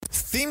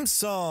theme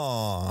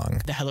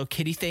song. The Hello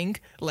Kitty thing,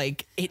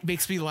 like, it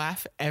makes me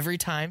laugh every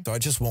time. So I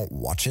just won't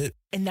watch it.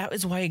 And that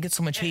is why it gets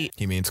so much hate.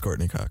 He means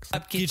Courtney Cox.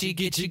 Up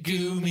gitchy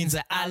goo means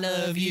that I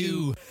love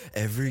you.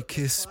 Every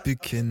kiss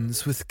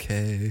begins with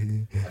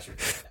K.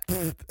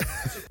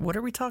 What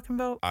are we talking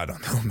about? I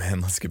don't know,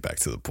 man. Let's get back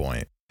to the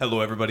point. Hello,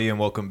 everybody, and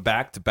welcome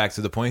back to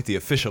the Point, the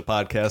official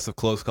podcast of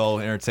Close Call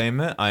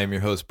Entertainment. I am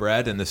your host,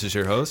 Brad, and this is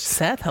your host,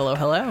 Seth. Hello.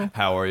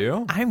 How are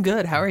you? I'm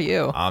good. How are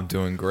you? I'm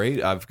doing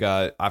great. I've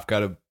got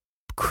a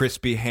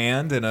crispy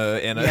hand and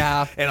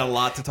a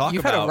lot to talk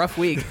You've about. had a rough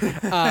week.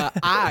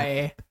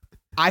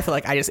 I feel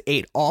like I just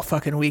ate all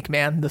fucking week,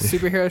 man. The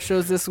superhero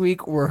shows this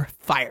week were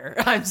fire.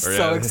 I'm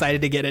so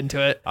excited to get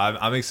into it.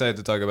 I'm excited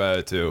to talk about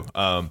it too.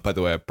 By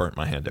the way, I burnt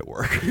my hand at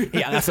work.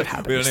 Yeah, that's what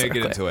happened. We don't need to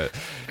get into it.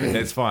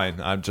 It's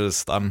fine.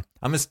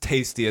 I'm as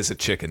tasty as a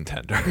chicken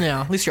tender.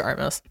 Yeah, at least your arm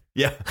is.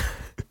 Yeah.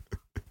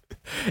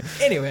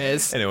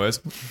 Anyways,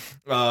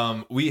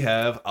 we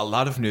have a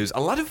lot of news.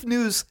 A lot of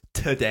news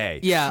today.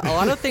 Yeah, a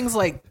lot of things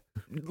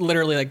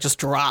literally just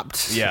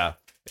dropped. Yeah.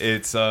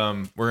 It's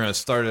we're gonna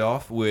start it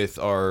off with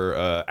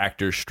our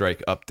actor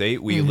strike update.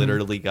 We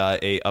literally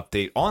got a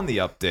update on the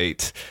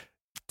update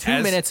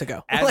 2 minutes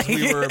ago, as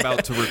we were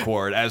about to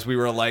record. As we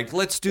were like,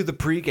 let's do the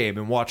pregame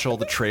and watch all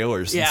the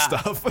trailers and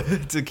stuff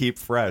to keep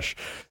fresh.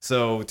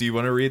 So, do you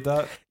want to read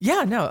that?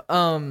 Yeah,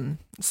 no.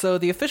 So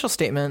the official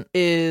statement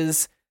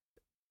is: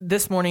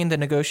 this morning, the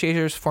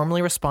negotiators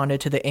formally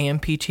responded to the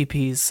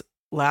AMPTP's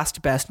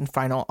last, best, and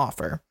final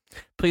offer.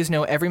 Please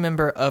know every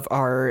member of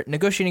our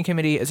negotiating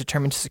committee is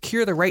determined to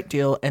secure the right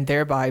deal and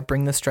thereby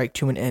bring the strike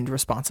to an end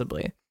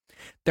responsibly.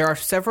 There are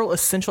several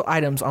essential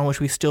items on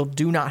which we still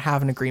do not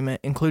have an agreement,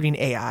 including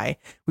AI.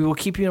 We will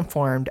keep you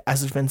informed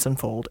as events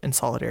unfold in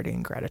solidarity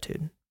and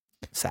gratitude.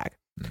 SAG.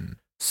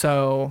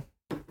 So,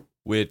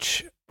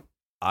 which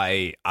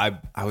I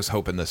was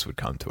hoping this would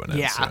come to an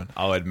end soon,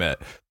 I'll admit,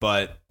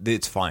 but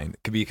it's fine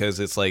because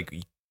it's like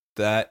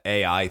that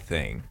AI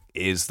thing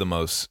is the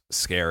most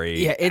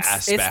scary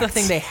aspect. It's the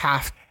thing they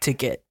have to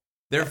get.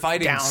 They're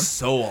fighting down.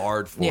 So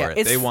hard for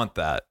it. They want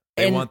that.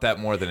 They want that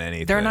more than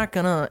anything. They're not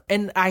gonna,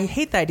 and I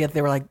hate the idea that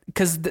they were like,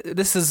 because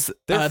this is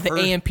the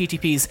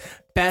AMPTP's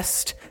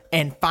best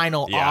and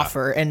final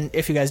offer. And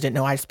if you guys didn't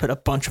know, I just put a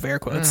bunch of air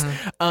quotes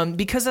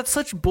because that's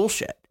such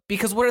bullshit.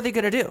 Because what are they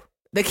gonna do?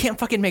 They can't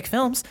fucking make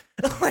films.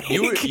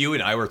 You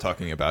and I were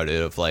talking about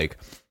it of like,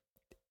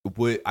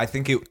 I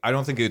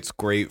don't think it's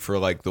great for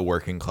like the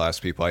working class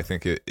people. I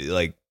think it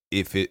like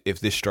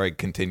if this strike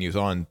continues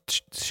on,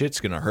 shit's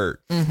gonna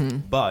hurt.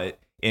 But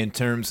in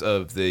terms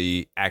of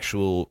the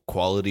actual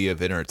quality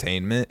of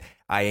entertainment,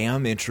 I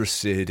am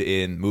interested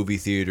in movie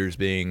theaters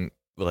being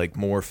like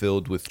more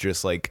filled with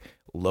just like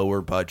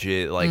lower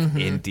budget, like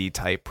indie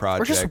type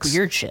projects, or just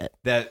weird shit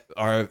that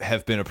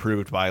have been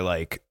approved by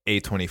like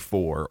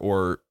A24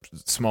 or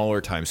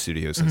smaller time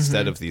studios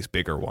instead of these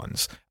bigger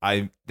ones.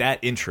 That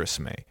interests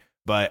me,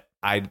 but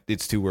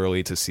it's too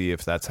early to see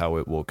if that's how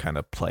it will kind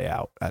of play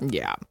out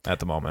at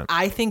the moment.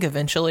 I think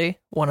eventually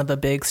one of the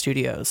big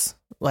studios,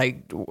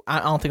 like I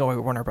don't think it'll be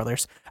Warner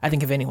Brothers. I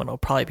think if anyone, it'll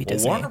probably be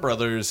Disney. Warner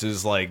Brothers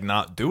is like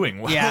not doing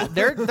well. Yeah,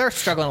 they're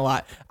struggling a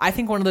lot. I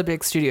think one of the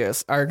big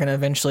studios are going to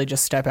eventually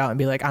just step out and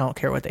be like, I don't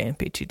care what the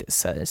AMPT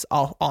says.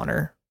 I'll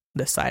honor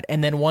this side.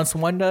 And then once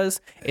one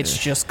does, it's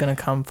just going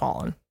to come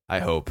falling. I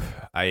hope.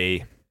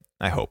 I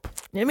hope.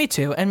 Yeah, me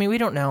too. I mean, we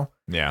don't know.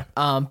 Yeah.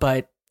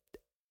 But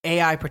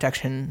AI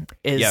protection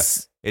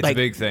is it's a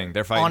big thing.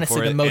 They're fighting honestly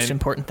for it. The most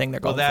important thing they're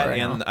going for right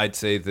now. I'd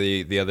say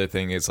the other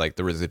thing is like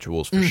the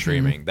residuals for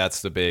streaming.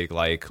 That's the big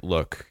like,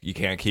 look, you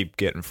can't keep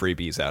getting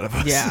freebies out of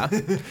us. Yeah.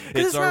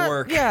 it's our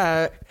work.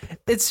 Yeah,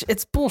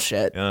 it's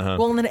bullshit.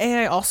 Well, and then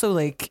AI also,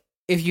 like,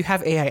 if you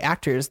have AI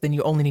actors, then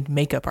you only need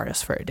makeup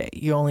artists for a day.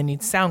 You only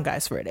need sound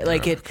guys for a day.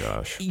 Like it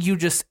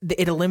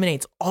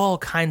eliminates all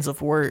kinds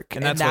of work,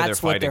 and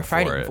that's what they're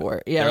fighting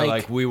for. Yeah, they're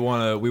like we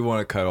want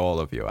to cut all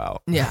of you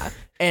out. Yeah,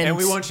 and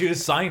we want you to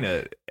sign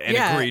it and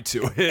agree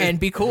to it and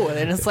be cool.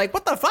 And it's like,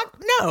 what the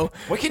fuck? No,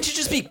 why can't you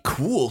just be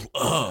cool?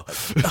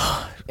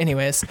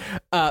 Anyways,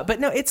 but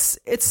no, it's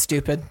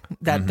stupid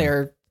that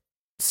they're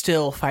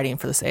still fighting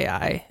for this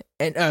AI,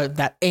 and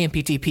that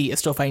AMPTP is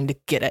still fighting to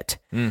get it.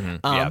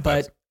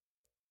 But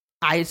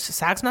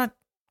SAG's not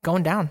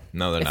going down.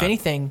 No, they're not. If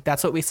anything,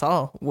 that's what we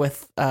saw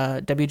with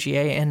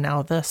WGA and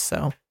now this.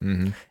 So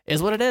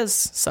is what it is.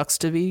 Sucks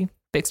to be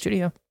big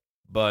studio.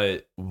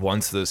 But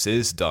once this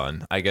is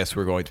done, I guess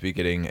we're going to be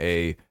getting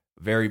a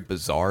very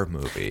bizarre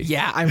movie.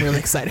 Yeah, I'm really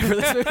excited for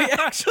this movie,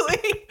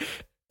 actually.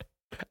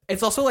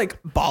 It's also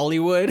like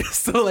Bollywood.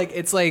 So like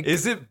it's like,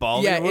 is it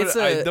Bollywood? Yeah,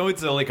 I know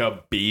it's like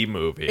a B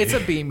movie. It's a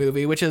B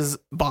movie, which is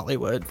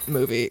Bollywood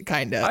movie,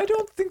 kind of. I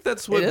don't think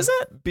that's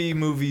what B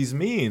movies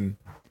mean.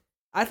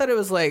 I thought it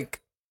was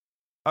like,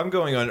 I'm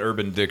going on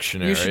Urban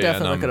Dictionary. You should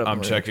definitely look it up.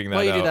 I'm checking that out.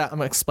 While you do that, I'm going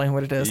to explain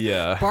what it is.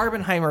 Yeah.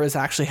 Barbenheimer is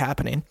actually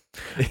happening.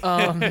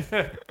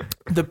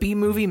 The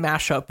B-movie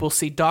mashup will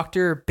see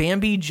Dr.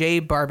 Bambi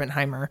J.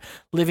 Barbenheimer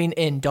living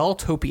in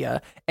Dolltopia,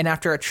 and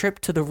after a trip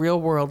to the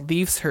real world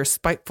leaves her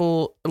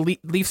spiteful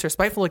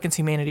against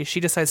humanity,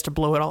 she decides to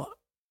blow it all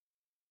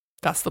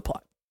That's the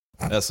plot.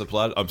 That's the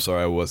plot. I'm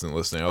sorry, I wasn't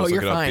listening. I was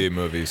you're looking up fine. B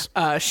movies.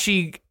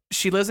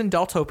 She lives in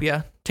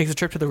Deltopia, takes a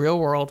trip to the real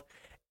world,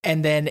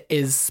 and then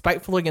is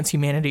spiteful against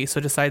humanity, so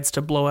decides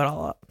to blow it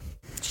all up.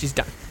 She's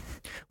done.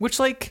 Which,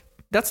 like,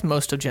 that's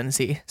most of Gen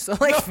Z. So,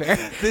 like, fair.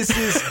 This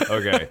is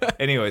okay.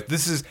 Anyway,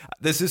 this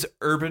is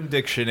Urban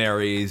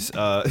Dictionary's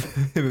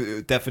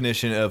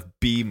definition of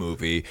B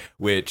movie,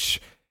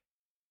 which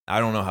I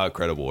don't know how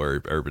credible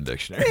Urban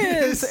Dictionary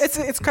is.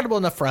 It's credible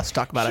enough for us to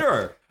talk about it.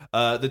 Sure.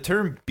 The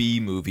term B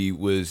movie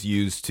was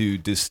used to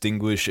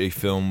distinguish a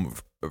film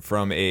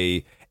from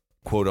a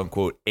quote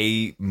unquote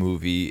A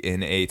movie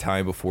in a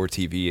time before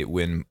TV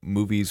when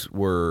movies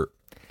were.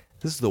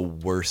 This is the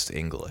worst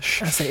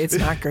English. I say it's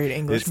not great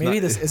English. Maybe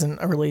this isn't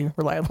a really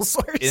reliable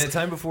source. In a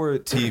time before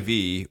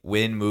TV,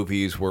 when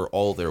movies were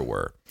all there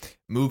were,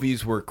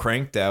 movies were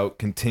cranked out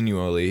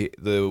continually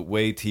the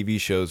way TV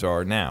shows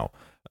are now.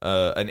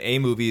 An A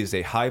movie is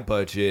a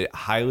high-budget,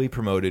 highly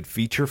promoted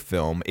feature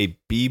film. A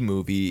B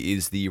movie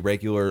is the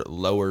regular,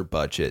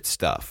 lower-budget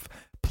stuff.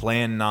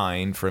 Plan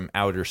 9 from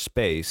Outer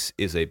Space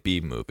is a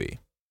B movie.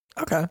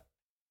 Okay.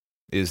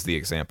 Is the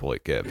example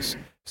it gives.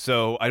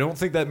 So I don't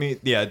think that means...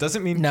 Yeah, it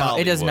doesn't mean No, Bollywood.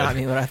 it does not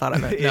mean what I thought it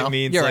meant. No, it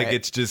means you're like right.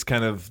 it's just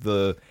kind of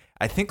the...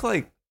 I think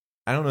like...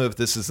 I don't know if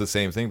this is the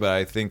same thing, but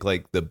I think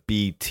like the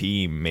B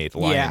team made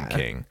Lion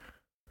King.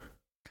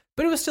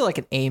 But it was still like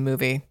an A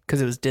movie because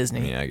it was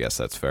Disney. Yeah, I guess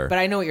that's fair. But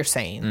I know what you're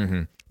saying.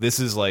 Mm-hmm. This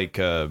is like...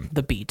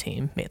 The B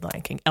team made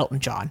Lion King. Elton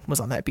John was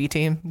on that B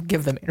team.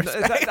 Give them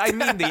respect. I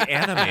mean the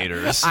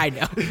animators. I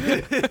know.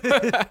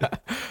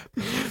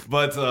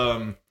 But,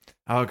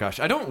 oh gosh,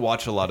 I don't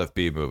watch a lot of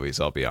B movies,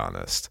 I'll be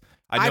honest.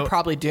 I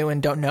probably do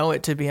and don't know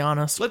it, to be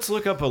honest. Let's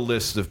look up a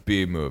list of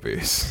B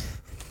movies.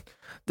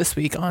 This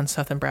week on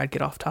Seth and Brad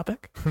Get Off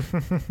Topic.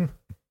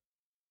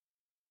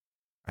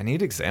 I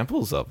need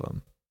examples of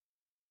them.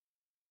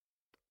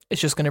 It's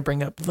just going to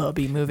bring up the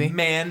B movie.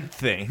 Man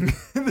Thing.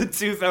 The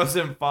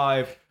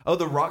 2005. Oh,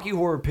 the Rocky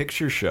Horror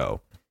Picture Show.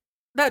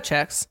 That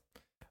checks.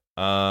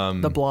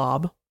 The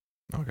Blob.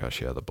 Oh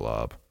gosh, yeah, The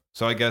Blob.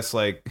 So I guess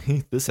like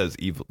this has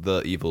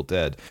The Evil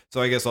Dead. So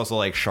I guess also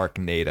like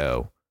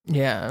Sharknado.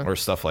 Yeah. Or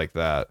stuff like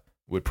that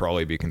would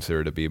probably be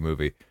considered a B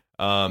movie.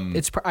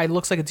 It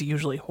looks like it's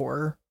usually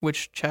horror,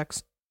 which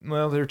checks.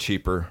 Well, they're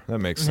cheaper. That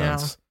makes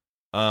sense.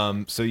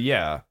 So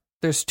yeah.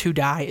 There's To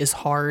Die is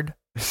Hard.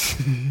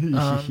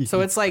 So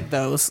it's like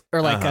those,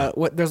 or like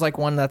there's like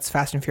one that's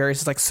Fast and Furious.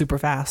 It's like super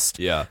fast.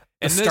 Yeah.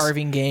 And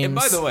Starving Games. And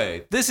by the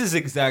way, this is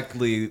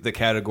exactly the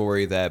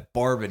category that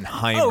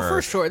Barbenheimer for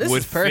sure. This would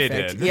is perfect.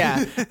 fit in.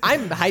 Yeah,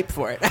 I'm hyped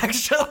for it.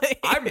 Actually,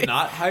 I'm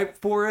not hyped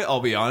for it. I'll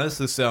be honest.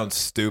 This sounds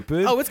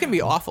stupid. Oh, it's gonna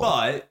be awful.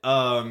 But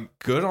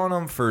good on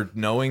them for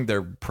knowing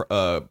their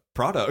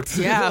product.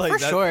 Yeah, for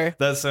sure.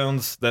 That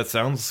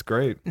sounds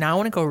great. Now I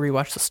want to go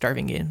rewatch the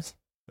Starving Games.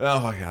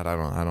 Oh my god,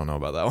 I don't know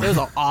about that one. It was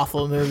an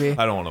awful movie.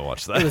 I don't want to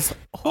watch that. It was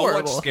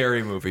horrible. I'll watch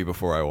Scary Movie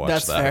before I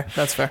watch that.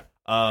 That's fair.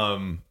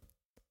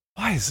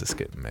 Why is this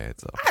getting made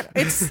though?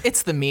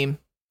 It's the meme.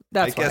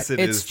 That's I guess why. it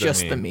It's is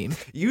just the meme.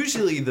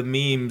 Usually the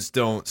memes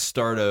don't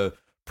start a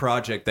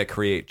project that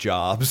create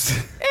jobs.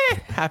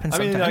 Happens I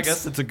sometimes. mean, I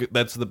guess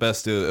that's the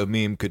best a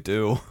meme could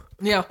do.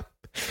 Yeah.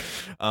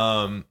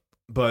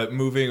 But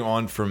moving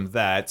on from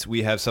that,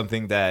 we have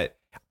something that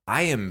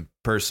I am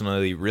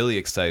personally really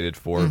excited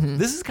for. Mm-hmm.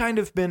 This has kind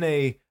of been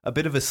a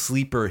bit of a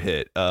sleeper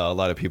hit, a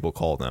lot of people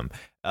call them.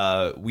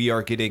 We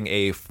are getting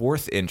a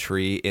fourth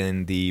entry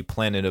in the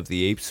Planet of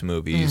the Apes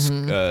movies,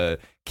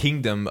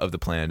 Kingdom of the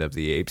Planet of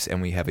the Apes,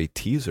 and we have a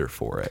teaser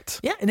for it.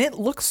 Yeah, and it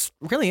looks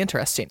really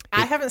interesting.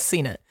 I haven't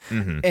seen it,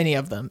 any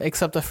of them,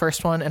 except the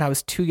first one, and I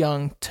was too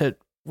young to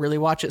really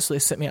watch it, so they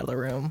sent me out of the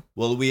room.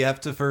 Well, we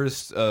have to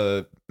first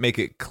make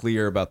it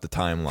clear about the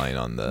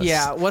timeline on this.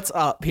 Yeah, what's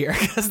up here?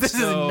 Because this is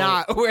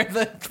not where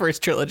the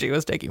first trilogy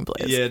was taking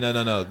place. Yeah,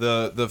 no.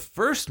 The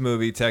first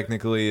movie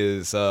technically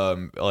is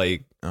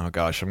like, oh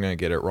gosh, I'm gonna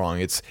get it wrong.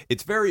 It's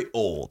very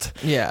old.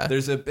 Yeah.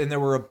 There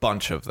were a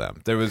bunch of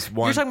them. There was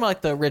one. You're talking about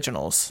like the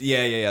originals.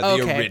 Yeah.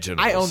 The Okay.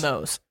 originals. I own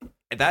those.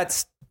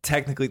 That's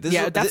technically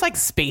that's like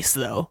space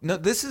though. No,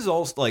 this is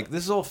all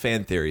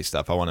fan theory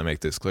stuff. I want to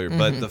make this clear.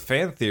 But the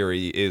fan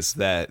theory is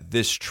that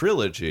this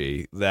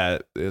trilogy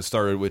that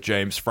started with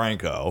James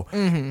Franco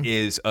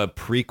is a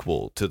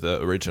prequel to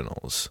the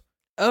originals.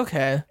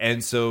 Okay.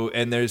 And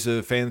there's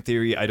a fan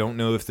theory. I don't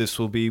know if this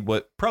will be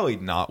probably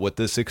not what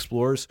this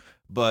explores,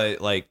 but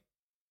like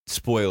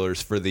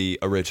spoilers for the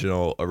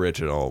original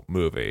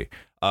movie.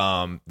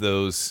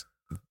 There's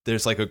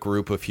like a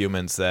group of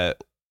humans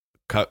that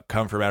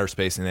come from outer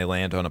space and they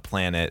land on a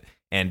planet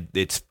and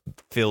it's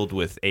filled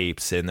with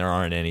apes and there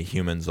aren't any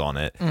humans on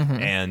it.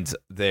 And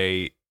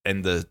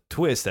the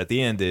twist at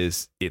the end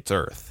is it's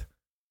Earth.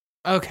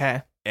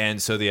 Okay.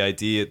 And so the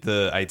idea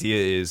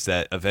is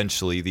that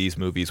eventually these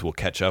movies will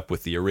catch up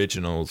with the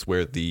originals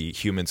where the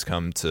humans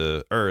come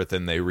to Earth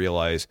and they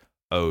realize,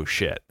 oh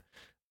shit.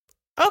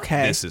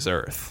 Okay. This is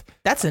Earth.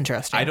 That's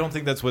interesting. I don't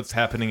think that's what's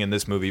happening in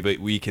this movie, but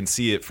we can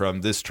see it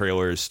from this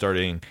trailer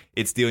starting.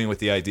 It's dealing with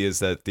the ideas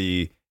that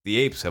the the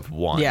apes have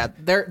won. Yeah,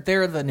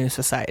 they're the new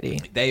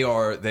society. They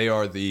are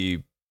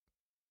the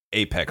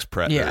apex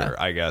predator,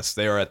 I guess.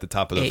 They are at the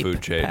top of the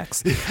food chain.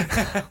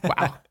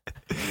 Wow.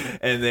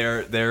 And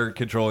they're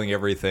controlling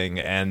everything,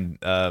 and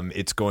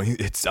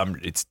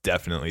it's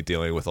definitely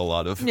dealing with a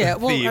lot of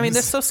themes. I mean,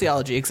 this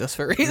sociology exists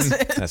for a reason.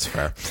 That's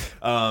fair.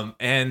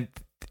 And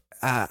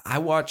I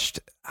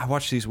watched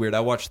these weird. I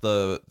watched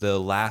the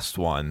last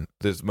one,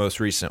 the most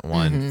recent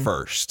one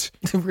first.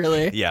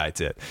 Really? Yeah, I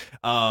did.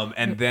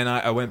 And then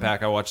I went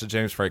back. I watched the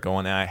James Franco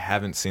one, and I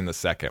haven't seen the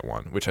second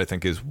one, which I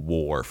think is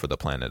War for the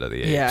Planet of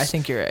the Apes. Yeah, I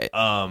think you're right.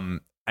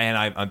 And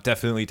I'm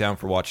definitely down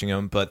for watching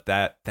them, but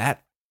that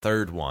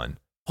third one,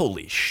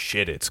 holy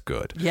shit, it's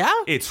good. Yeah?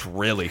 It's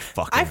really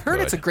fucking I've heard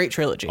good. it's a great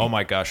trilogy. Oh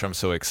my gosh, I'm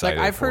so excited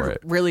I've for heard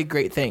it. really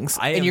great things.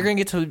 And you're going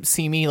to get to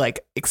see me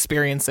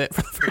experience it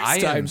for the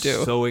first time too. I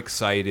am so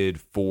excited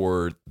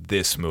for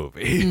this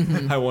movie.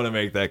 I want to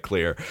make that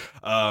clear.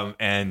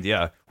 And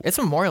yeah. It's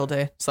Memorial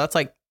Day. So that's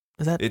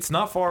it's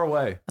not far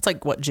away.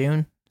 That's what,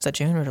 June? Is that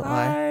June or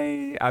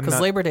July?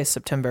 Because Labor Day is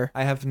September.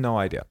 I have no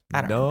idea.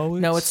 I don't know.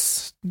 No,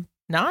 it's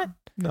not?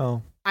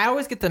 No. I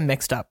always get them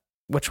mixed up.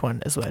 Which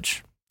one is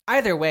which?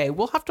 Either way,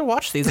 we'll have to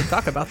watch these and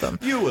talk about them.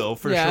 You will,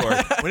 for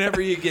sure.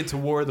 Whenever you get to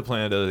War of the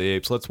Planet of the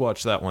Apes, let's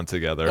watch that one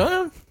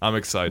together. I'm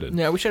excited.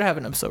 Yeah, we should have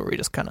an episode where we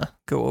just kind of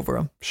go over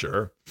them.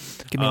 Sure.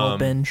 Give me a little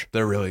binge.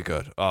 They're really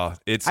good. I've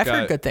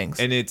heard good things.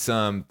 And it's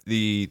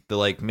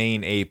the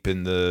main ape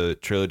in the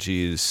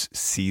trilogy is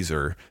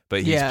Caesar,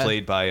 but he's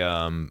played by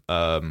Andy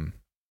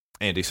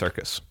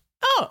Serkis.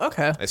 Oh,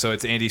 okay. So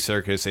it's Andy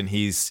Serkis, and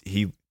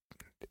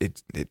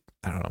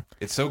I don't know.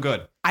 It's so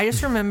good. I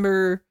just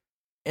remember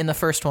in the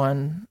first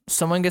one,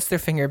 someone gets their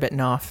finger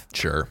bitten off.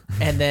 Sure.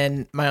 And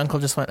then my uncle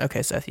just went,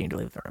 "Okay, Seth, you need to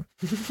leave the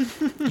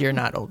room. You're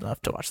not old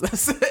enough to watch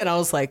this." And I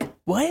was like,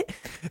 "What?"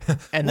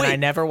 And then I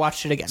never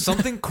watched it again.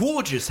 Something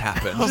cool just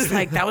happened. I was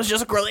like, that was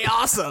just really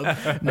awesome.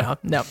 No,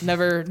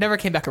 never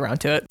came back around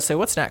to it. So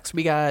what's next?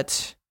 We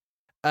got,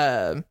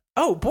 Boy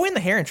and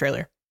the Heron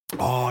trailer.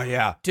 Oh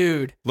yeah,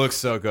 dude, looks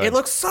so good. It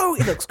looks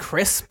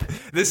crisp.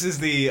 This is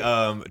the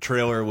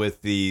trailer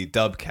with the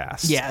dub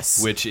cast,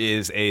 yes, which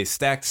is a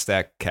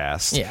stacked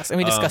cast. Yes, and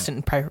we discussed it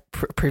in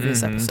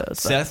previous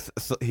episodes. Seth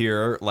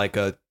here, like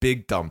a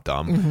big dum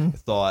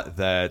thought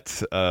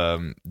that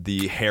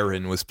the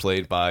Heron was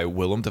played by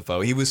Willem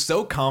Dafoe. He was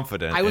so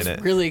confident. I was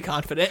really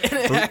confident in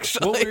it.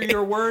 Actually, what were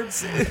your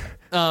words?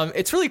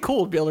 It's really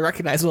cool to be able to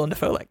recognize Willem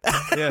Dafoe like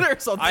that, or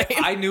something.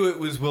 I knew it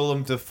was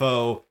Willem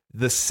Dafoe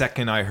the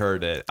second I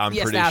heard it. I'm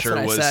pretty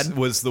sure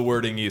was the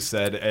wording you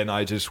said, and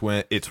I just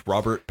went, "It's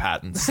Robert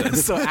Pattinson."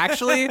 So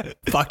actually,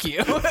 fuck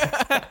you.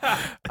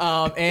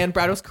 And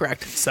Brad was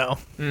correct. So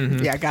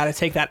yeah, gotta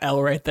take that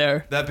L right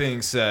there. That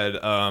being said,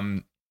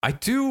 I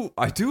do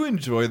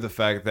enjoy the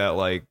fact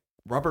that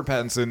Robert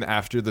Pattinson,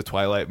 after the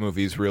Twilight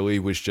movies, really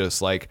was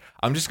just like,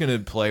 I'm just going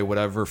to play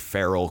whatever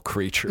feral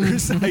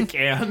creatures I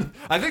can.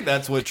 I think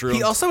that's what drew him.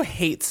 He also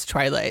hates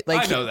Twilight.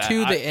 I know that.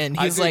 To the end.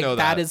 He's like,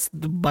 that is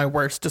my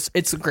worst.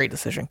 It's a great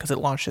decision because it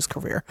launched his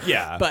career.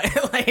 Yeah. But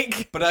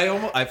But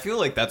I feel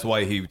like that's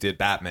why he did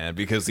Batman,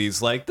 because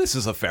he's like, this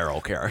is a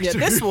feral character. Yeah,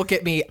 this will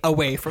get me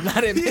away from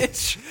that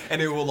image.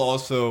 And it will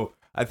also,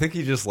 I think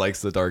he just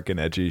likes the dark and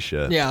edgy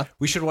shit. Yeah.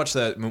 We should watch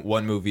that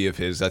one movie of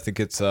his. I think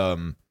it's,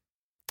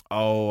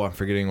 I'm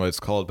forgetting what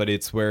it's called, but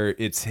it's where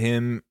it's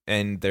him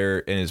and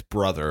his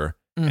brother,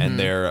 and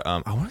they're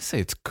I want to say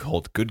it's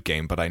called Good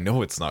Game, but I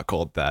know it's not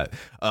called that.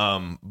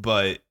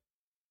 But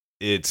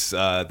it's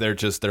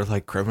they're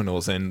like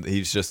criminals, and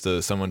he's just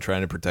someone trying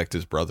to protect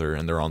his brother,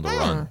 and they're on the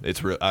run.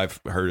 I've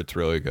heard it's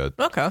really good.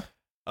 Okay.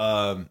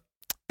 And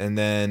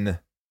then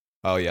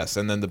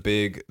the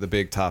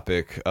big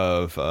topic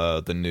of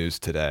the news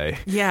today.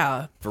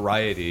 Yeah.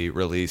 Variety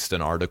released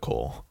an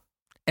article.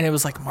 And it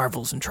was like,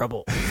 Marvel's in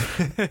trouble.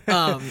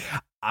 What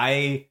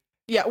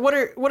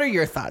are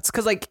your thoughts?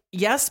 Because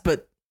yes,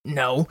 but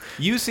no.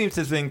 You seem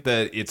to think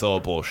that it's all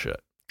bullshit.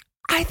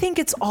 I think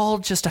it's all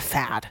just a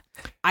fad.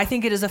 I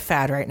think it is a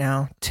fad right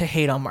now to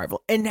hate on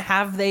Marvel. And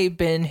have they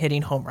been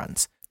hitting home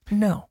runs?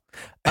 No.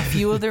 A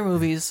few of their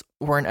movies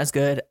weren't as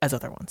good as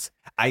other ones.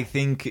 I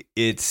think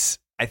it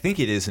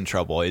is in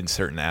trouble in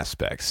certain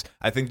aspects.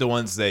 I think the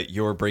ones that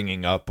you're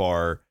bringing up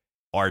are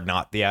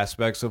not the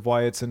aspects of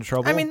why it's in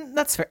trouble. I mean,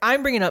 that's fair.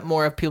 I'm bringing up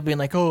more of people being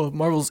like, "Oh,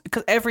 Marvel's,"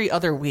 because every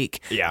other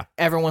week,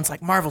 everyone's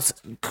like, "Marvel's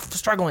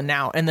struggling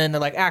now," and then they're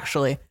like,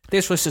 "Actually,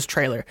 this was just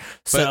trailer."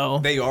 So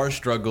but they are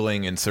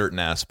struggling in certain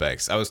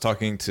aspects. I was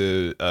talking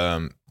to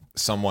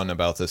someone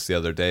about this the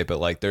other day,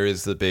 but there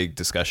is the big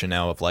discussion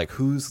now of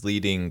who's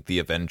leading the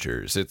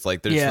Avengers. It's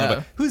like there's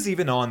nobody who's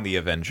even on the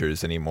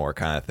Avengers anymore,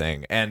 kind of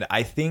thing. And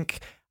I think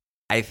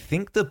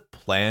the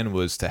plan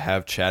was to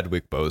have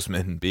Chadwick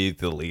Boseman be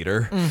the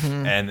leader,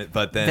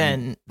 but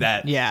then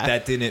that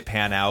didn't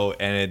pan out,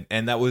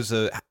 and that was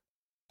a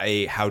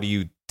how do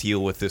you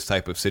deal with this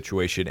type of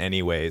situation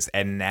anyways?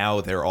 And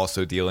now they're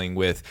also dealing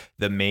with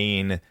the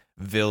main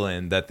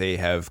villain that they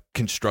have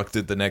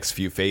constructed the next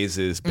few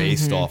phases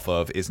based off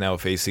of is now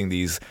facing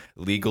these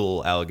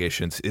legal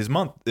allegations.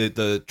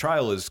 The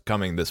trial is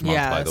coming this month,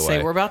 by the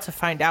way. We're about to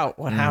find out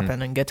what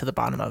happened and get to the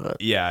bottom of it.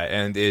 Yeah,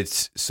 and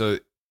it's so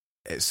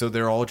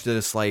they're all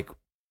just like,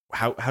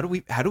 how do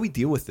we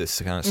deal with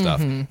this kind of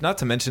stuff? Not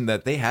to mention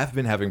that they've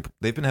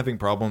been having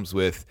problems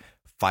with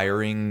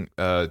firing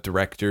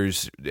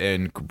directors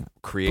and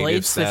creative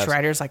Blade staff. switched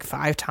writers like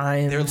 5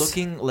 times. They're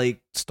looking like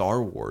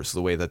Star Wars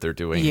the way that they're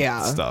doing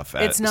stuff.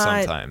 It's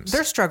not. Sometimes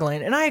they're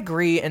struggling, and I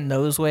agree in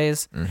those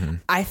ways.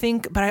 I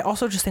think, but I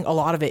also just think a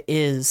lot of it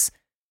is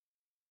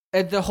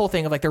the whole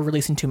thing of like they're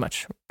releasing too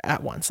much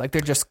at once. Like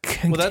they're just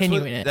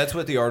continuing it. That's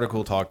what the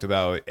article talked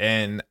about,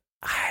 and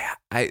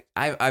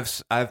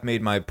I've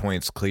made my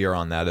points clear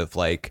on that. Of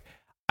like,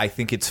 I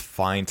think it's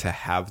fine to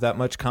have that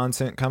much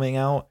content coming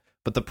out.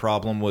 But the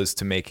problem was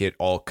to make it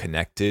all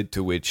connected,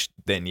 to which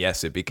then,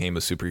 yes, it became a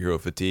superhero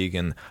fatigue.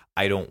 And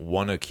I don't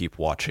want to keep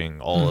watching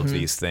all of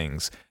these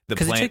things.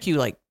 Because it took you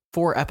like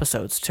 4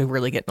 episodes to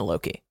really get into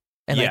Loki.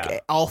 And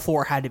like all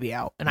 4 had to be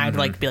out. And I'd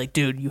like be like,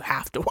 dude, you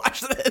have to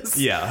watch this.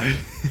 Yeah.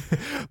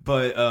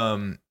 But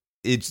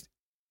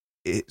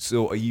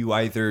so you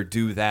either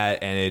do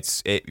that and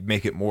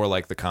make it more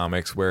like the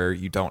comics where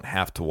you don't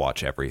have to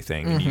watch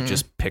everything and you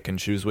just pick and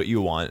choose what you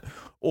want,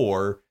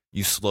 or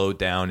you slow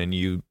down and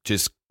you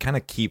just kind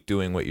of keep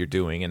doing what you're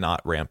doing and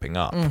not ramping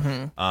up.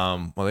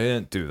 Well, they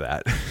didn't do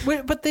that.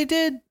 But they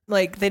did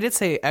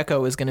say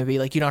Echo is going to be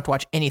like, you don't have to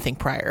watch anything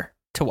prior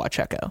to watch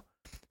Echo.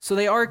 So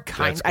they are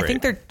I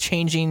think they're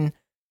changing.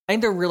 I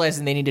think they're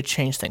realizing they need to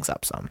change things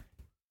up some.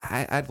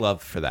 I'd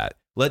love for that.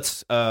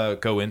 Let's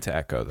go into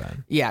Echo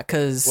then. Yeah,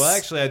 because... Well,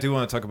 actually, I do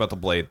want to talk about the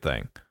Blade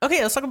thing.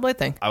 Okay, let's talk about Blade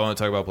thing. I want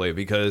to talk about Blade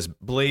because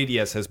Blade,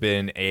 yes, has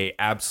been a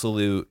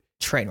absolute...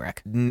 train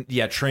wreck.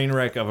 Train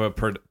wreck of a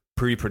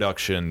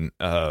pre-production.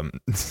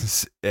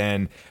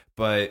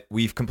 But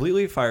we've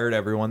completely fired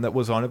everyone that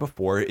was on it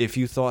before. If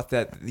you thought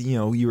that,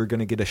 you were going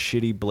to get a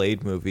shitty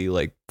Blade movie,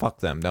 like, fuck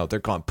them. No, they're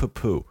gone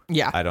poo-poo.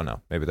 Yeah. I don't know.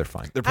 Maybe they're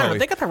fine. I don't know.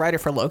 They got the writer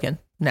for Logan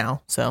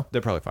now, so.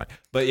 They're probably fine.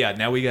 But yeah,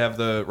 now we have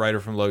the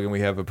writer from Logan. We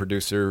have a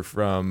producer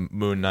from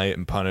Moon Knight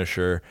and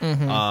Punisher.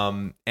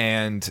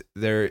 And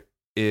there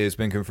has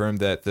been confirmed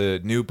that the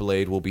new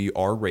Blade will be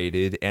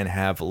R-rated and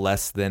have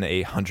less than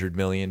 $100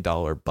 million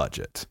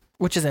budget.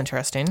 Which is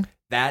interesting.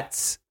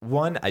 That's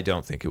one. I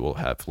don't think it will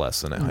have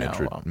less than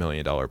 $100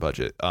 million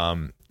budget.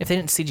 If they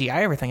didn't CGI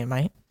everything, it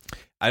might.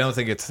 I don't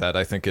think it's that.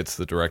 I think it's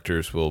the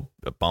directors will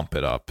bump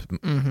it up,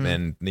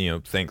 and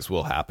things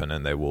will happen,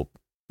 and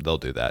they'll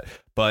do that.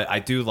 But I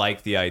do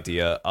like the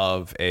idea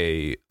of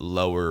a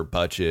lower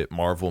budget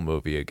Marvel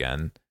movie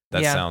again.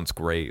 That sounds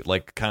great.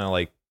 Like kind of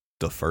like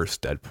the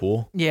first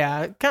Deadpool.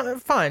 Yeah, kind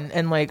of fun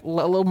and like a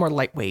little more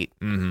lightweight.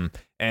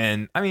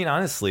 And I mean,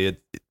 honestly,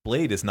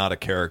 Blade is not a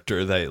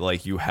character that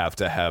like you have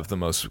to have the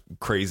most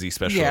crazy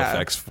special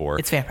effects for.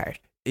 It's vampires.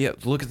 Yeah,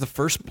 look at the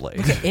first Blade.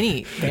 Look at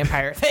any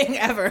vampire thing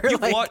ever.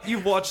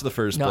 You've watched the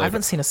first Blade. No, I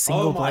haven't seen a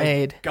single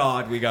Blade. Oh my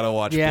God, we gotta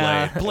watch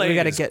Blade.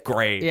 Blade is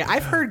great. Yeah,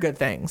 I've heard good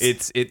things.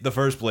 The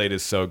first Blade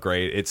is so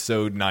great. It's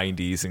so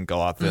 90s and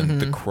goth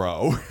and The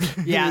Crow.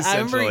 Yeah, I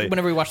remember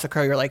whenever we watched The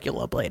Crow, you're like, you'll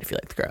love Blade if you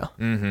like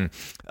The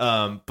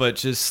Crow. But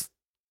just,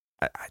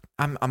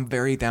 I'm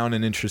very down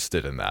and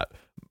interested in that.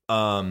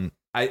 I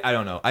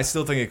don't know. I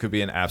still think it could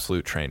be an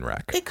absolute train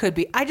wreck. It could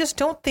be. I just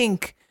don't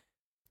think...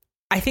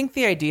 I think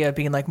the idea of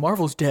being like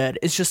Marvel's dead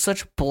is just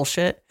such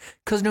bullshit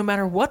because no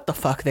matter what the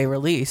fuck they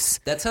release,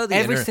 that's how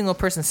every single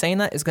person saying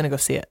that is going to go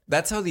see it.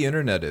 That's how the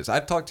internet is.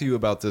 I've talked to you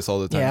about this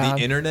all the time. Yeah.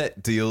 The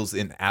internet deals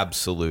in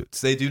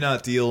absolutes. They do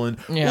not deal in,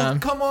 well,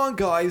 come on,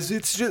 guys.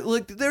 It's just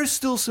like there's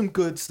still some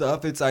good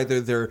stuff. It's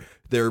either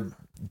they're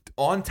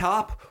on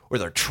top or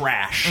they're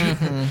trash.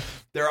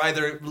 They're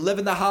either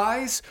living the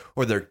highs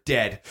or they're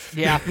dead.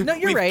 Yeah. No,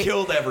 you're right. We've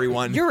killed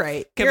everyone. You're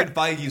right. Kevin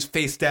Feige's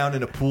face down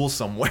in a pool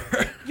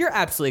somewhere. You're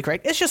absolutely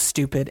correct. It's just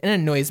stupid and it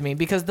annoys me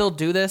because they'll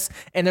do this.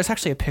 And there's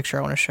actually a picture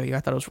I want to show you. I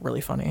thought it was really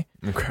funny.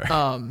 Okay.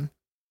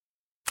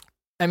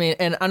 I mean,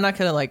 and I'm not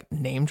going to like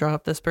name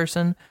drop this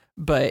person,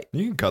 but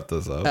you can cut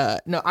this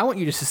up. No, I want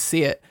you just to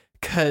see it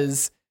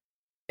because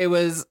it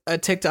was a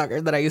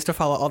TikToker that I used to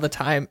follow all the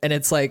time. And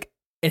it's like,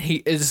 and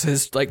he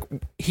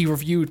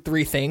reviewed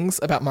 3 things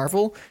about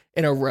Marvel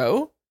in a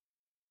row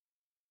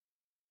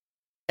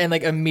and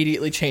like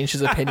immediately changed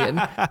his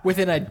opinion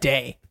within a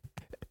day.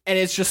 And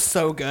it's just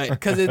so good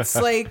because it's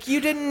like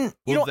you don't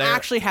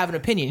actually have an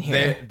opinion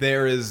here.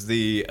 There is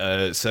the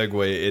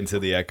segue into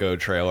the Echo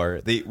trailer.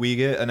 We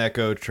get an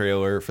Echo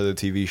trailer for the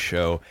TV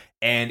show,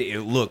 and it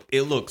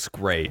looks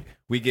great.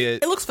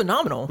 It looks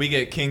phenomenal. We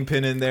get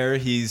Kingpin in there.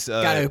 He's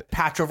got a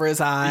patch over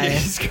his eye. Yeah,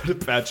 he's got a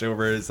patch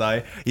over his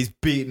eye. He's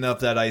beating up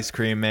that ice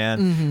cream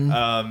man,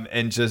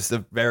 and just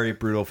a very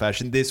brutal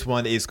fashion. This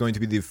one is going to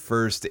be the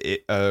first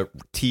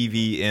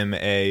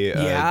TVMA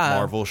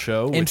Marvel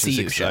show, which is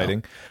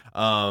exciting.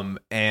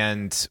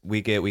 And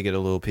we get a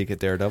little peek at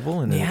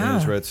Daredevil in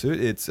his red suit.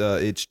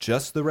 It's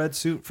just the red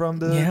suit from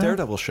the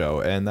Daredevil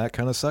show, and that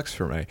kind of sucks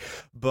for me.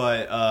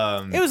 But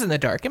it was in the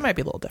dark. It might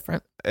be a little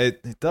different.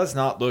 It does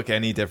not look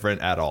any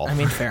different at all. I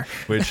mean, fair.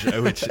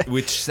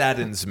 which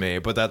saddens me,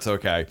 but that's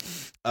okay.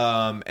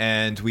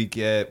 And we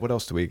get, what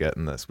else do we get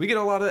in this? We get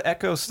a lot of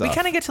Echo stuff. We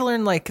kind of get to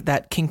learn like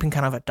that Kingpin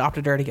kind of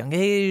adopted her at a young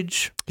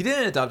age. He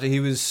didn't adopt her. He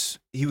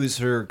was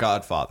her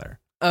godfather.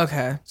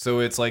 Okay. So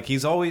it's like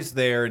he's always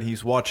there and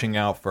he's watching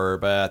out for her,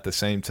 but at the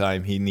same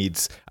time he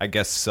needs, I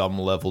guess, some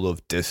level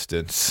of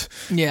distance.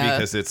 Yeah.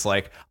 Because it's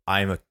like,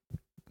 I'm a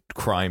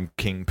crime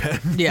kingpin.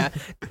 Yeah.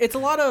 It's a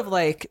lot of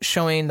like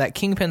showing that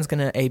Kingpin's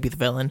gonna be the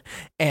villain,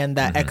 and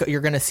that Echo,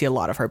 you're gonna see a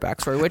lot of her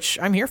backstory, which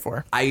I'm here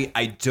for.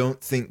 I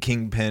don't think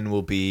Kingpin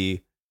will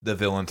be the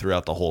villain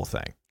throughout the whole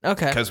thing.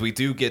 Okay. Because we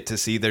do get to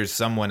see there's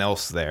someone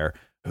else there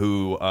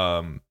who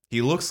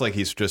he looks like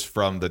he's just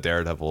from the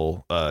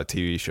Daredevil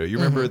TV show. You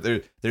remember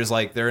there's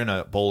like they're in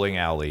a bowling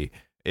alley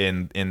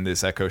in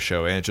this Echo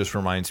show, and it just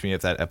reminds me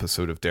of that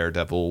episode of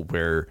Daredevil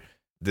where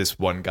this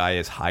one guy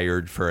is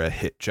hired for a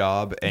hit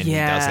job and he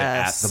does it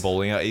at the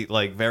bowling alley.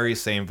 Like very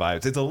same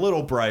vibes. It's a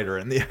little brighter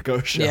in the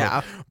Echo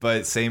show,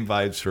 but same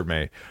vibes for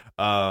me.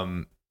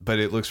 But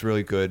it looks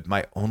really good.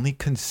 My only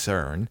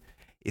concern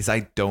is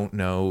I don't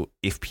know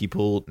if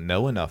people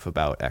know enough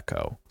about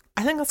Echo.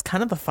 I think that's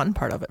kind of the fun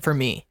part of it for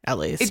me, at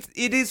least.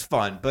 It is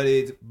fun, but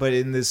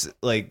in this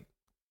like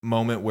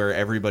moment where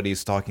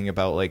everybody's talking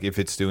about like if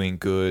it's doing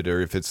good or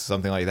if it's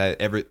something like that,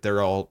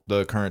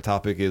 the current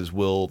topic is,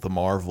 will the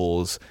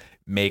Marvels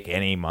make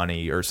any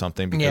money or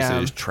something, because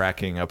it is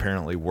tracking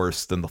apparently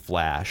worse than the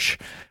Flash,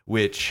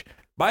 which,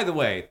 by the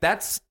way,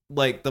 that's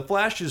like the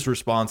Flash is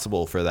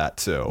responsible for that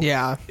too.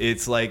 Yeah,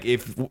 it's like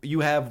if you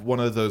have one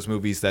of those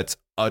movies that's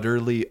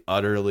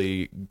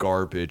utterly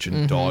garbage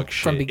and dog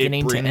shit, from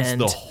beginning it brings to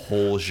end the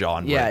whole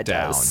genre down.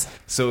 Does.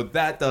 So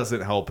that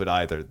doesn't help it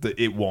either.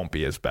 It won't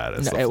be as bad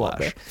as the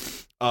Flash.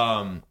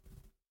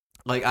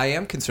 Like I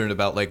am concerned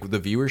about like the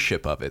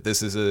viewership of it.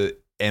 This is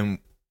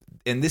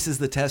and this is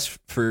the test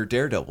for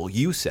Daredevil.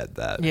 You said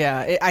that.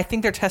 Yeah, I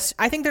think they're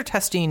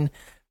testing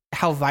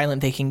how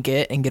violent they can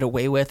get and get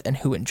away with, and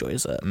who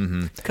enjoys it.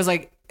 Because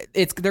like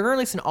they're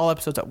releasing all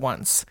episodes at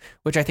once,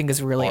 which I think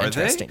is really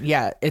interesting. They?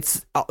 Yeah,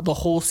 it's the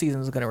whole season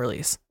is going to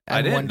release.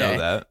 I didn't know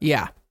that.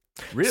 Yeah,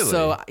 really.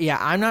 So yeah,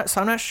 I'm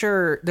not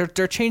sure.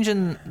 They're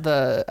changing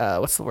the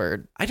what's the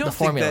word? I don't the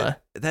formula.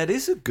 Think that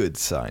is a good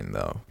sign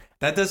though.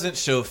 That doesn't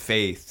show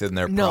faith in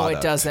their product. No,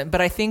 it doesn't. But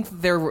I think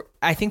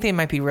they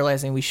might be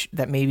realizing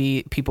that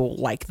maybe people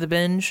like the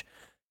binge.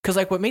 Because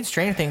like what made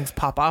Stranger Things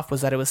pop off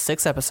was that it was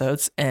 6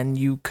 episodes and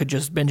you could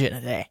just binge it in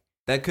a day.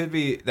 That could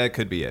be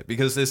it,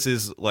 because this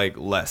is like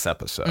less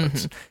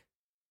episodes.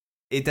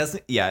 It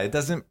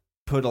doesn't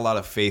put a lot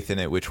of faith in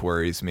it, which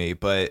worries me.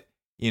 But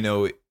you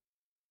know,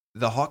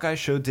 the Hawkeye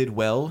show did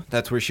well.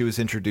 That's where she was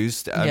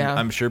introduced.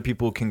 I'm sure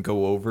people can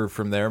go over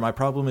from there. My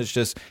problem is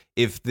just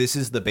if this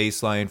is the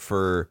baseline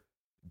for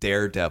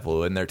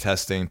Daredevil and they're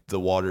testing the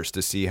waters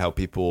to see how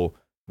people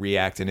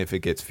react and if it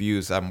gets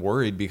views, I'm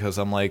worried, because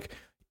I'm like,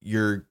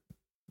 you're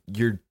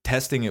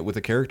testing it with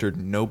a character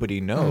nobody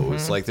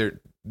knows. Like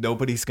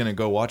nobody's gonna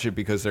go watch it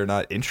because they're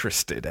not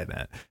interested in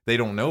it. They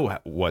don't know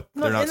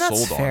they're not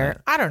sold on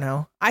it. I don't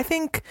know. I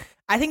think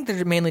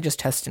they're mainly just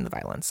testing the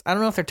violence. I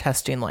don't know if they're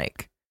testing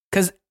like,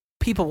 because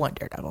people want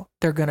Daredevil.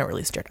 They're gonna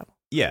release Daredevil.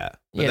 Yeah,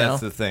 but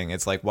that's the thing.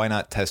 It's like, why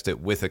not test it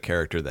with a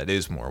character that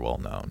is more well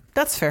known?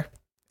 That's fair.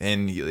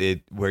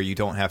 And where you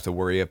don't have to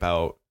worry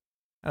about,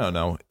 I don't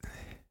know,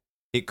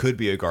 it could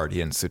be a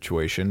Guardian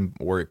situation,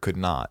 or it could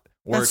not.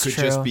 Or That's it could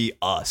true. just be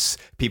us,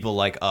 people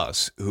like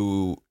us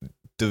who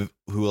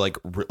like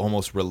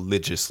almost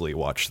religiously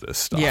watch this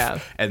stuff. Yeah.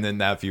 And then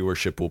that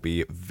viewership will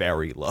be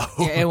very low.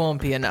 Yeah, it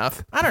won't be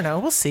enough. I don't know.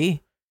 We'll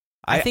see.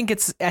 I think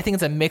it's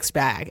a mixed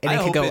bag, and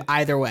it could go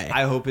either way.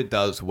 I hope it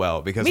does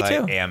well, because I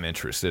am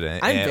interested in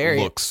it. It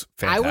looks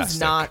fantastic. I was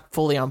not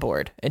fully on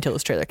board until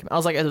this trailer came out. I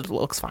was like, it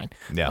looks fine.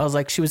 Yeah. I was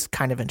like, she was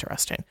kind of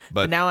interesting.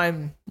 But now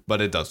But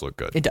it does look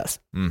good. It does.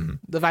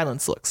 The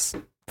violence looks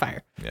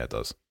fire. Yeah, it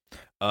does.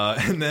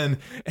 And then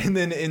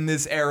in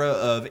this era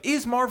of,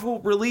 is Marvel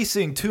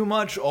releasing too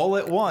much all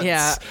at once?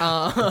 Yeah.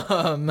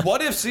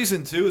 What if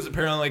season 2 is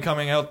apparently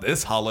coming out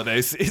this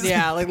holiday season?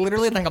 Yeah, like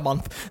literally in like a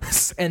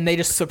month, and they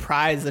just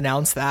surprise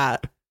announced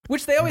that,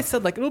 which they always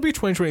said like it'll be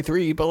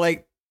 2023, but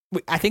like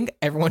I think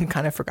everyone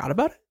kind of forgot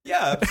about it.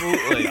 Yeah,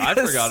 absolutely. I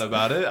forgot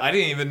about it. I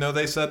didn't even know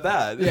they said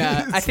that.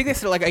 Yeah, I think they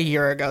said it like a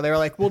year ago. They were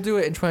like, we'll do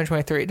it in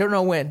 2023. Don't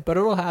know when, but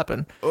it'll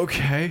happen.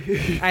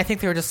 Okay. I think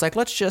they were just like,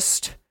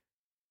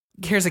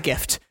 here's a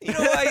gift. You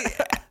know,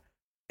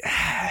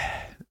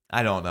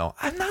 I don't know.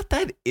 I'm not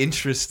that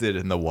interested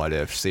in the What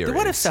If series. The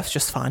What If stuff's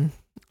just fun.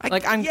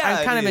 I'm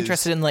kind of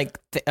interested in like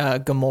the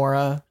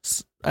Gamora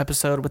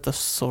episode with the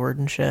sword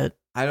and shit.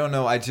 I don't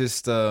know. I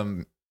just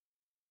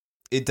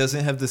it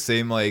doesn't have the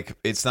same, like,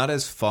 it's not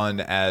as fun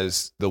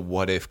as the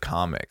What If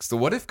comics. The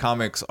What If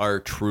comics are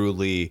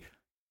truly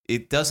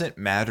it doesn't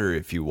matter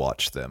if you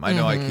watch them. I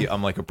know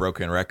I'm like a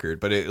broken record,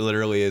 but it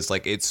literally is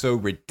like, it's so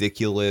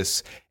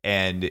ridiculous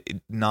and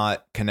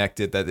not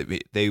connected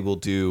that they will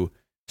do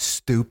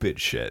stupid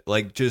shit,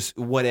 like just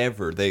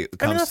whatever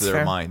comes to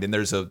their mind. And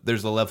there's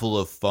a level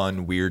of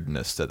fun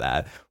weirdness to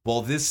that.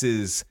 Well,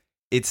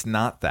 it's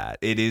not that.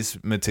 It is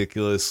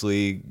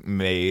meticulously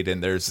made,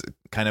 and there's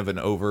kind of an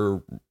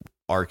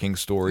overarching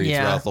story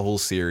throughout the whole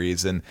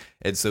series, and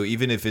so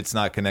even if it's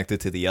not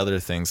connected to the other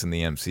things in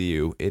the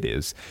MCU, it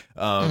is.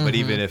 But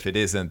even if it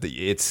isn't,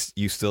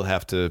 you still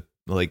have to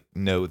like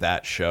know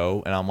that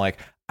show. And I'm like,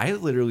 I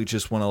literally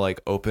just want to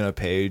like open a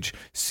page,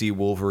 see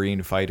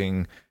Wolverine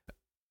fighting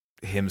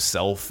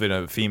himself in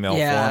a female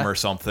form or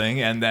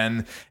something, and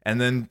then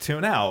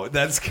tune out.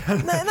 That's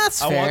kind of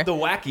that's fair. I want the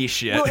wacky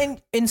shit. Well,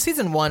 in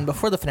season 1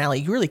 before the finale,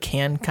 you really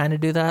can kind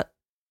of do that,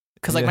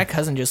 because like my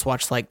cousin just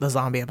watched like the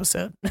zombie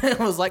episode. I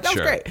was like, that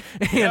was great,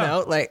 you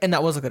know, like, and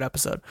that was a good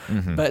episode.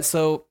 But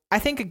so I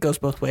think it goes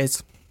both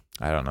ways.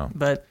 I don't know,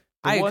 but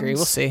I agree.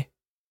 We'll see.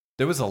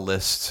 There was a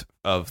list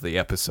of the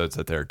episodes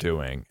that they're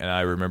doing, and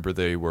I remember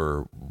they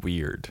were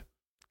weird.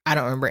 I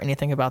don't remember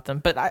anything about them,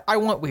 but I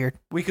want weird.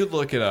 We could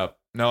look it up.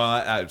 No,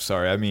 I'm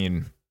sorry. I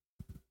mean,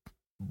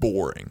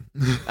 boring.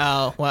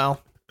 Oh,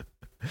 well.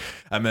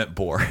 I meant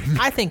boring.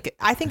 I think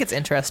it's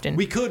interesting.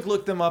 We could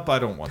look them up. I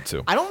don't want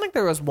to. I don't think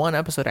there was one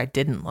episode I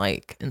didn't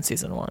like in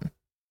season 1.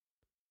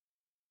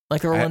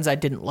 Like, there were ones I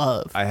didn't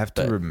love. I have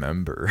to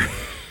remember.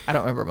 I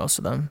don't remember most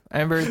of them.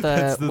 I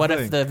remember what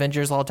if the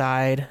Avengers all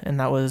died, and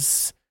that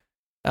was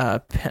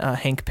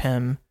Hank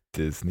Pym.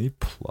 Disney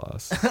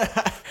Plus.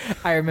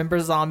 I remember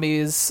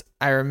zombies.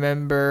 I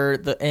remember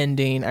the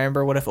ending. I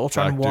remember what if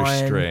Ultron won.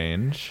 Doctor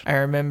Strange. I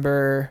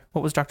remember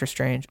what was Doctor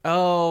Strange.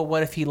 Oh,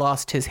 what if he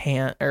lost his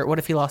hand, or what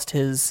if he lost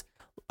his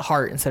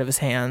heart instead of his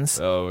hands?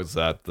 Oh, is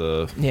that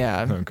the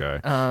Okay.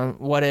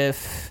 What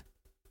if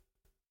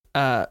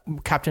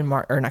Captain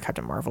Marvel. There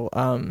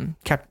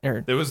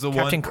was the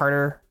Captain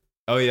Carter.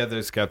 Oh yeah,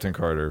 there's Captain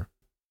Carter.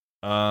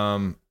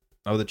 The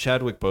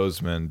Chadwick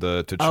Boseman,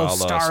 the T'Challa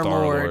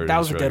Star-Lord. That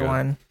was a good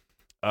one.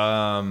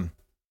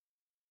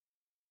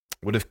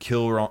 What if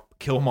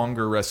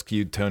Killmonger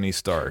rescued Tony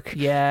Stark?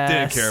 Yeah.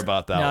 Didn't care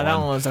about that one. No, that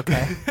one was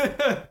okay.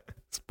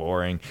 It's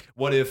boring.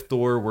 What if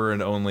Thor were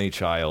an only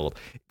child?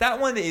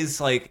 That one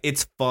is like,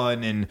 it's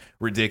fun and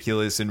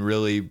ridiculous and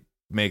really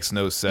makes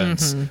no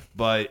sense.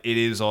 But it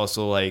is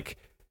also like,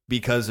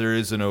 because there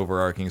is an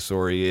overarching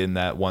story in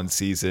that one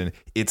season,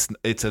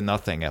 it's a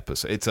nothing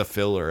episode. It's a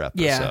filler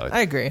episode. Yeah, I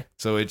agree.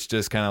 So it's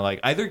just kind of like,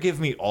 either give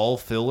me all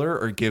filler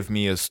or give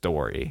me a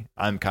story.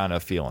 I'm kind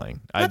of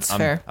feeling. That's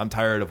fair. I'm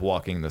tired of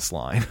walking this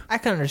line. I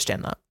can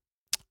understand that.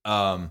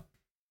 I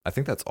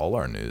think that's all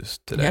our news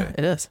today. Yeah,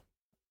 it is.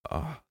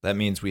 That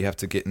means we have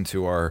to get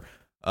into our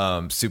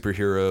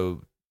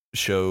superhero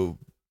show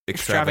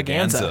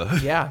extravaganza.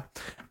 Yeah.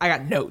 I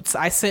got notes.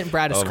 I sent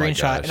Brad a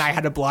screenshot and I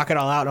had to block it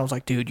all out. And I was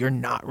like, dude, you're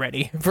not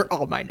ready for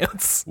all my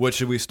notes. What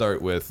should we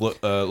start with?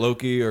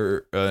 Loki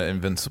or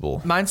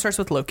Invincible? Mine starts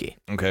with Loki.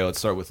 Okay, let's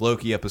start with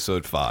Loki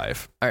episode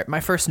 5. All right, my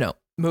first note.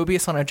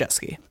 Mobius on a jet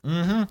ski.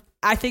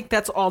 I think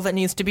that's all that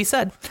needs to be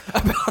said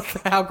about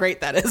how great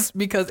that is,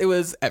 because it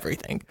was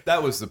everything.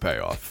 That was the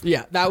payoff.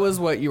 Yeah, that was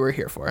what you were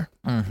here for.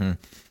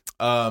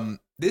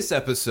 This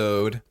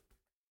episode,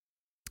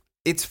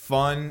 it's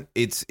fun,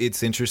 it's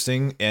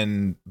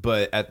interesting,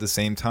 but at the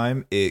same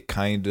time, it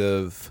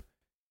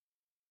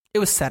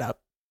was set up.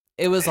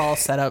 It was all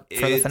set up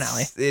for the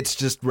finale. It's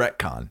just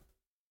retcon.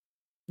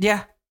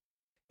 Yeah.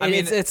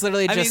 It's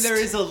literally just... I mean,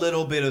 there is a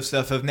little bit of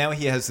stuff of, now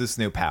he has this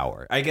new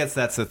power. I guess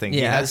that's the thing. Yeah.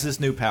 He has this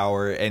new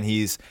power, and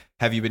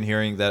have you been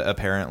hearing that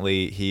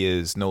apparently he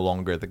is no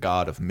longer the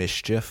god of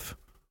mischief?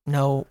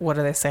 No, what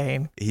are they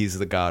saying? He's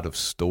the god of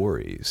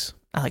stories.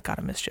 I like God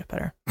of Mischief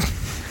better.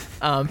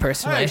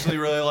 Personally, I actually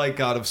really like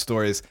God of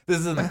Stories. This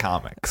is in the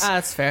comics.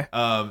 That's fair.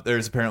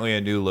 There's apparently a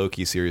new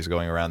Loki series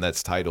going around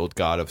that's titled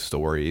God of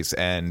Stories,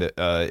 and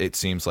it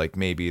seems like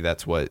maybe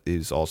that's what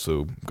is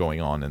also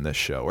going on in this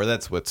show, or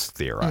that's what's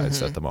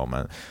theorized at the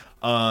moment.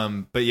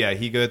 But yeah,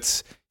 he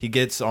gets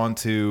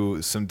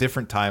onto some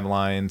different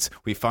timelines.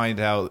 We find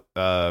out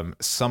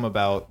some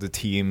about the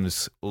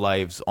team's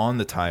lives on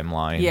the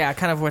timeline. Yeah,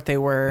 kind of what they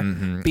were.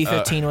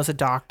 B-15 was a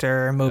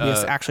doctor.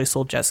 Mobius actually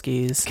sold jet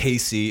skis.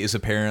 Casey is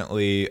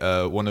apparently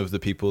one of the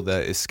people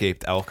that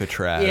escaped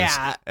Alcatraz.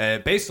 Yeah.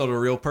 Based on a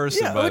real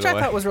person, by which the I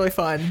way. thought was really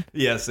fun.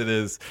 Yes, it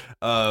is.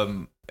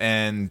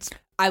 And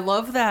I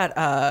love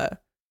that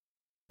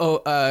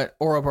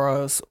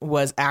Ouroboros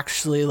was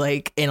actually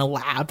like in a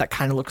lab that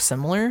kind of looked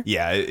similar.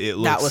 Yeah, it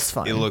looks, that was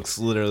fun. It looks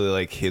literally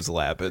like his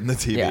lab in the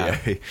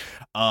TVA.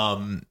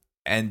 Yeah.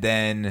 And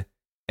then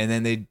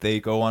they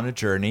go on a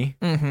journey,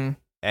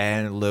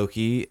 and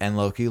Loki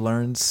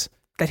learns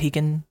that he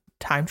can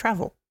time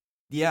travel.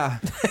 Yeah,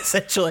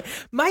 essentially.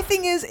 My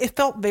thing is, it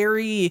felt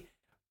very.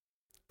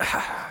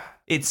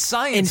 It's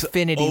science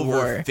Infinity over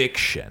War.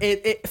 Fiction.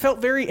 It felt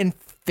very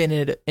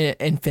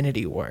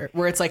Infinity War,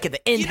 where it's like at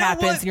the end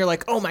happens and you're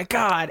like, oh my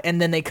god,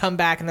 and then they come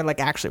back and they're like,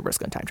 actually, we're just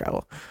gonna time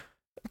travel.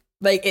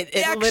 Like it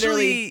Actually,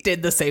 literally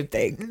did the same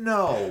thing.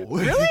 No.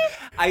 Really?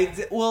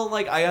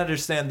 I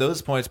understand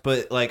those points,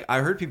 but like I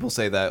heard people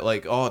say that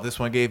like, oh, this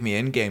one gave me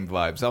in-game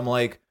vibes. I'm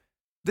like,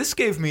 this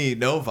gave me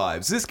no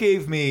vibes. This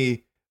gave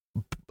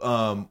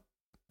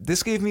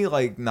me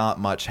like not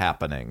much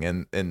happening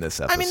in this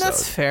episode. I mean,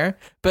 that's fair,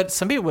 but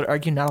some people would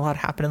argue not a lot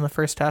happened in the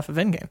first half of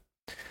Endgame.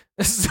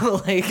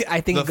 So like I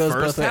think the it goes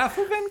first both half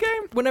of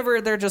Endgame? Whenever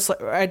they're just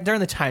like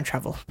during the time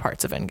travel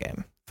parts of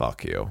Endgame.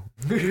 Fuck you.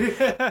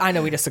 I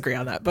know we disagree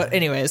on that, but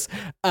anyways,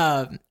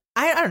 I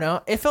don't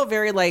know. It felt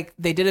very like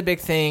they did a big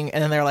thing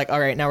and then they're like, all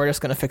right, now we're just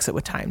going to fix it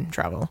with time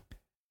travel.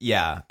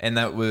 Yeah, and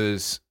that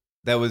was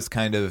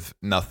kind of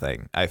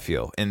nothing, I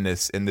feel, in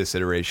this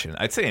iteration.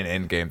 I'd say in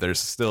Endgame there's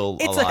still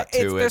a lot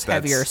to it. There's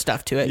heavier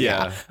stuff to it,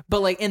 yeah.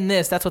 But like in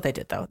this, that's what they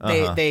did though.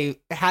 They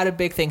had a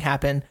big thing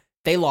happen,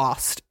 they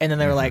lost, and then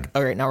they were like,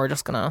 all right, now we're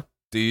just going to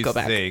Do you go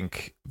back.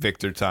 think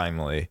Victor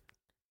Timely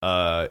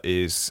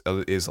is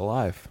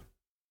alive?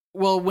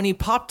 Well, when he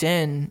popped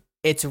in,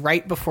 it's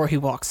right before he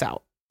walks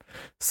out.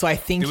 So I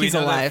think he's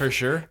alive. That for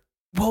sure?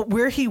 Well,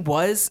 where he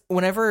was,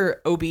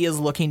 whenever OB is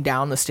looking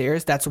down the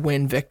stairs, that's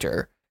when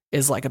Victor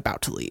is like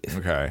about to leave.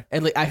 Okay.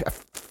 And like, I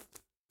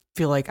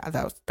feel like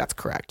that's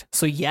correct.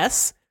 So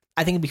yes,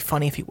 I think it'd be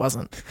funny if he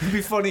wasn't. It'd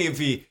be funny if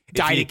he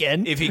died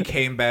again. If he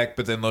came back,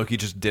 but then Loki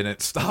just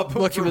didn't stop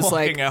him. Loki from was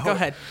like, walking out. go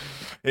ahead.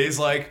 He's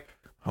like,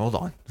 hold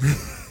on.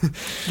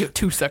 You have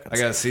 2 seconds.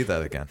 I gotta see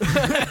that again.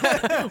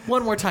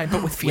 One more time,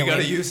 but with feeling. We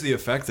gotta use the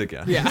effect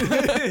again. Yeah.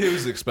 It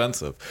was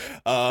expensive.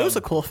 It was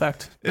a cool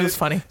effect. It was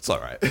funny. It's all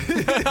right.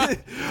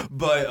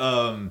 But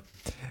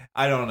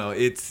I don't know.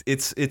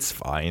 It's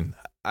fine.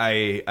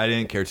 I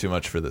didn't care too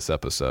much for this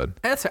episode.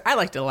 I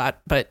liked it a lot,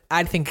 but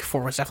I think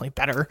 4 was definitely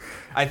better.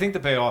 I think the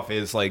payoff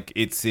is like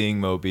it's seeing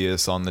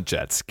Mobius on the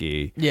jet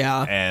ski.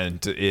 Yeah.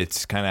 And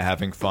it's kind of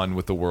having fun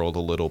with the world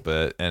a little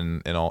bit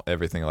and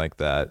everything like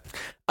that.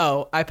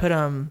 Oh, I put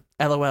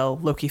LOL,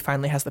 Loki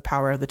finally has the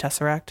power of the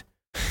Tesseract.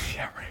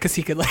 Yeah, right. Because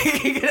he could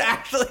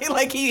actually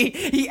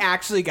he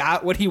actually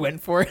got what he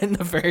went for in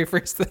the very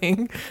first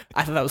thing.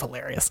 I thought that was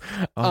hilarious.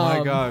 Oh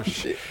my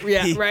gosh.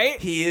 Yeah, right?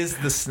 He is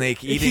the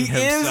snake eating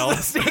himself.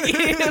 Is the snake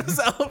eating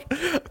himself.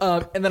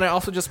 And then I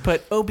also just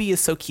put OB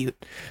is so cute.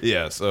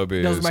 Yes, OB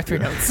Those is are my 3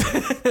 notes.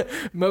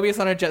 Mobius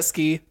on a jet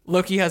ski,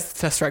 Loki has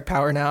the Tesseract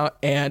power now,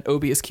 and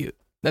OB is cute.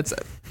 That's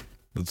it.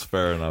 That's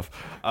fair enough.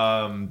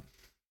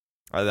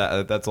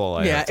 That's all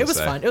I have to it was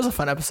say. fun. It was a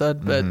fun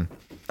episode, but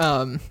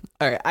all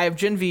right, I have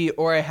Gen V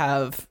or I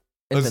have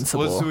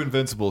Invincible. Let's do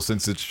Invincible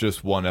since it's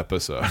just one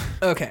episode.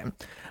 Okay.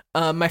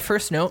 My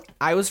first note,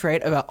 I was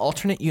right about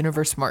alternate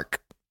universe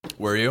Mark.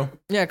 Were you?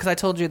 Yeah, because I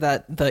told you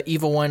that the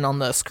evil one on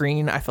the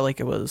screen, I felt like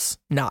it was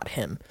not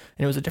him,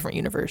 and it was a different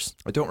universe.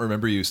 I don't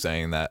remember you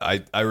saying that.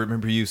 I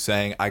remember you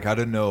saying, I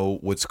gotta know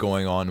what's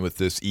going on with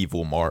this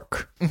evil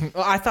Mark.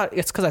 Well, I thought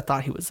it's because I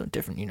thought he was a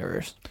different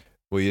universe.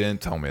 Well, you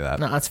didn't tell me that.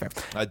 No, that's fair.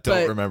 I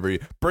don't remember you.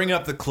 Bring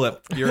up the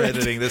clip you're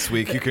editing this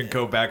week. You can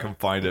go back and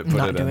find it.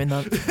 Not doing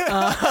that.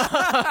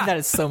 That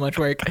is so much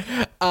work.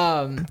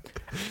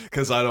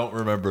 Because I don't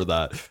remember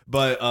that.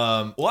 But,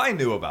 well, I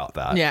knew about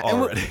that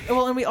already.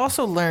 And we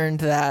also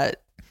learned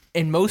that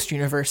in most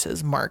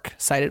universes, Mark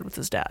sided with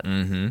his dad.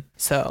 Mm-hmm.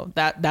 So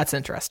that's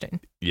interesting.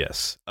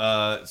 Yes.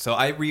 So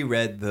I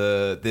reread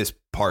this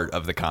part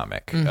of the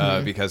comic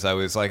because I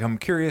was like, I'm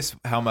curious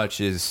how much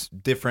is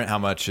different, how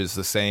much is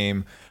the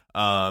same.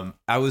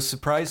 I was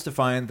surprised to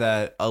find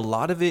that a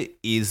lot of it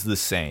is the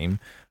same.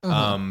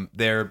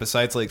 There,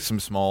 besides like some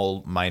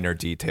small minor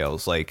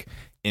details, like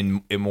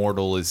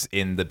Immortal is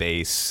in the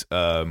base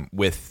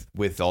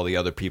with all the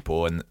other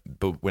people,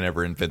 but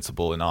whenever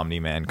Invincible and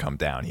Omni-Man come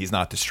down, he's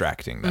not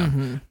distracting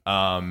them.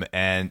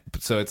 And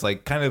so it's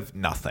like kind of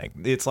nothing.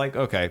 It's like,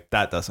 okay,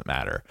 that doesn't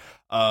matter.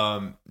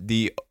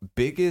 The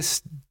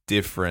biggest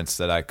difference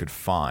that I could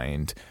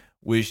find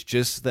was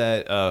just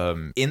that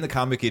in the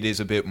comic it is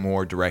a bit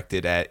more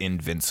directed at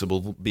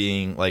Invincible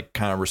being like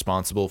kind of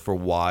responsible for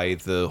why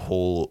the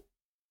whole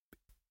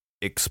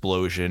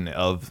explosion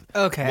of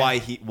why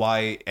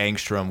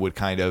Angstrom would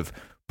kind of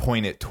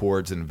point it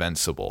towards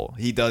Invincible.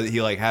 He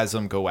like has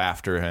them go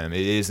after him.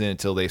 It isn't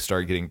until they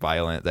start getting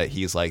violent that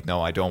he's like,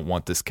 no, I don't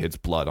want this kid's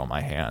blood on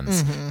my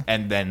hands.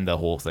 And then the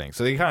whole thing.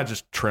 So they kind of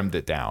just trimmed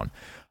it down.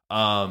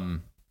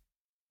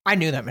 I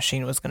knew that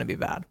machine was going to be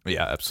bad.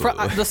 Yeah,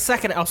 absolutely. The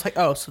second I was like,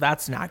 oh, so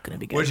that's not going to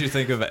be good. What did you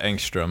think of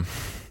Angstrom?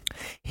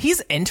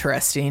 He's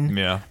interesting.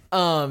 Yeah.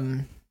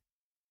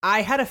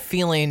 I had a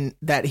feeling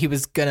that he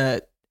was going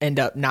to end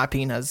up not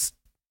being as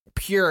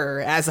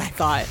pure as I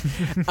thought.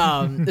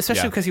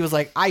 Especially because he was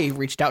like, I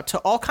reached out to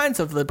all kinds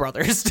of the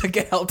brothers to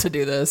get help to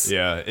do this.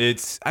 Yeah,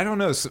 I don't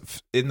know.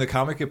 In the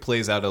comic, it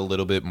plays out a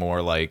little bit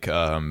more like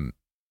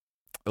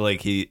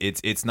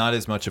it's not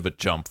as much of a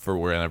jump for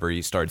whenever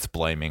he starts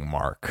blaming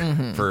Mark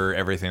for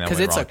everything that went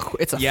wrong. Because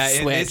it's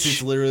a switch.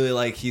 It's literally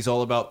like he's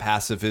all about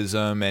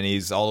pacifism and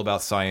he's all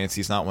about science.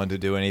 He's not one to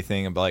do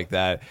anything like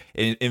that.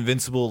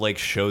 Invincible like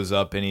shows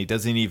up and he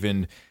doesn't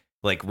even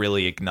like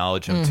really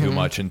acknowledge him too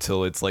much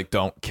until it's like,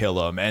 don't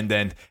kill him, and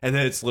then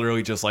it's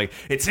literally just like,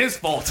 it's his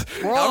fault.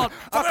 I'm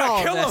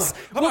gonna kill him.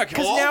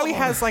 Because now he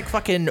has like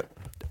fucking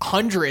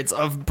hundreds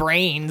of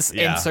brains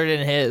inserted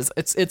in his.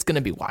 It's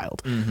gonna be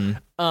wild.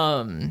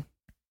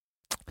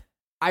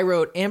 I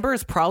wrote, Amber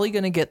is probably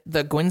gonna get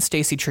the Gwen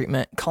Stacy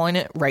treatment, calling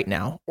it right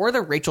now, or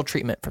the Rachel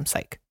treatment from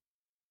Psych.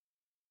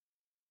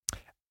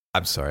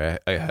 I'm sorry,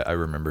 I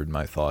remembered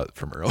my thought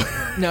from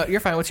earlier. No,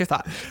 you're fine. What's your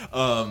thought?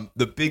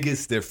 The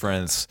biggest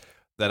difference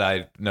that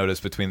I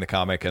noticed between the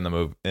comic and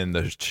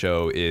the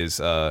show is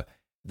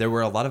there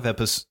were a lot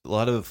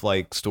of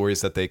like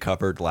stories that they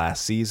covered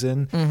last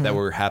season that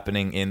were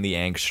happening in the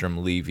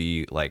Angstrom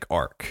Levy like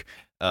arc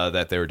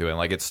that they were doing.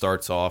 Like it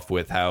starts off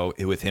with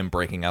him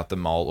breaking out the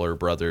Mauler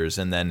brothers,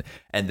 and then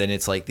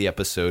it's like the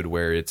episode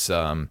where it's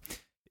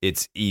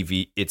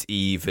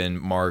Eve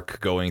and Mark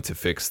going to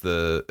fix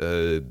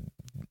the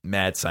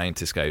mad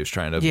scientist guy who's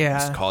trying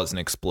to cause an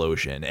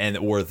explosion,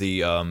 or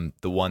the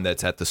one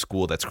that's at the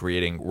school that's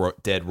creating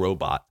dead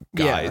robot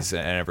guys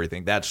and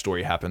everything. That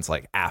story happens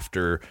like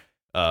after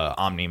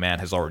Omni-Man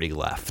has already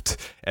left,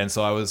 and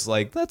so I was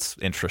like, that's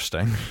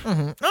interesting.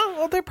 Oh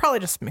well, they're probably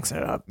just mixing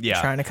it up,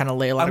 trying to kind of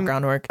lay a lot of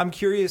groundwork. I'm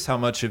curious how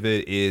much of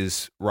it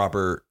is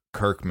Robert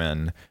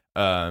Kirkman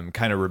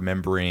kind of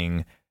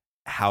remembering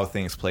how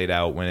things played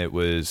out when it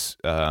was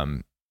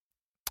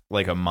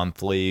like a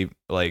monthly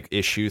like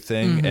issue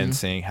thing, and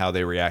seeing how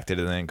they reacted,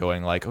 and then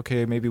going like,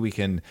 okay, maybe we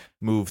can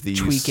move these,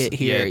 tweak it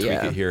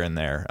here and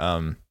there,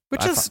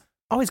 which is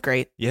always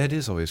great. Yeah, it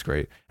is always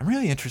great. I'm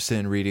really interested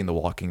in reading the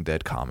Walking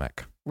Dead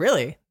comic.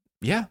 Really?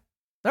 Yeah.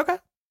 Okay.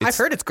 I've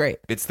heard it's great.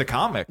 It's the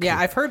comic. Yeah,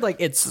 I've heard like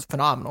it's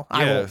phenomenal.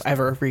 I won't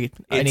ever read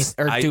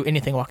do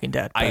anything Walking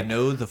Dead. But. I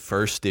know the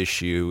first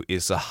issue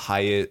is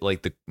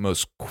the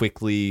most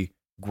quickly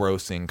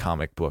grossing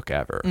comic book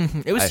ever.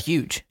 It was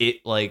huge. It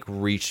like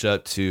reached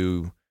up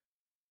to,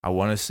 I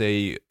want to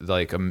say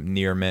like a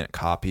near mint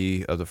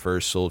copy of the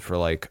first sold for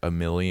like $1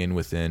 million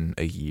within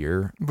a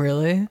year.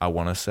 Really? I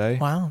want to say.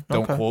 Wow.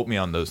 Don't quote me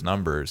on those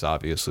numbers,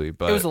 obviously,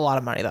 but it was a lot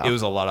of money though. It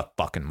was a lot of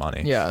fucking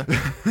money. Yeah.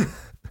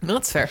 No,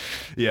 that's fair.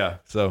 Yeah.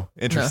 So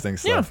interesting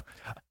stuff.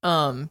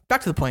 Yeah.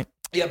 Back to the point.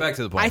 Yeah, back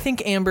to the point. I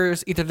think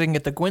Amber's either going to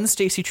get the Gwen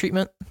Stacy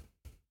treatment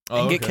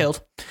and get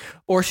killed,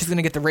 or she's going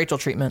to get the Rachel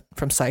treatment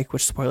from Psych,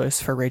 which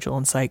spoilers for Rachel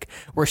and Psych,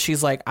 where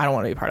she's like, I don't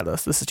want to be part of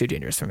this. This is too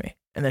dangerous for me.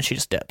 And then she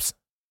just dips.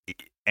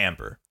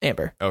 Amber.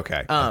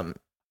 Okay.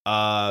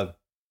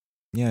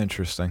 Yeah,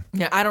 interesting.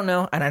 Yeah, I don't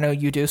know, and I know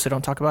you do, so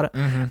don't talk about it.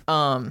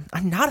 I'm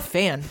not a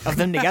fan of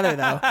them together,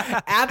 though.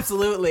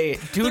 Absolutely,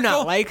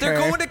 like her.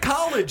 They're going to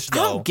college,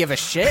 though. I don't give a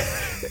shit.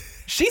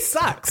 She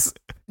sucks.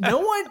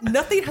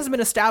 Nothing has been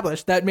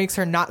established that makes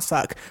her not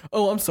suck.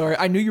 Oh, I'm sorry.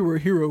 I knew you were a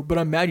hero, but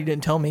I'm mad you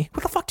didn't tell me.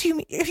 What the fuck do you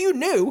mean? If you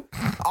knew,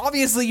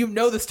 obviously you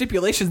know the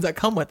stipulations that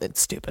come with it.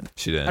 Stupid.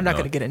 She didn't. I'm not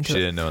going to get into it. She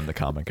didn't know in the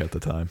comic at the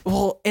time.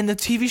 Well, in the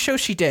TV show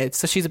she did,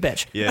 so she's a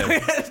bitch. Yeah.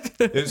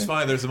 It's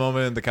fine. There's a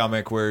moment in the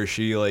comic where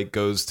she like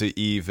goes to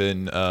Eve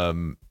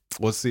and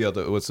what's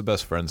the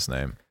best friend's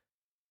name?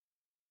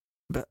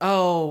 But, I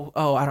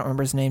don't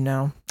remember his name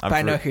now. But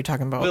I know who you're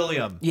talking about.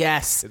 William.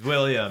 Yes. It's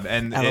William.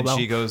 And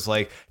she goes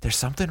like, there's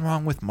something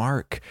wrong with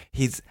Mark.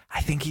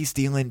 I think he's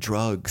dealing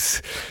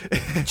drugs.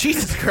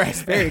 Jesus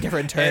Christ. Very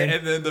different turn.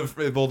 And then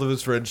both of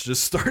his friends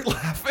just start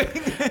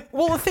laughing.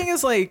 Well, the thing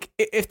is, like,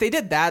 if they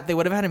did that, they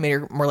would have had to make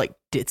her more like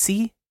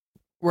ditzy,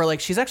 where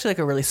like she's actually like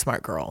a really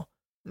smart girl.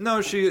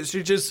 No, she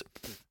just...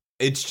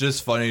 It's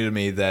just funny to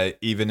me that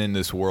even in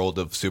this world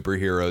of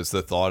superheroes,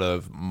 the thought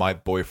of my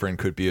boyfriend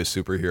could be a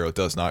superhero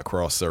does not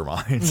cross their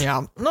minds.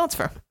 Yeah, no, it's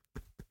fair.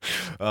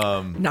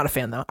 Not a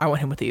fan though. I want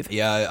him with Eve.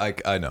 Yeah,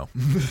 I know.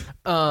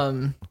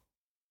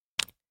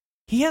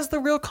 He has the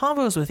real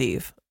convos with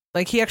Eve.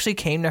 Like he actually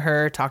came to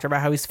her, talked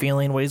about how he's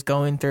feeling, what he's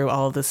going through,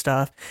 all of this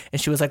stuff, and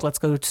she was like, "Let's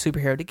go to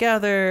superhero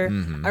together."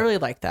 I really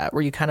like that,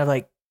 where you kind of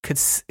like could,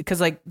 because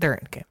like they're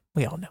in game.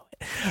 We all know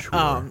it.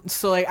 Sure.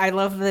 So like I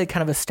love that they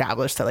kind of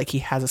established that like he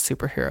has a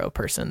superhero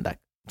person that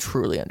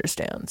truly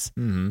understands.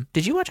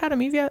 Did you watch How to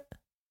Eve yet?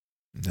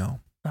 No.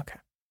 Okay.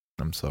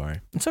 I'm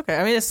sorry. It's okay.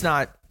 I mean, it's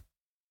not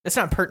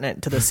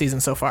pertinent to this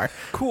season so far.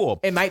 Cool.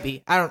 It might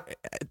be.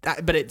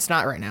 But it's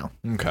not right now.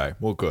 Okay.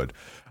 Well, good.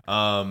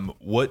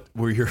 What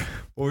were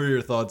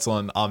your thoughts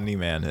on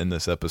Omni-Man in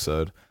this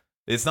episode?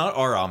 It's not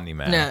our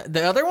Omni-Man. Nah,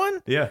 the other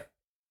one? Yeah.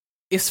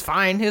 It's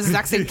fine. His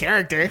exact same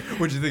character.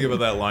 What'd you think about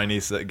that line he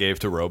gave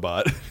to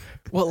Robot?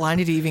 What line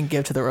did he even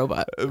give to the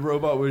robot?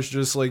 Robot was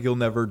just like, "You'll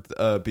never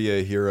be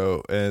a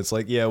hero," and it's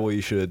like, "Yeah, well,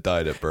 you should have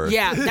died at birth."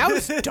 Yeah, that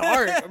was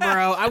dark,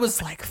 bro. I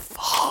was like,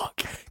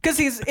 "Fuck," because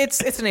it's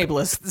an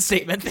ableist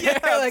statement there.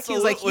 Yeah, like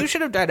he's like, "You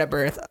should have died at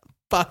birth."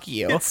 Fuck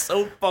you. It's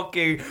so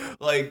fucking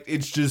like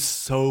it's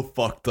just so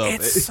fucked up.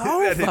 It's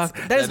so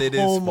fucked. That is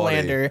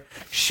Homelander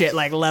shit,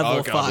 like level.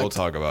 Oh God, we'll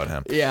talk about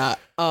him. Yeah.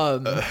 Oh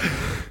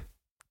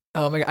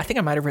my God, I think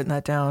I might have written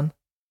that down.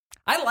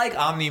 I like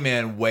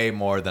Omni-Man way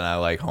more than I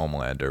like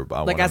Homelander.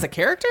 Like as a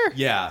character?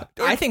 Yeah.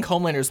 I think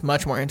Homelander is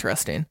much more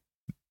interesting.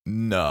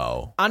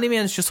 No.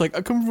 Omni-Man's just like,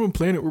 I come from a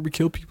planet where we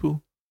kill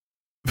people.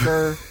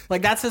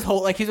 like that's his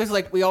whole like he's just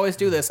like we always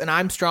do this and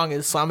I'm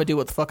strong so I'm gonna do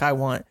what the fuck I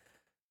want.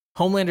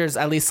 Homelander's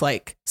at least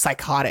like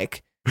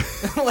psychotic.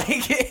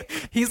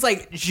 Like he's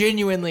like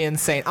genuinely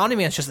insane.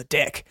 Omni-Man's just a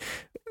dick.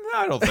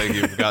 I don't think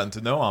you've gotten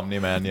to know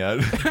Omni-Man yet.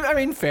 I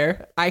mean,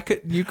 fair.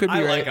 You could be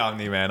I right. like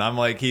Omni-Man. I'm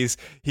like, he's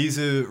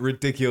a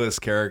ridiculous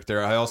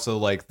character. I also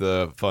like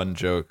the fun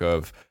joke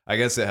of, I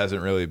guess it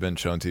hasn't really been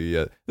shown to you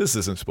yet. This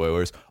isn't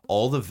spoilers.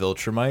 All the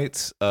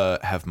Viltrumites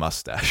have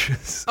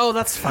mustaches. Oh,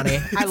 that's funny.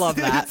 I love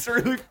that. It's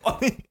really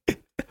funny.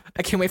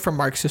 I can't wait for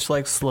Mark's just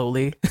like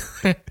slowly.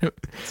 I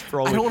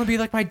don't want to be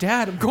like my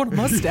dad. I'm going to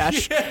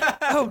mustache. Yeah.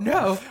 Oh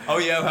no. Oh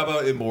yeah. How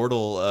about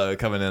Immortal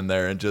coming in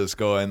there and just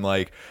going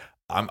like,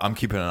 I'm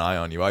keeping an eye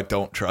on you. I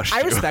don't trust you.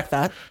 I respect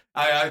that.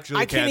 I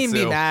can't even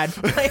be mad.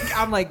 Like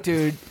I'm like,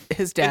 dude,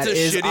 his dad it's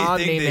a is shitty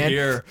Omni thing to Man,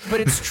 hear.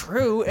 but it's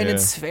true and Yeah.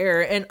 it's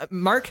fair. And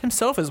Mark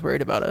himself is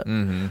worried about it.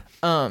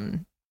 Mm-hmm.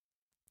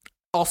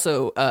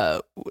 Also,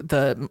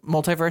 the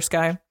multiverse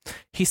guy,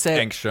 he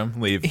said, Angstrom,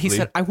 leave. He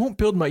said, I won't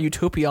build my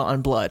utopia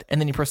on blood.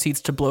 And then he proceeds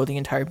to blow the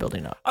entire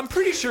building up. I'm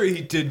pretty sure he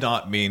did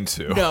not mean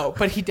to. No,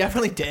 but he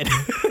definitely did.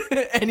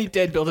 And he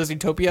did build his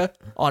utopia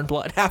on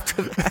blood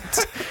after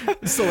that.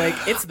 So, like,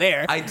 it's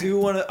there. I do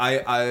want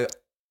to.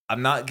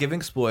 I'm not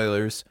giving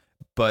spoilers,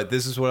 but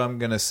this is what I'm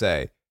gonna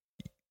say.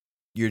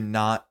 You're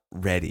not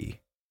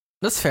ready.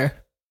 That's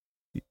fair.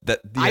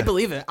 I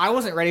believe it. I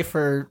wasn't ready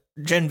for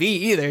Gen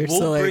V either.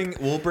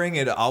 We'll bring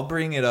it. I'll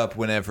bring it up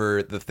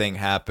whenever the thing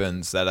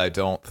happens that I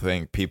don't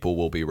think people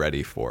will be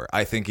ready for.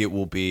 I think it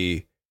will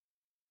be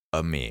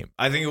a meme.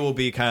 I think it will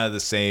be kind of the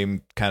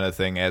same kind of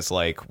thing as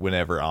like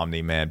whenever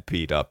Omni-Man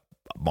beat up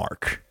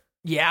Mark.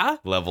 Yeah.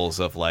 Levels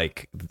of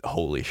like,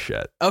 holy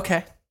shit.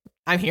 Okay.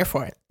 I'm here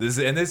for it. This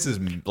is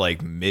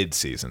like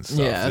mid-season stuff.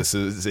 Yeah. This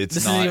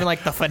isn't even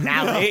like the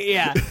finale.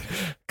 Yeah.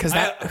 Because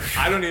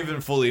I don't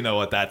even fully know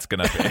what that's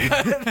gonna be.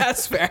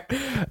 That's fair.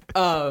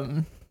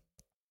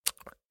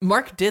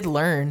 Mark did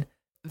learn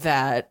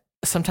that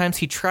sometimes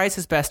he tries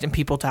his best and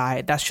people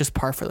die. That's just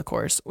par for the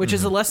course, which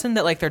is a lesson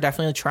that like they're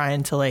definitely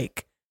trying to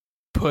like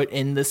put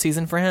in the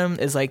season for him.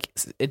 Is like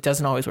it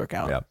doesn't always work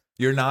out. Yeah.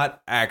 You're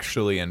not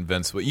actually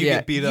invincible. You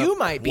get beat up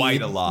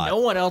quite a lot. No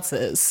one else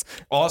is.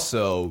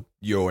 Also,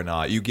 you're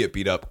not. You get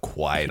beat up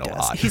quite a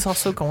lot. He's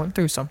also going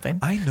through something.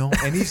 I know,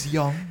 and he's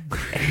young.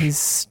 And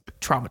he's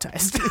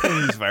traumatized.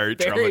 He's very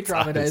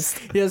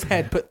traumatized. He has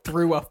head put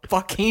through a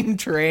fucking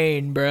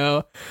train,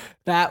 bro.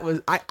 That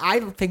was I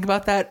think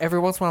about that every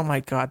once in a while. I'm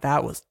like, God,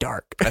 that was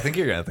dark. I think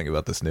you're gonna think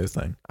about this new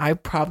thing. I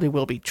probably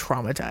will be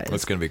traumatized.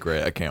 It's gonna be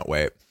great. I can't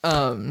wait.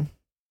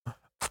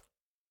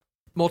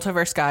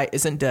 Multiverse guy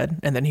isn't dead,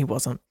 and then he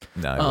wasn't.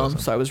 No, he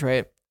wasn't. So I was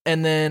right.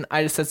 And then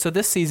I just said, so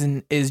this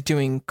season is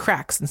doing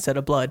cracks instead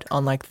of blood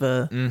on like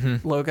the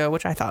logo,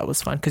 which I thought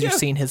was fun because you've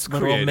seen his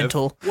literal creative.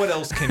 mental. What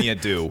else can you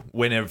do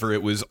whenever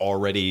it was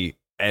already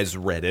as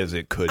red as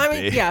it could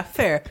be? Yeah,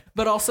 fair.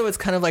 But also it's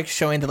kind of like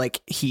showing that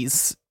like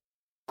he's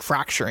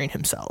fracturing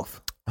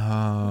himself.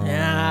 Oh.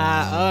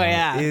 Yeah. Oh,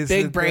 yeah. Is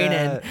Big it brain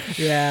that? in.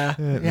 Yeah.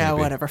 Yeah,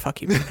 maybe. whatever.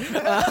 Fuck you.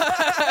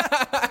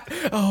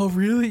 Oh,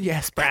 really?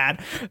 Yes,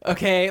 Brad.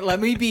 Okay, let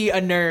me be a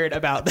nerd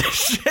about this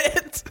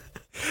shit.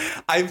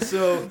 You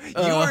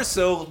are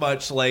so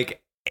much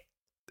like,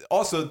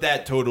 also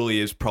that totally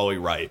is probably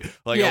right.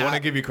 Like, I want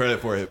to give you credit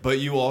for it, but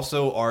you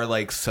also are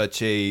like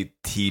such a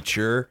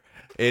teacher.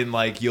 And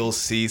like you'll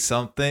see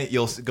something,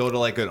 you'll go to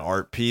like an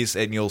art piece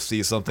and you'll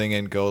see something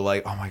and go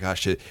like, oh my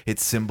gosh, it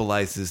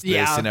symbolizes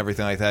this and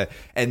everything like that.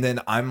 And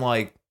then I'm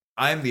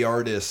the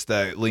artist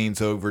that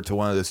leans over to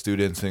one of the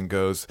students and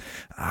goes,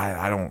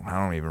 I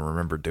don't even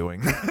remember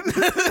doing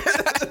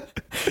that.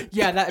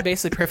 Yeah, that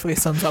basically perfectly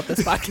sums up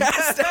this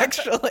podcast,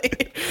 actually.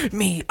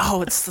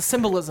 It's the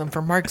symbolism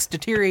for Mark's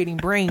deteriorating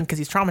brain because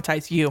he's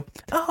traumatized you.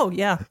 Oh,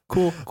 yeah.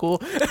 Cool.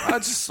 I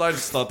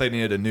just thought they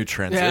needed a new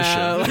transition.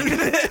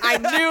 Yeah, I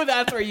knew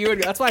that's where you would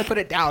go. That's why I put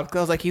it down because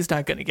I was like, he's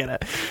not going to get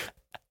it.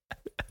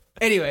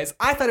 Anyways,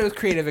 I thought it was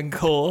creative and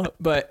cool,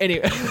 but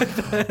anyway,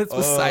 that's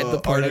beside the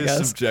point, I art guess.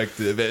 is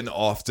subjective and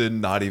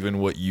often not even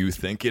what you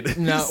think it is.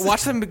 No,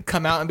 watch them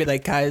come out and be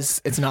like,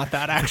 guys, it's not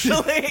that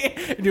actually.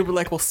 And you'll be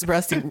like, well,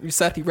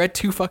 Seth, you read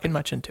too fucking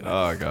much into it.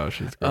 Oh gosh,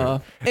 it's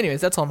great.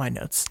 Anyways, that's all my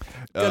notes.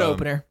 Good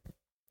opener.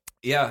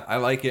 Yeah, I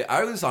like it.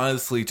 I was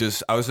honestly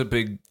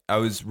I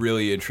was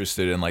really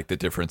interested in like the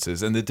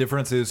differences, and the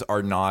differences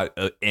are not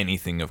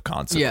anything of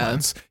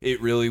consequence. Yeah.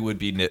 It really would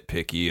be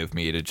nitpicky of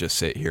me to just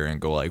sit here and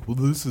go like, well,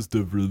 this is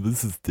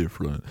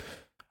different.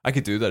 I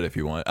could do that if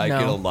you want. I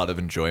get a lot of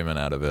enjoyment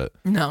out of it.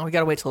 No, we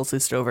gotta wait till it's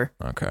least over.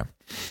 Okay.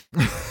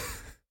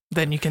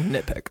 Then you can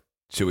nitpick.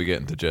 Should we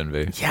get into Gen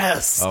V?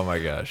 Yes. Oh my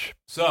gosh.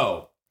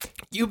 So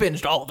you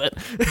binged all of it.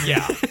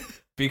 Yeah.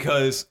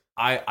 Because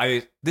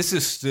I this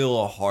is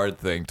still a hard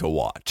thing to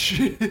watch.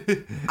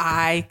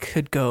 I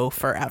could go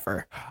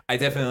forever. I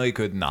definitely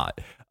could not.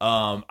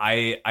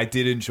 I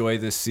did enjoy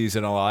this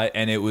season a lot,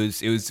 and it was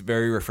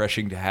very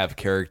refreshing to have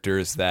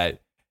characters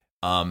that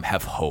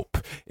have hope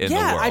in the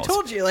world. Yeah, I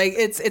told you, like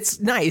it's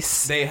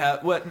nice. They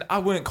have I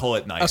wouldn't call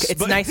it nice. Okay,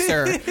 it's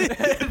nicer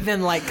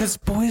than like because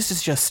boys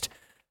is just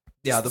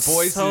Yeah, the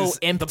boys so is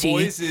empty. The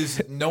boys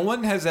is no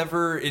one has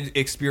ever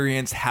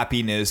experienced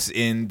happiness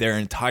in their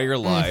entire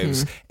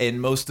lives, and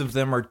most of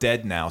them are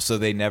dead now, so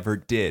they never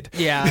did.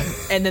 Yeah,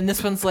 and then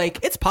this one's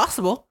like, it's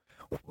possible.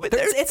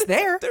 It's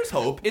there. There's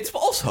hope. It's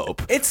false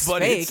hope. It's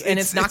but fake, and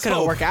it's not going to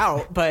hope. work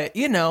out. But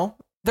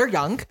they're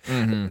young.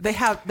 They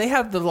have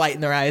the light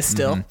in their eyes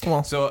still.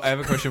 Well, So I have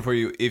a question for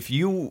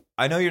you.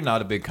 I know you're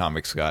not a big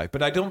comics guy,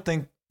 but I don't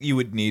think you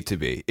would need to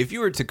be. If you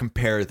were to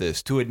compare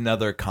this to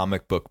another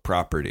comic book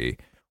property,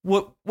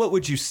 what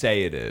would you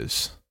say it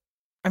is?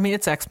 I mean,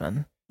 it's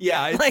X-Men.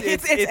 Yeah,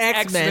 it's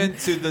X-Men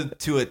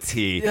to a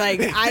T.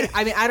 Like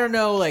I don't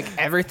know like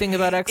everything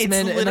about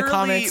X-Men in the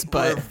comics,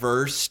 but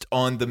reversed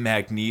on the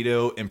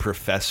Magneto and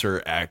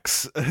Professor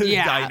X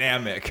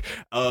dynamic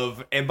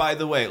of. And by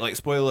the way, like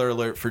spoiler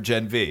alert for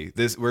Gen V,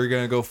 we're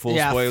gonna go full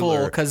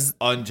spoiler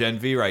on Gen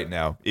V right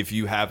now. If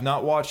you have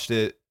not watched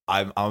it,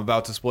 I'm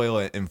about to spoil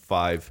it in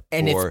 5,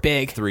 and 4, it's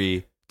big.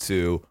 3,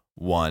 2,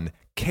 1.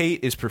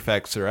 Kate is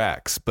Professor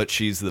X, but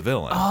she's the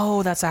villain.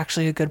 Oh, that's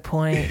actually a good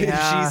point.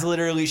 Yeah.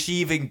 She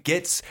even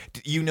gets,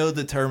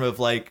 the term of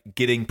like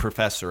getting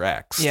Professor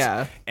X.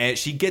 Yeah. And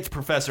she gets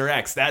Professor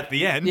X at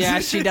the end.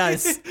 Yeah, she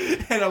does.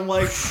 And I'm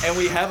like, and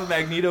we have a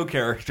Magneto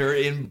character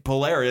in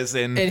Polaris.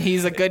 And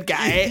he's a good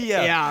guy.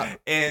 Yeah.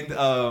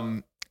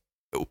 And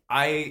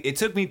it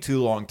took me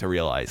too long to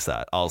realize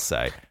that, I'll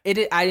say. I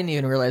didn't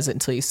even realize it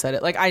until you said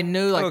it. Like I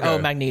knew like, Okay.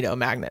 Magneto,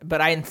 magnet, but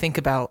I didn't think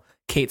about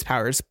Kate's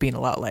powers being a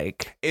lot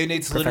like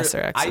Professor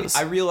X's.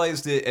 I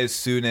realized it as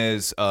soon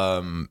as they're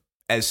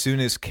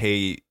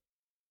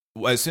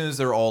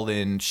all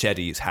in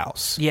Shetty's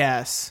house.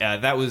 Yes.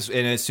 That was,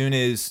 and as soon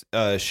as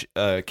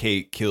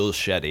Kate kills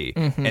Shetty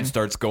and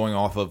starts going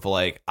off of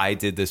like, I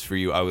did this for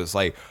you, I was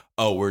like,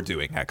 oh, we're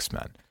doing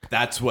X-Men.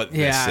 That's what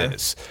this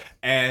is.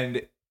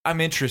 And I'm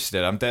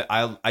interested.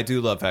 I do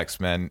love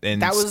X-Men,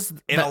 and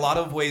in a lot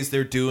of ways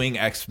they're doing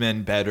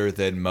X-Men better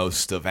than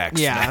most of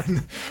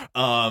X-Men.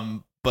 Yeah.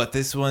 But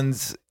this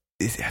one's,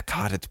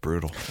 God, it's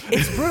brutal.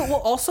 It's brutal. Well,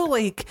 also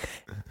like,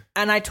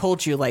 and I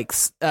told you like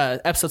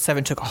episode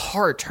 7 took a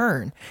hard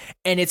turn,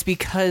 and it's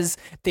because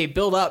they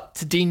build up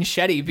to Dean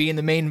Shetty being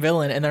the main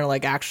villain, and they're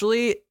like,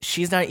 actually,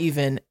 she's not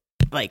even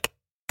like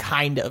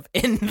kind of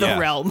in the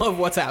realm of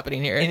what's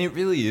happening here. And it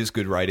really is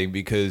good writing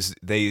because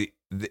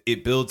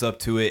it builds up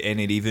to it, and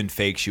it even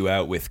fakes you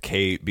out with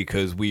Kate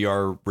because we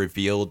are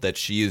revealed that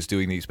she is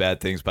doing these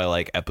bad things by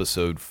like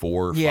episode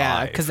 4 or 5.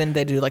 Yeah, because then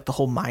they do like the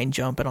whole mind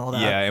jump and all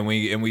that. Yeah, and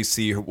we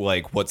see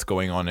like what's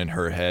going on in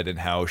her head and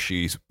how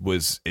she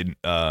was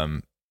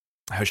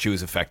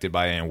affected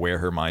by it and where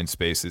her mind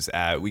space is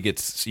at. We get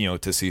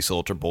to see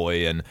Soldier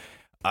Boy and.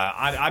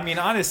 I mean,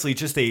 honestly,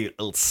 just a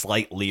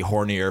slightly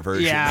hornier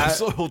version of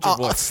Soldier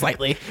Boy.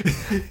 Slightly.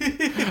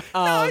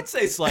 No, I'd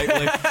say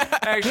slightly.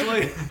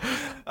 Actually,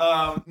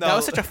 no. That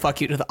was such a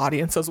fuck you to the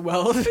audience as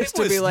well. Just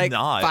to be like,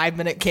 not.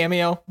 5-minute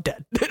cameo,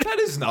 dead. That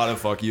is not a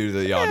fuck you to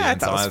the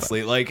audience,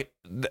 honestly. Like,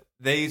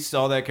 they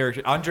saw that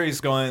character.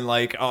 Andre's going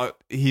like,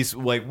 he's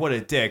like, what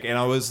a dick. And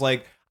I was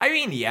like, I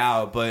mean,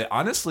 yeah, but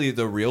honestly,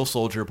 the real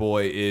Soldier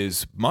Boy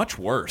is much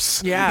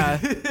worse. Yeah.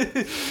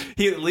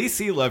 At least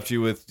he left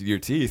you with your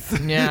teeth.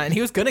 Yeah, and he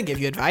was going to give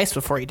you advice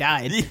before he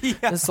died.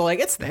 Yeah. So, like,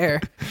 it's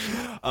there.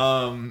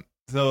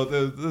 So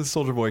the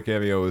Soldier Boy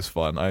cameo was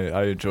fun.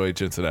 I enjoyed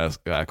Jensen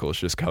Ackles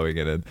just coming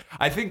in. And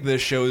I think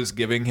this show is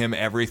giving him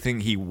everything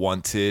he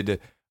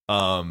wanted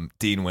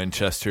Dean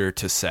Winchester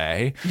to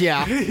say.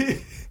 Yeah.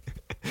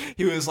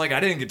 He was like, I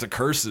didn't get to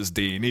curse as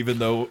Dean, even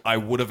though I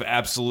would have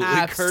absolutely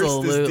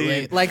cursed as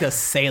Dean. Like a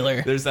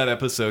sailor. There's that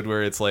episode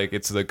where it's like,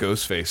 it's the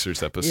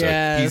Ghostfacers episode.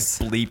 Yes.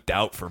 He's bleeped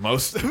out for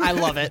most of it. I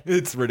love it.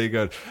 It's pretty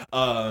good.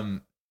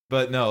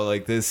 But no,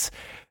 like this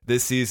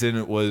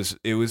season was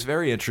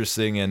very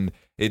interesting, and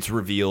it's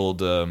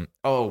revealed. I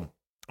want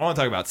to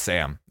talk about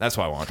Sam. That's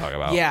what I want to talk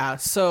about. Yeah.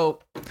 So,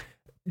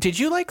 did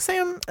you like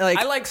Sam? Like,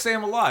 I like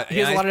Sam a lot. He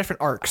has a lot of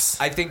different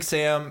arcs. I think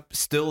Sam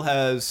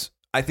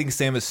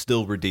is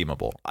still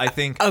redeemable.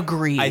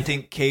 Agreed. I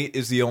think Kate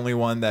is the only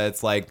one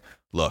that's like,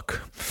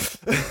 look,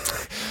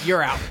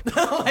 you're out.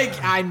 Like,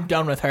 I'm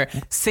done with her.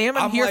 Sam,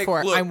 I'm here like,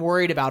 for it. Look, I'm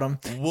worried about him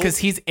because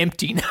he's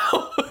empty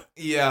now.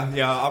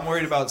 Yeah. I'm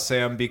worried about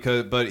Sam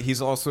but he's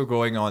also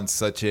going on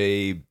such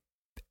a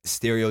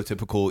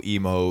stereotypical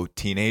emo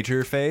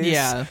teenager phase.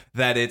 Yeah.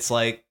 That it's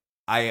like,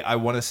 I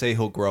want to say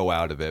he'll grow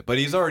out of it, but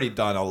he's already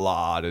done a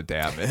lot of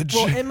damage.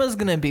 Well, Emma's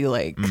going to be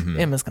like,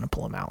 Emma's going to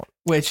pull him out,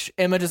 which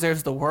Emma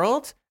deserves the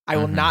world. I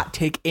will not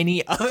take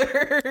any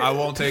other. I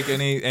won't take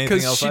anything else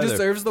because she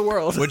deserves the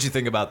world. What'd you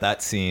think about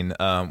that scene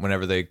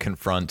whenever they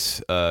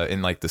confront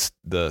in like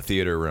the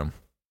theater room?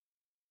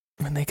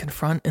 When they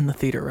confront in the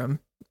theater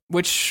room,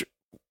 which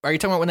are you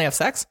talking about when they have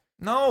sex?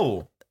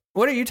 No.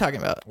 What are you talking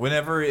about?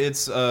 Whenever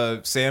it's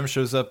Sam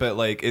shows up at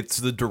like, it's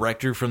the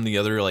director from the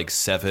other like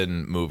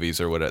 7 movies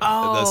or whatever.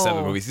 The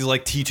 7 movies. He's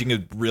like teaching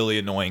a really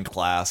annoying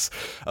class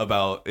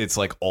about, it's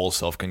like all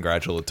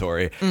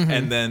self-congratulatory.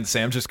 And then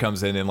Sam just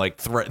comes in and like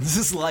threatens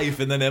his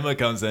life. And then Emma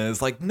comes in and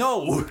it's like,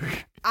 no.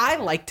 I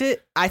liked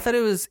it. I thought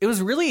it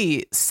was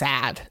really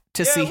sad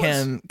to see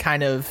him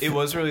kind of. It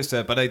was really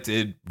sad, but I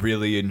did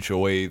really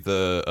enjoy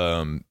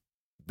the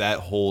that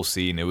whole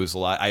scene. It was a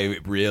lot. I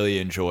really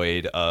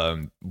enjoyed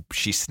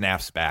she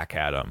snaps back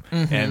at him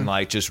and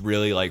like just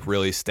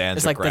really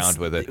stands her ground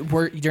with it.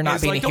 You're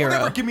not being a hero.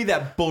 Don't ever give me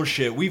that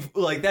bullshit.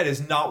 That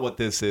is not what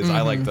this is.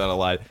 I like that a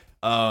lot.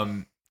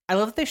 I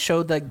love that they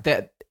showed like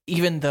that,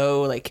 even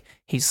though like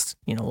he's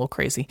a little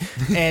crazy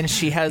and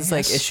she has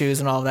like issues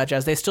and all of that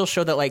jazz, they still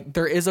show that like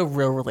there is a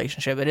real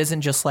relationship. It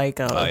isn't just like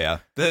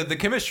the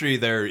chemistry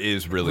there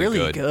is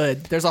really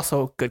good. There's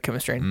also good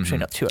chemistry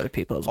between two other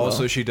people as well.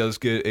 Also, she does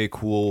get a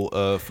cool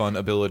fun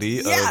ability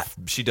of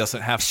she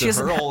doesn't have to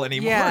hurl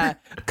anymore. Yeah,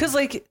 because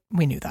like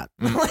we knew that.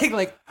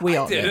 like we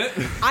all did.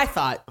 I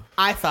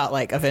thought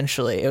like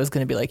eventually it was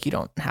going to be like you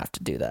don't have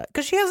to do that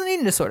because she has an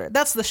eating disorder.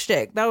 That's the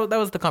shtick. That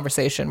was the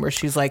conversation where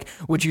she's like,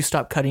 "Would you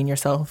stop cutting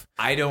yourself?"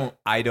 I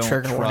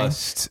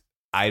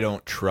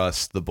don't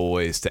trust the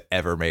boys to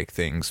ever make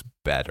things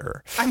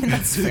better. I mean,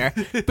 that's fair.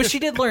 But she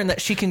did learn that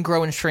she can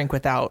grow and shrink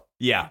without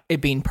it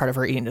being part of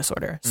her eating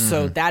disorder.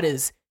 So that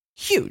is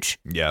huge.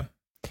 Yeah.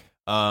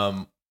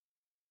 I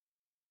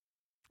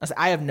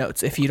have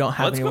notes if you don't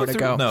have anywhere to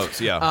go. Notes,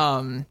 yeah.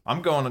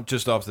 I'm going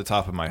just off the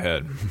top of my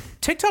head.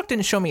 TikTok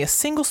didn't show me a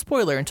single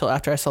spoiler until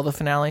after I saw the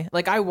finale.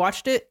 Like, I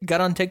watched it,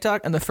 got on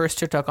TikTok, and the first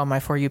TikTok on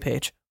my For You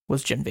page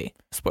was Gen V.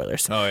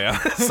 Spoilers. Oh, yeah.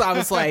 So I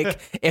was like,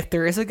 if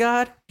there is a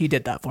God, he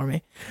did that for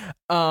me.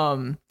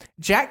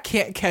 Jack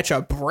can't catch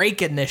a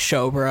break in this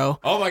show, bro.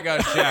 Oh, my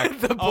gosh, Jack.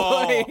 The boy.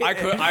 Oh,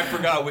 I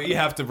forgot. We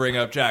have to bring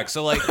up Jack.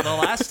 So, like, the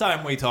last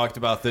time we talked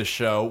about this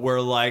show,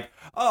 we're like,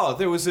 oh,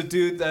 there was a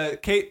dude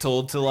that Kate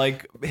told to,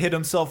 like, hit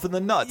himself in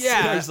the nuts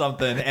or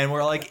something. And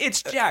we're like,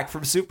 it's Jack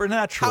from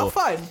Supernatural. How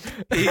fun.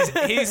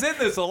 He's in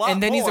this a lot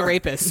And then more. He's a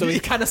rapist, so he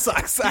kind of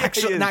sucks.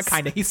 Actually, not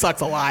kind of. He sucks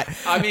a lot.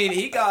 I mean,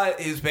 he got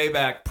his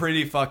payback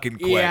pretty fucking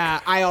quick. Yeah,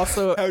 I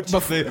also...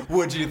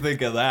 What'd you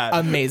think of that?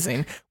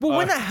 Amazing. Well,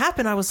 when that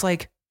happened, I was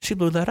like, she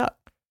blew that up.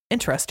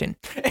 Interesting.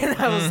 And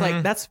I was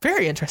like, that's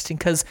very interesting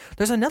because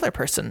there's another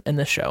person in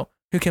this show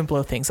who can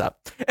blow things up.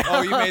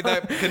 Oh, you made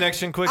that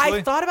connection quickly?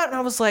 I thought about it and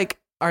I was like,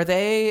 are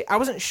they? I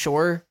wasn't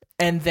sure.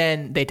 And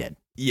then they did.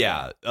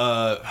 Yeah.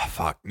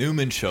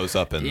 Newman shows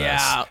up in this.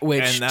 Yeah,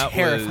 which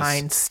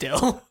terrifying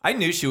still. I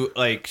knew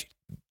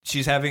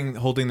she's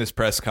holding this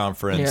press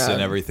conference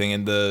and everything,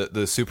 and the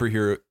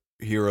superhero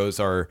heroes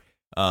are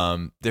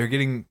they're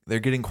getting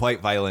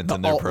quite violent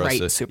in their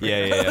process.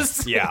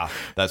 Yeah,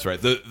 that's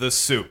right. The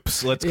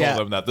soups. Let's call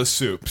them that. The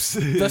soups.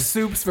 The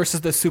soups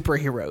versus the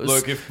superheroes.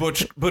 Look, if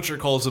Butcher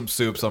calls them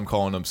soups, I'm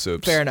calling them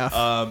soups. Fair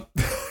enough.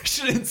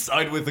 Shouldn't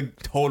side with a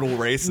total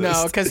racist.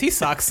 No, because he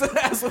sucks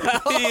as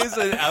well. He is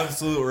an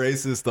absolute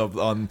racist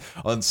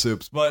on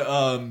soups. But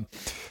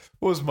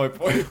what was my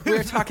point? We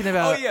were talking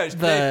about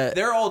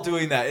they're all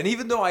doing that. And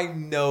even though I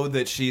know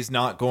that she's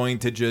not going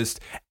to just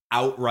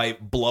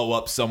outright blow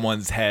up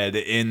someone's head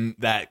in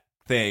that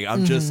thing,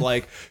 I'm just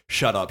like,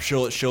 shut up.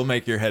 She'll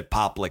make your head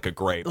pop like a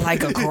grape.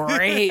 Like a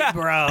grape,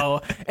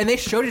 bro. And they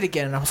showed it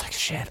again, and I was like,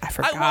 shit, I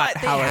forgot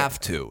how they have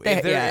to.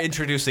 If they're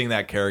introducing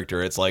that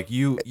character, it's like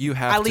you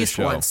have at least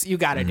once. You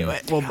got to do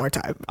it one more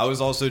time. I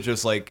was also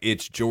just like,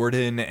 it's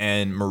Jordan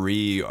and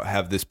Marie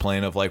have this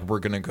plan of like, we're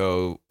gonna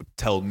go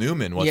tell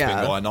Newman what's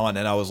been going on,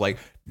 and I was like,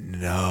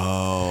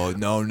 no.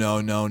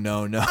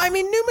 I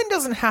mean, Newman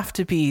doesn't have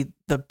to be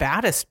the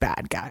baddest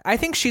bad guy. I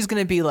think she's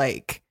gonna be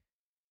like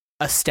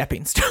a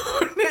stepping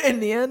stone in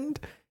the end.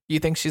 You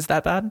think she's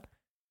that bad?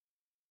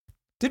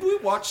 Did we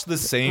watch the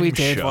same show? We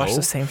did watch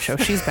the same show.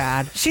 She's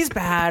bad. She's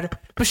bad,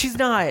 but she's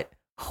not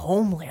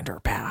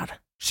Homelander bad.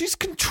 She's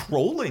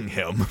controlling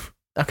him.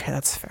 Okay,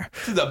 that's fair.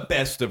 To the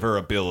best of her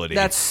ability.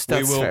 That's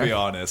we will fair. Be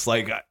honest.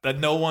 Like,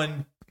 no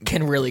one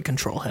can really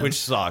control him. Which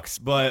sucks.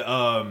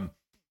 But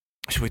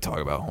should we talk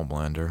about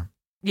Homelander?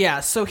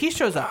 Yeah, so he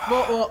shows up.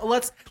 Well,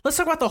 let's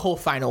talk about the whole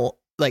final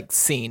like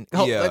scene.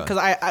 Because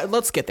I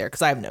let's get there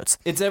because I have notes.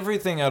 It's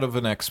everything out of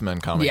an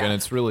X-Men comic, and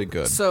it's really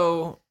good.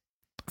 So,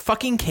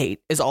 fucking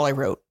Kate is all I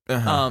wrote.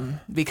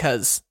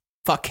 Because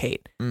fuck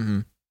Kate.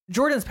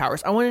 Jordan's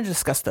powers. I want to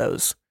discuss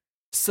those.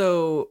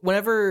 So,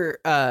 whenever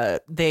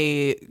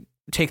they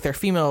take their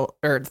female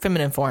or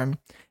feminine form,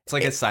 it's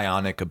like a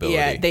psionic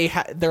ability.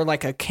 Yeah, they're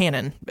like a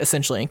cannon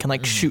essentially and can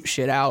like shoot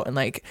shit out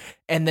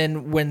and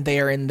then when they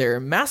are in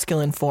their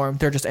masculine form,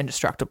 they're just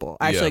indestructible.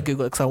 I actually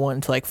Googled it because I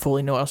wanted to like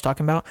fully know what I was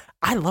talking about.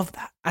 I love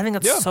that. I think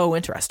that's so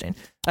interesting.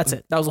 That's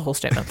it. That was a whole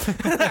statement.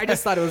 I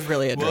just thought it was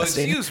really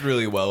interesting. Well, it's used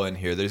really well in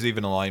here. There's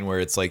even a line where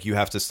it's like you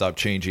have to stop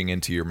changing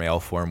into your male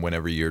form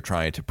whenever you're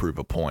trying to prove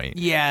a point.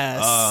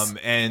 Yes.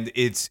 And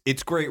it's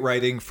great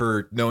writing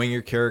for knowing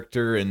your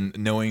character and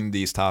knowing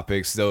these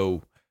topics,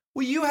 though.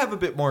 Well, you have a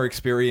bit more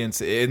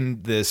experience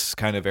in this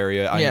kind of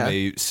area. I'm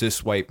a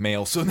cis white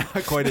male, so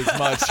not quite as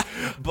much.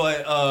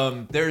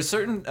 But there are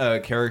certain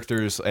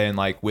characters and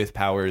like with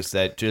powers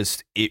that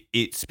just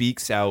it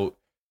speaks out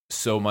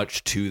so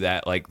much to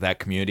that like that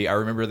community. I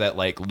remember that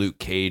like Luke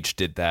Cage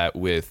did that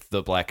with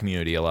the black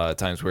community a lot of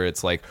times, where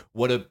it's like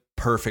what a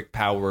perfect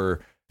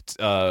power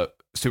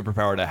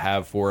superpower to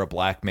have for a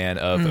black man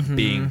of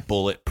being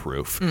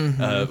bulletproof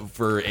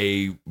for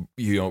a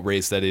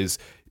race that is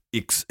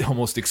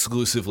almost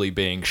exclusively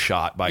being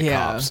shot by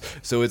cops.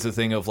 So it's a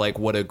thing of like,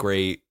 what a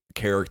great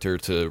character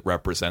to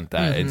represent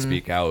that and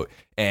speak out.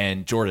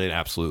 And Jordan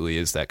absolutely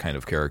is that kind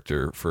of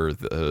character for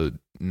the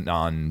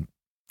non.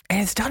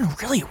 And it's done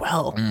really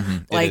well.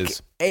 Like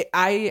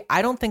I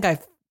don't think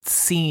I've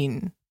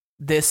seen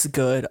this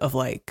good of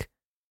like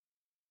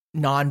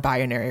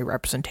non-binary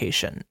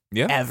representation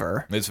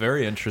ever. It's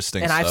very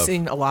interesting and stuff. I've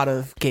seen a lot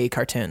of gay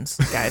cartoons,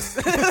 guys.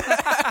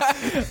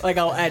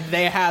 And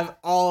they have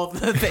all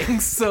of the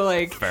things, so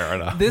like fair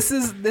enough.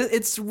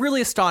 It's really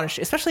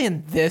astonishing, especially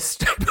in this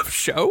type of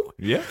show.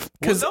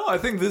 Because I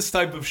think this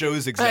type of show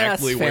is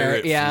exactly where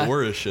it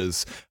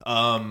flourishes.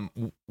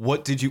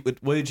 What did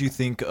you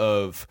think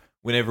of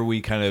whenever we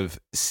kind of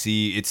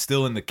see, it's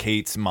still in the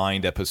Kate's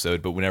mind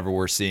episode, but whenever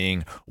we're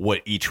seeing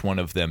what each one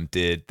of them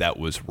did that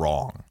was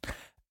wrong?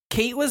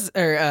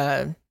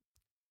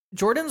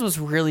 Jordan's was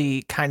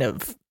really kind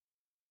of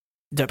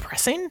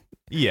depressing.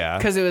 Yeah.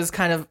 Because it was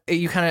kind of,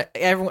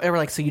 everyone were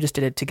like, so you just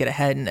did it to get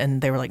ahead.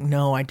 And they were like,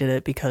 no, I did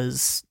it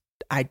because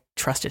I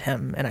trusted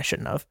him and I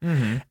shouldn't have.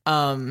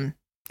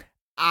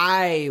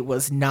 I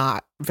was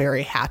not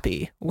very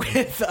happy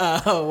with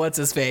what's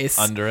his face?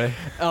 Andre,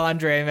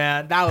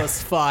 man. That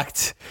was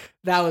fucked.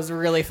 That was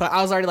really fun.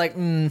 I was already like,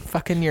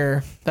 fucking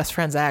your best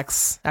friend's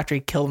ex after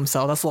he killed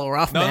himself. That's a little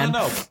rough, man.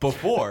 No,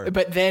 before.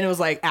 But then it was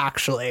like,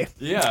 actually.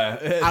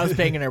 Yeah. I was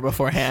banging her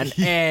beforehand,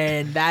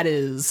 and that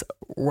is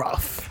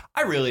rough.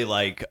 I really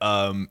like,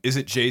 is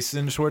it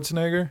Jason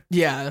Schwarzenegger?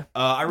 Yeah.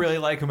 I really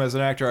like him as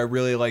an actor. I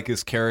really like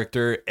his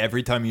character.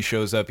 Every time he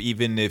shows up,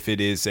 even if it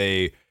is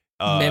a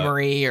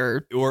memory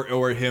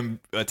or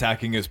him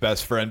attacking his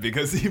best friend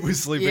because he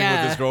was sleeping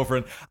with his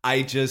girlfriend,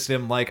 I just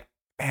am like,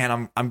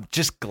 man, I'm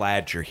just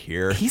glad you're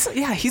here. He's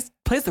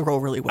plays the role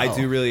really well.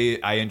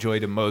 I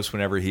enjoyed him most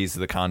whenever he's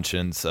the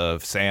conscience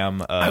of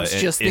Sam. I was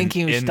just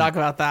thinking we should talk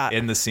about that.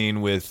 In the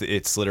scene with,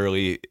 it's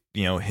literally,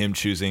 him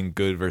choosing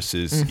good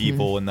versus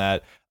evil in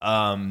that.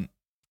 I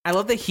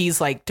love that he's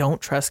like,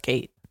 don't trust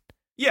Kate.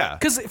 Yeah.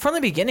 Because from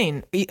the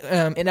beginning,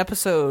 in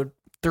episode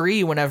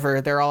 3, whenever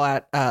they're all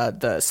at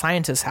the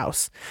scientist's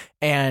house,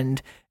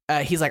 and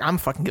he's like, I'm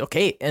fucking kill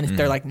Kate, and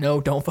they're like, no,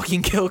 don't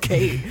fucking kill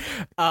Kate.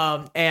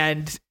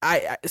 And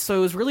so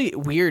it was really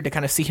weird to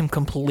kind of see him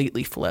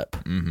completely flip.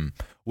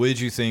 What did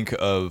you think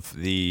of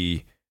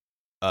the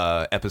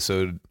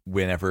episode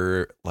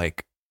whenever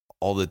like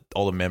all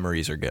the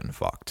memories are getting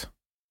fucked?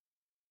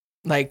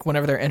 Like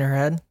whenever they're in her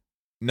head?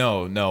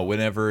 No,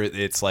 whenever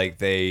it's like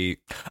they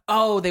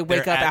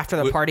wake up after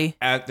the party.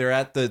 They're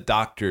at the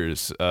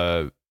doctor's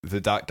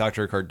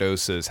Dr.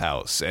 Cardosa's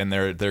house, and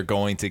they're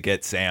going to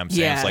get Sam.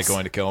 Sam's like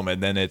going to kill him,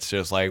 and then it's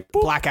just like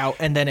boop. Blackout,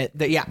 and then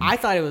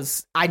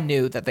I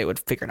knew that they would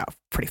figure it out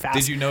pretty fast.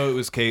 Did you know it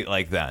was Kate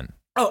like then?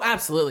 Oh,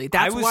 absolutely.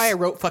 That's why I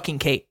wrote fucking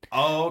Kate.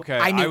 Oh, okay.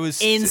 I knew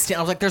instant.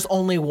 I was like, there's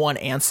only one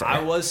answer.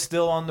 I was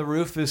still on the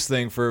Rufus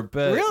thing for a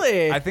bit.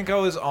 Really? I think I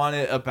was on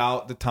it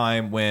about the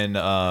time when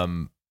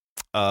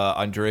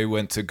Andre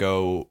went to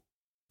go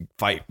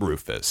fight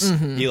Rufus.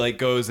 He like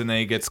goes and then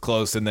he gets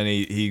close and then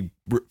he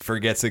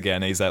forgets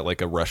again. He's at like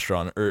a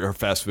restaurant or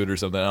fast food or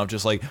something. And I'm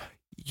just like,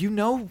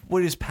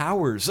 what his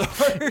powers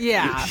are.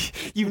 Yeah.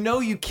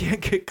 You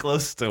can't get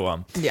close to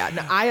him. Yeah.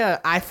 No,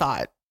 I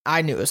thought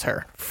I knew it was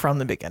her from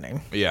the beginning.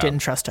 Yeah. Didn't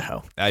trust a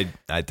hoe. I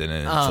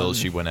didn't until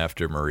she went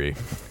after Marie.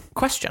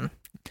 Question.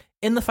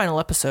 In the final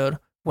episode,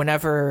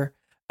 whenever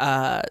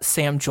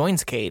Sam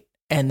joins Kate,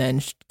 and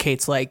then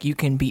Kate's like, you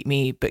can beat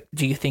me, but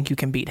do you think you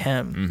can beat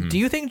him? Do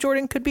you think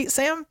Jordan could beat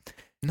Sam?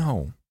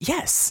 No.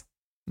 Yes.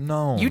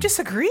 No. You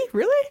disagree?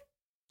 Really?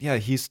 Yeah,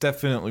 he's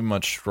definitely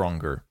much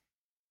stronger.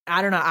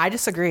 I don't know. I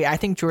disagree. I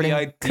think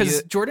Jordan,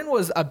 because Jordan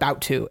was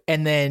about to,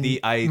 and then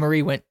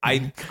Marie went.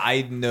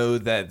 I know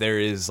that there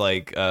is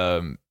like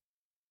there's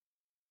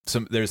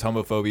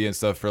homophobia and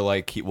stuff for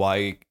like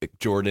why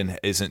Jordan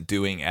isn't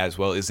doing as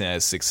well, isn't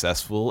as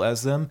successful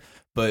as them.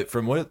 But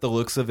from what the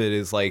looks of it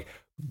is like,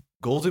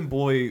 Golden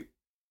Boy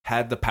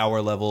had the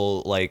power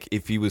level, like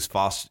if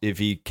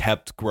he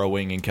kept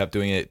growing and kept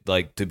doing it,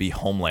 like to be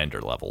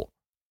Homelander level.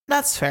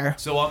 That's fair.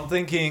 So I'm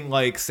thinking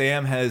like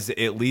Sam has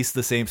at least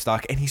the same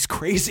stock and he's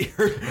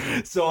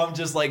crazier. So I'm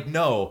just like,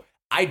 no,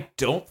 I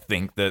don't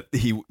think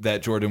that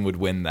Jordan would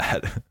win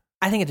that.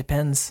 I think it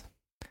depends.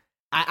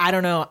 I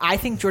don't know. I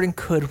think Jordan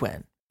could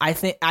win. I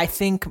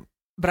think,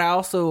 but I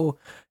also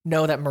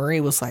know that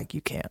Marie was like,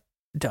 you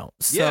don't.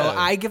 So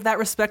I give that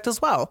respect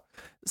as well.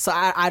 So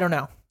I don't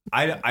know.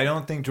 I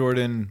don't think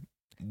Jordan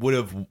would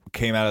have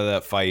came out of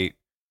that fight.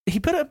 They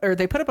put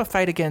up a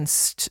fight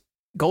against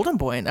Golden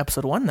Boy in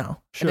episode 1 though.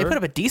 Sure. And they put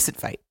up a decent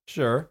fight.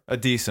 Sure. A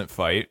decent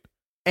fight.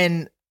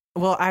 And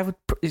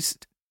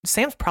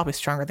Sam's probably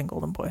stronger than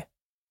Golden Boy.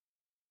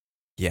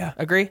 Yeah.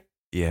 Agree?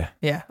 Yeah.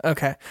 Yeah.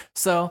 Okay.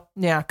 So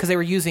yeah, because they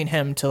were using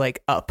him to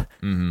like up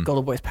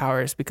Golden Boy's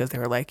powers because they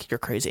were like, you're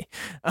crazy.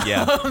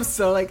 Yeah.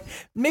 So like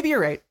maybe you're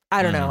right.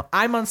 I don't know.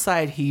 I'm on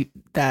side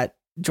that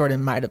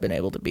Jordan might have been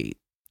able to beat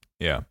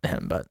Yeah.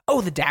 him. But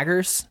the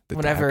daggers. The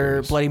Whenever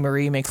daggers. Bloody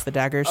Marie makes the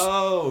daggers.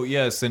 Oh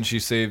yes, and she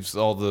saves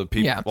all the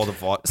people, Yeah. all the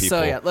Vought people.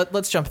 So yeah,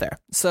 let's jump there.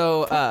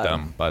 So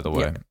Them, by the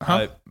way. yeah.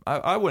 Huh?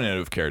 I wouldn't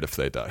have cared if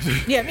they died.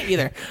 yeah, me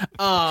either.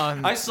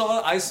 I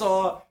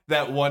saw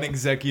that one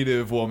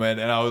executive woman,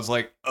 and I was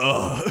like,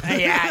 ugh.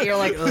 Yeah, you're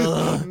like,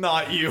 ugh.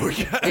 Not you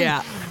again.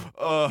 Yeah.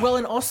 Well,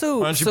 and also,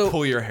 Why don't you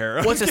pull your hair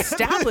out? what's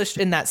established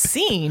in that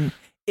scene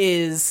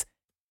is,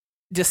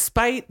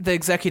 despite the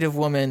executive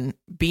woman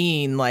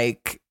being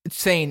like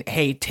saying,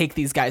 "Hey, take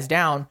these guys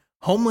down,"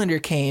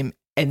 Homelander came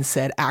and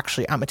said,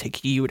 "Actually, I'm gonna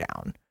take you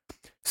down."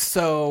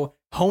 So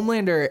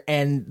Homelander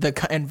and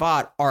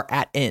Vought are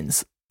at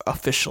ends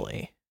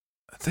officially.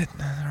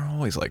 They're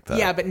always like that.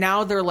 Yeah, but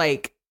now they're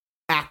like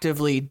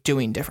actively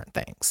doing different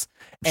things,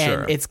 and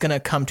Sure. it's gonna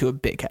come to a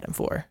big head and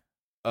four.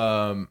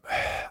 I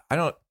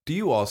don't. Do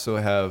you also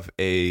have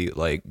a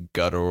like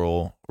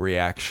guttural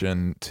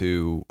reaction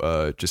to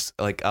just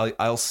like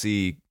I'll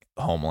see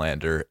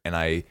Homelander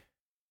and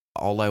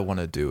all I want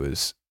to do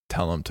is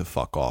tell him to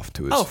fuck off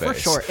to his face. For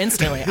sure,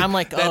 instantly. I'm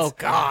like, oh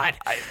god.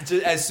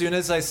 As soon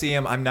as I see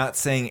him, I'm not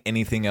saying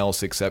anything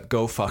else except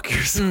go fuck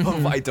yourself.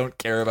 Mhm. I don't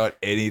care about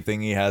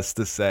anything he has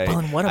to say. Well,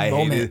 and what a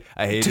moment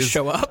I hate to his,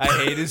 show up. I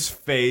hate his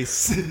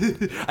face.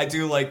 I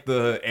do like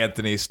the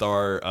Anthony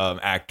Starr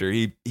actor.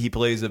 He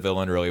plays a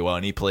villain really well,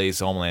 and he plays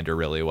Homelander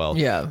really well.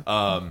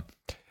 Yeah.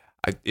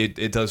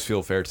 It does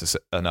feel fair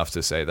enough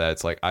to say that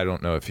it's like I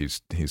don't know if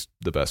he's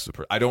the best.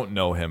 I don't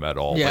know him at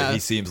all. Yeah. But he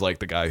seems like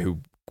the guy who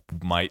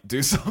might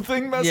do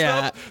something messed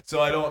Yeah. up. So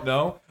I don't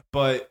know,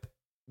 but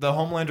the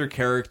Homelander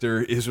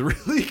character is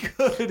really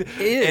good. It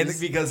is. And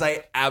because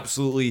I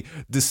absolutely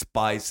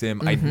despise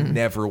him. I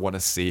never want to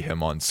see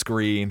him on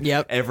screen.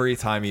 Yep. Every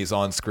time he's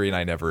on screen,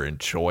 I never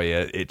enjoy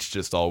it. It's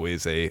just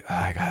always I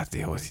gotta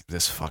deal with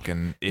this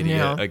fucking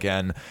idiot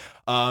again.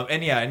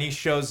 And he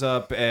shows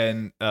up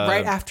and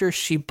right after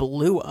she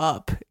blew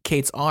up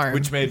Kate's arm,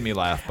 which made me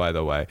laugh, by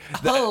the way.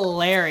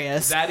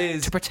 hilarious. That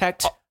is to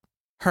protect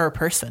her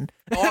person.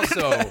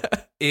 Also,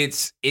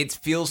 it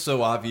feels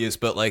so obvious,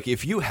 but like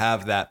if you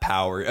have that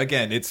power,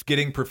 again, it's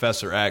getting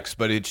Professor X,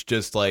 but it's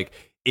just like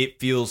it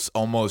feels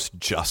almost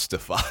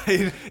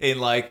justified in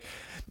like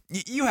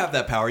you have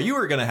that power. You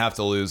are going to have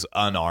to lose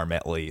an arm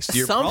at least.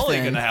 You're probably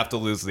Something. going to have to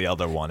lose the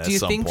other one at Do you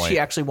some think point. she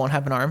actually won't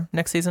have an arm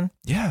next season?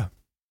 Yeah.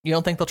 You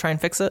don't think they'll try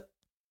and fix it?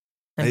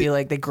 And be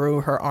like, they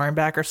grew her arm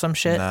back or some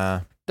shit?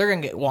 Nah. They're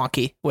going to get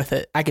wonky with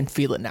it. I can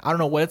feel it now. I don't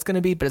know what it's going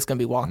to be, but it's going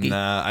to be wonky.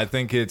 Nah, I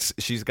think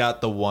she's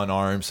got the one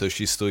arm, so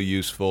she's still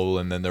useful,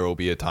 and then there will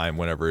be a time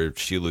whenever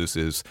she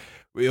loses.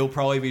 It'll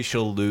probably be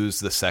she'll lose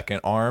the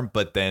second arm,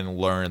 but then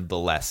learn the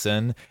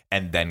lesson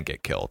and then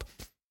get killed.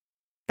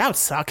 That would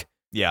suck.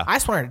 Yeah. I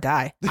just want her to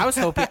die. I was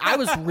hoping. I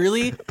was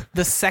really,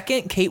 the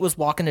second Kate was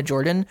walking to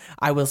Jordan,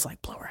 I was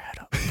like, blow her head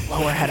up.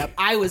 Blow her head up.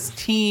 I was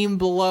team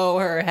blow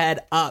her head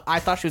up. I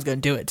thought she was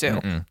going to do it too.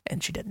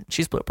 And she didn't.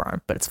 She's blew up her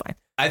arm, but it's fine.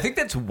 I think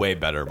that's way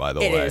better, by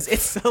the way. It is.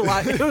 It's a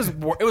lot. It was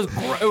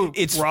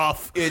It's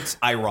rough. It's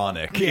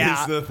ironic.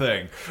 Yeah. Is the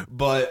thing.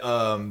 But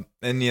and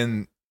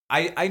then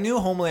I knew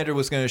Homelander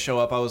was going to show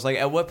up. I was like,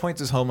 at what point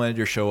does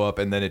Homelander show up?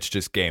 And then it's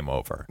just game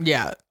over.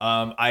 Yeah.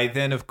 I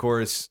then of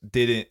course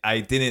didn't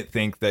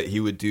think that he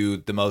would do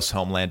the most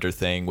Homelander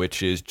thing,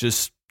 which is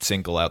just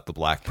single out the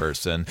black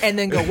person And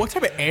then go, what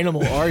type of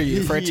animal are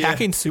you for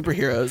attacking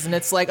superheroes? And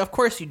it's like, of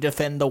course you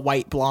defend the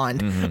white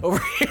blonde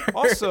over here.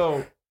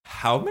 Also,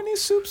 how many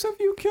soups have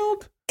you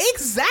killed?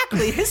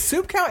 Exactly. His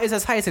soup count is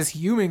as high as his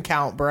human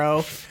count,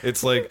 bro.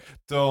 It's like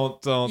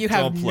don't You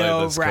have play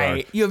no this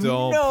right. card. You have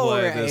don't no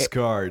play right. this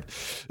card.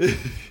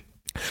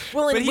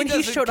 Well, and But when he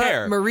doesn't showed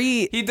care. up,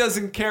 Marie... He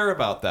doesn't care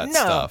about that No.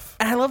 stuff.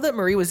 And I love that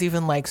Marie was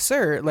even like,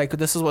 sir, like,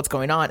 this is what's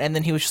going on. And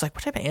then he was just like,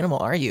 what type of animal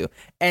are you?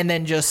 And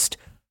then just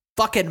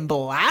fucking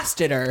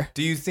blasted her.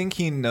 Do you think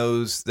he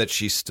knows that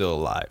she's still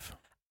alive?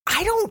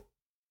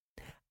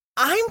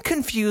 I'm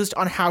confused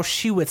on how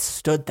she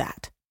withstood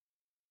that.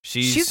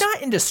 She's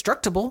not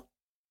indestructible.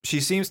 She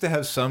seems to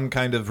have some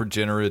kind of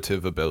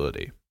regenerative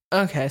ability.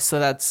 Okay, so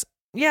that's...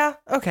 Yeah,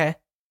 okay.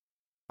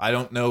 I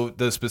don't know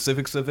the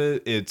specifics of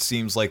it. It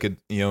seems like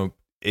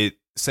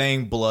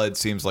saying blood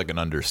seems like an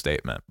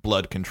understatement.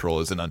 Blood control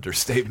is an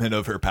understatement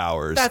of her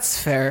powers.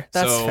 That's fair.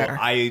 That's so fair.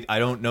 I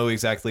don't know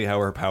exactly how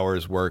her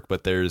powers work,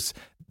 but there's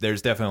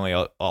definitely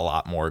a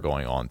lot more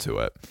going on to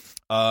it.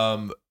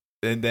 And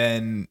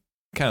then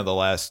kind of the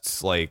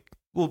last, like,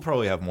 we'll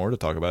probably have more to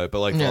talk about it, but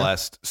like the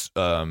last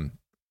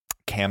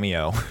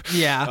cameo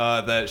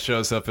that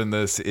shows up in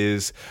this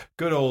is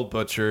good old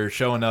Butcher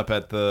showing up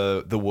at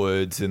the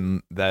woods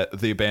and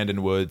the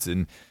abandoned woods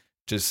and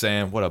just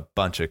saying what a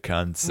bunch of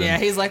cunts. Yeah,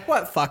 he's like,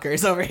 what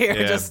fuckers over here?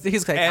 Yeah.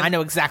 He's like, I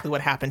know exactly what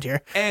happened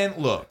here. And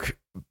look,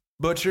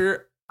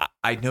 Butcher,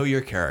 I know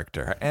your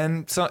character,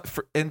 and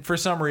for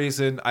some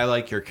reason I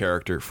like your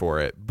character for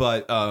it.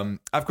 But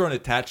I've grown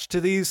attached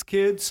to these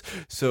kids,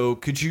 so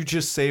could you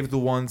just save the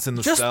ones in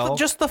the cell?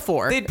 Just the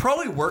 4. They'd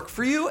probably work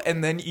for you,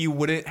 and then you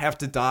wouldn't have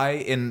to die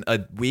in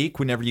a week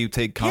whenever you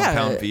take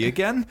Compound V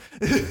again.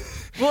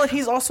 Well,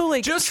 he's also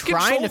like Just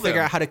trying to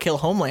figure out how to kill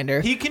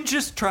Homelander. He can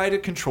just try to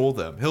control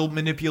them. He'll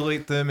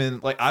manipulate them,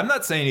 and like I'm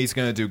not saying he's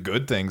going to do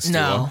good things to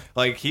them.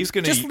 Like he's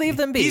going to just leave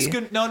them be. He's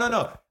going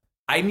no.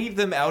 I need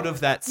them out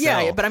of that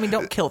cell. Yeah, but I mean,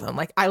 don't kill them.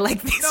 Like, I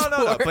like these.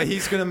 No. But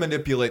he's gonna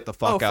manipulate the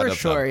fuck out of them. for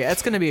sure. Yeah,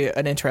 it's gonna be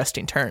an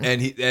interesting turn.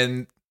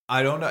 And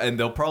I don't know. And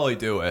they'll probably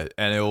do it.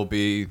 And it will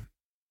be.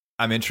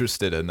 I'm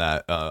interested in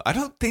that. I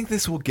don't think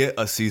this will get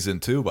a season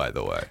 2. By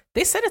the way,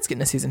 they said it's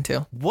getting a season 2.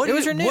 It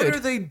was renewed. What are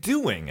they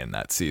doing in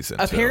that season?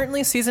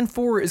 Apparently, season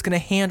 4 is gonna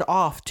hand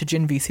off to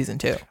Gen V season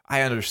 2.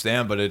 I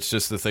understand, but it's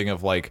just the thing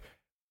of like.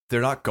 They're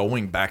not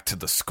going back to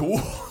the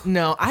school.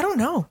 No, I don't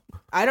know.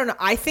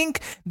 I think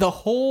the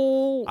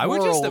whole I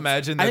would just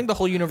imagine I think the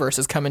whole universe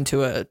is coming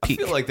to a peak.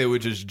 I feel like they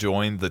would just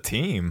join the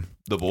team,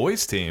 the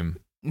boys team.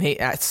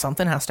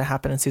 Something has to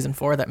happen in season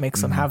 4 that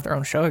makes them have their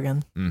own show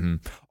again. Mm-hmm.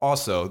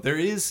 Also,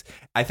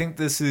 I think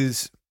this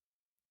is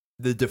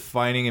the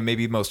defining and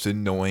maybe most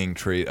annoying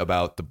trait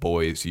about the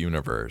boys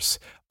universe.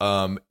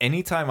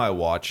 Anytime I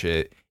watch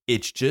it,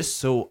 it's just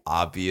so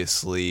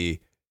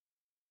obviously...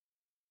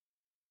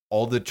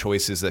 all the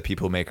choices that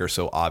people make are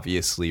so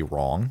obviously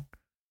wrong.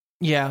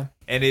 Yeah.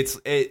 And it's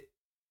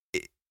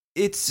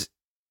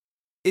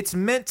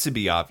meant to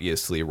be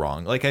obviously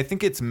wrong. Like, I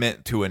think it's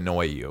meant to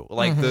annoy you.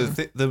 Like,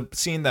 the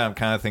scene that I'm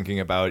kind of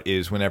thinking about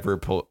is whenever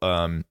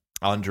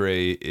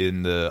Andre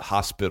in the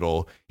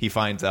hospital, he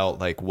finds out,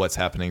 like, what's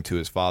happening to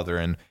his father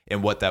and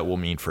what that will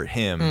mean for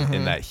him,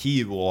 and that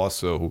he will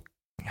also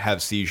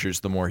have seizures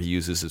the more he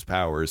uses his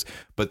powers,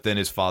 but then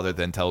his father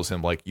then tells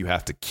him like you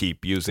have to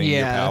keep using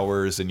your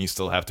powers and you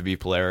still have to be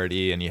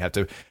polarity and you have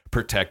to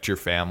protect your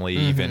family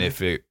even if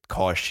it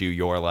costs you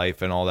your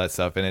life and all that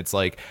stuff. And it's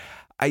like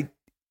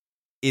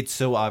it's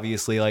so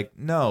obviously like,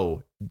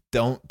 no,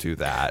 don't do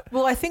that.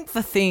 Well, I think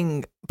the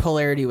thing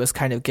polarity was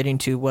kind of getting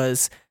to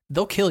was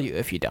they'll kill you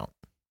if you don't.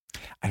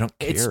 I don't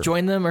care. It's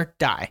join them or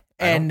die.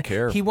 And I don't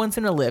care. He wants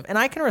him to live, and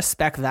I can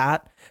respect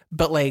that,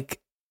 but like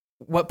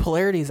what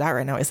polarity is at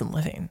right now isn't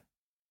living.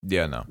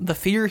 Yeah, no. The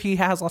fear he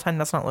has all the time,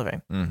 that's not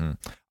living.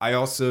 I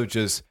also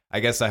I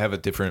guess I have a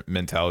different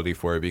mentality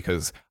for it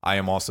because I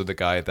am also the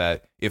guy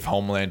that if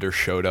Homelander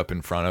showed up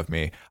in front of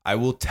me, I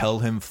will tell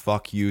him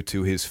fuck you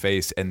to his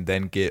face and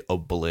then get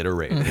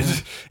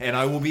obliterated. And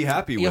I will be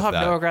happy with that. You'll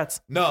have no regrets.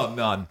 No,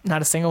 none.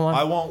 Not a single one.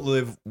 I won't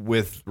live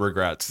with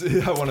regrets.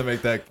 I want to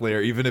make that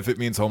clear, even if it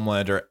means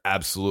Homelander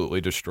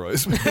absolutely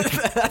destroys me.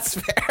 That's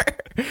fair.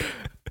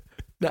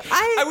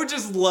 I would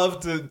just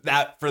love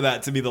for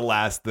that to be the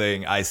last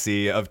thing I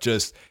see of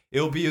just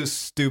it'll be a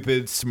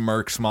stupid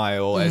smirk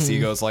smile as he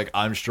goes like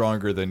I'm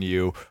stronger than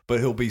you, but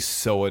he'll be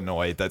so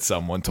annoyed that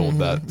someone told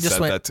that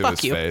to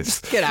his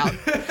face. Just get out.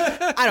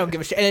 I don't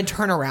give a shit. And then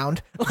turn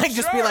around. Like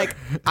just be like,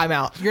 I'm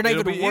out. You're not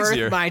even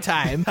worth my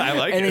time. I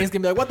like and it. then he's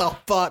gonna be like, what the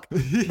fuck?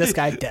 This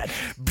guy's dead.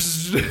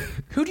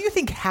 Who do you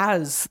think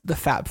has the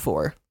Fab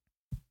Four?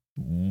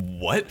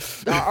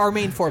 What? Our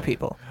main 4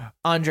 people.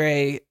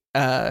 Andre,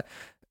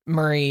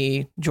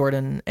 Murray,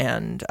 Jordan,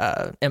 and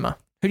Emma.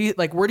 Who do you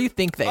like? Where do you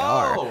think they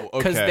are?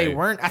 Because they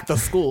weren't at the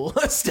school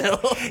still.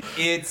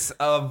 It's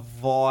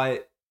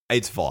Vought.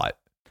 It's Vought.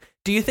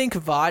 Do you think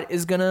Vought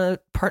is gonna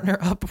partner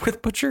up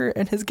with Butcher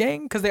and his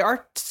gang? Because they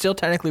are still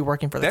technically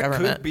working for the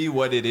government. That could be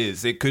what it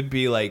is. It could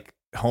be like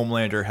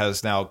Homelander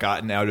has now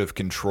gotten out of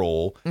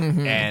control,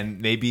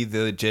 and maybe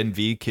the Gen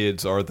V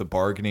kids are the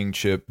bargaining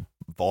chip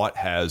Vought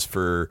has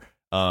for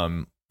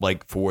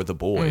like for the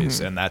boys,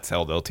 and that's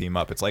how they'll team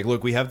up. It's like,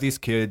 look, we have these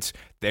kids.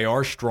 They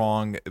are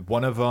strong.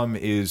 One of them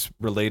is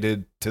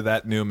related to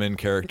that Newman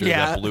character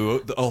that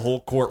blew a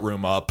whole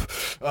courtroom up.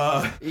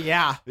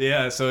 Yeah.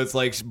 So it's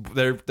like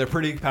they're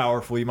pretty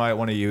powerful. You might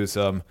want to use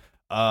them.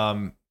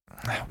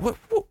 What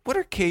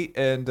are Kate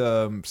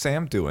and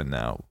Sam doing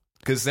now?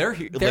 Because they're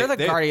the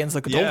Guardians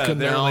of Godolkin now. Yeah,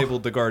 they're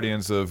labeled the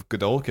Guardians of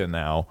Godolkin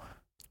now.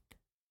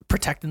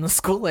 Protecting the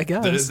school, I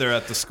guess. They're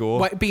at the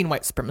school. Being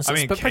white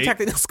supremacists, but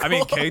protecting the school. I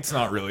mean, Kate's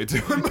not really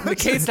doing much.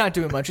 Kate's not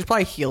doing much. She's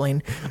probably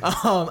healing.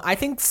 I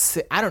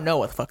don't know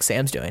what the fuck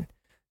Sam's doing.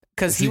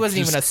 Because he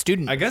wasn't even a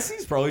student. I guess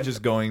he's probably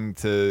just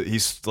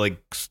he's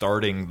like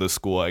starting the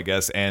school, I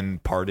guess,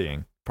 and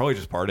partying. Probably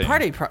just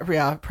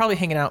partying. Probably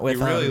hanging out with.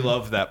 He really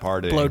loved that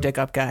party. Blow dick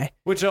up guy.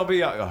 Which I'll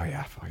be.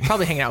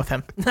 Probably hanging out with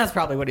him. That's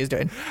probably what he's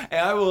doing. And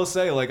I will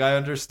say, like, I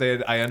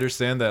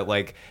understand that,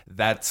 like,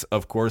 that's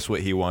of course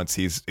what he wants.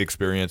 He's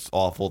experienced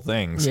awful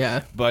things.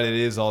 Yeah. But it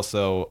is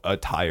also a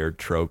tired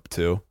trope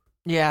too.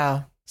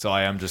 Yeah. So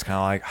I am just kind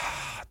of like,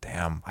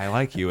 damn, I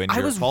like you, and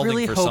you're falling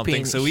really for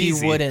something so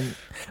easy. He wouldn't.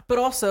 But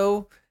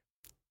also,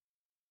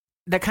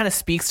 that kind of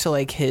speaks to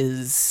like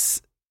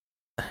his.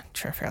 I'm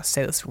trying to figure out how to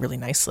say this really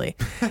nicely.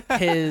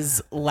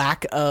 His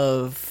lack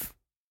of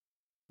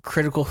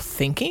critical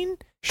thinking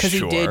Because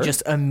he did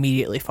just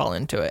immediately fall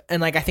into it.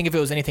 And like, I think if it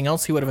was anything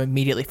else, he would have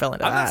immediately fell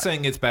into that. I'm not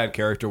saying it's bad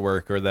character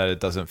work or that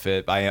it doesn't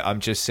fit. I'm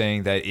just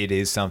saying that it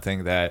is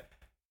something that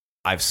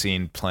I've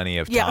seen plenty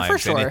of times. Yeah, for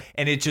sure.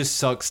 And it just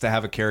sucks to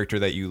have a character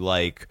that you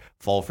like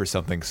fall for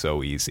something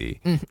so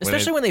easy.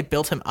 Especially when they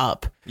built him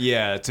up.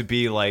 Yeah, to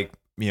be like,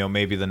 you know,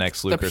 maybe the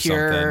next Luke the or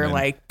pure, something. And,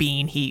 like,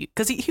 being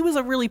because he was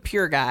a really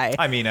pure guy.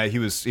 I mean, he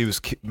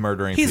was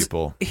murdering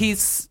people.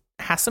 He's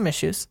has some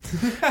issues,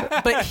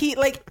 but he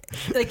like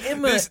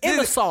Emma's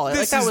solid.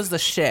 Like that was the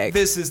shtick.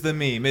 This is the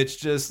meme. It's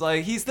just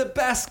like he's the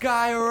best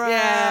guy around.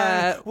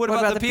 Yeah. What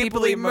about the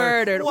people he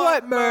murdered?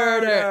 What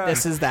murder?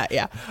 This is that.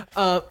 Yeah.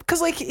 Because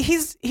like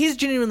he's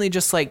genuinely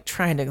just like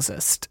trying to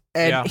exist,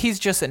 and he's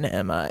just an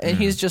Emma, and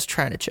he's just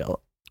trying to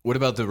chill. What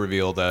about the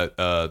reveal that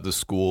the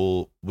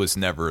school was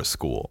never a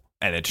school?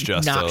 And it's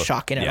just not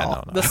shocking at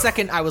all. No. The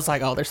second I was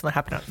like, oh, there's something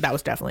happening. That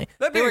was definitely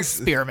they were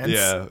experiments.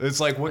 Yeah,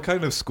 it's like what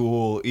kind of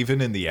school,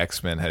 even in the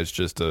X-Men, has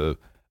just a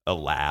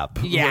lab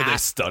where they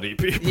study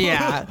people.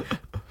 Yeah,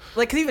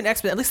 like 'cause even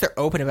X-Men, at least they're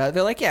open about it.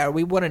 They're like, yeah,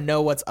 we want to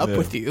know what's up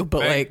with you,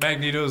 but like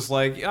Magneto's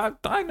like, yeah,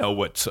 I know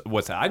what's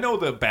I know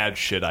the bad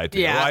shit I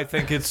do. Yeah. I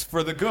think it's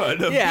for the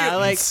good of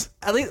mutants.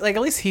 at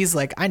least he's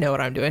like, I know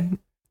what I'm doing.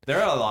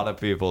 There are a lot of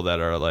people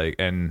that are like,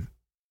 and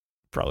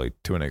probably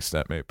to an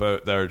extent, mate,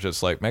 but they're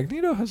just like,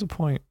 Magneto has a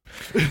point.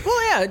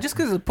 Well, yeah, just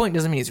because the point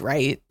doesn't mean he's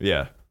right.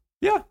 Yeah.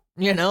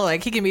 You know,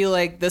 like he can be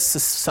like, this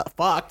is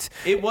fucked.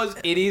 It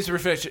is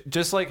refreshing,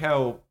 just like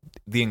how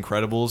The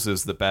Incredibles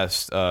is the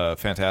best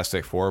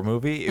Fantastic Four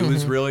movie. It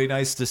was really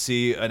nice to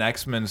see an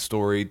X-Men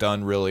story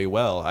done really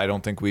well. I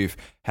don't think we've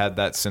had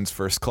that since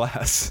First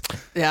Class.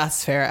 Yeah,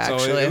 that's fair, actually.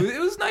 So it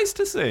was nice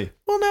to see.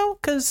 Well, no,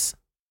 because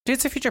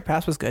Days of Future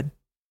Past was good.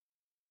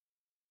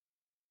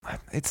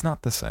 It's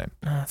not the same.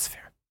 No, that's fair.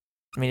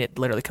 I mean, it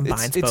literally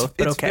combines both,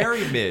 but it's okay. It's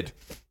very mid.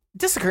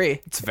 Disagree.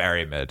 It's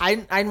very mid. I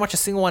didn't watch a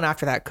single one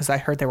after that because I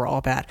heard they were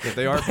all bad. Yeah,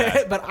 they are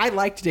bad. But I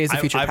liked Days of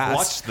Future Past. I've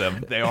watched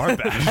them. They are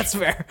bad. That's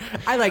fair.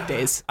 I like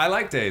Days. I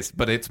like Days,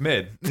 but it's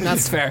mid.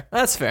 That's fair.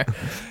 That's fair.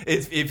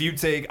 If you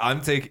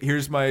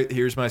here's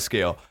my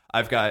scale.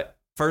 I've got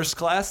First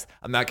Class.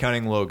 I'm not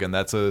counting Logan.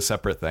 That's a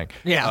separate thing.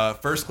 Yeah.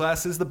 First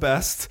Class is the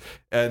best,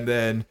 and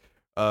then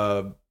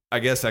I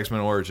guess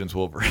X-Men Origins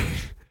Wolverine.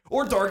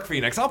 Or Dark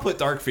Phoenix. I'll put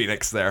Dark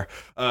Phoenix there.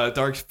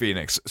 Dark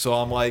Phoenix. So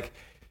I'm like,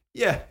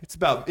 yeah, it's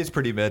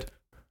pretty mid.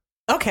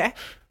 Okay.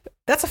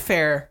 That's a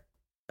fair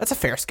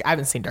scale. I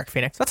haven't seen Dark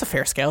Phoenix. That's a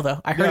fair scale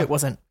though. I heard it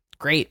wasn't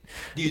great.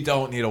 You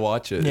don't need to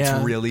watch it. Yeah.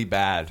 It's really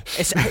bad.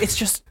 It's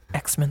just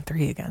X-Men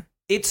 3 again.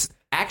 It's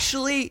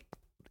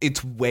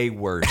way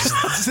worse.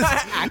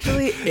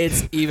 Actually,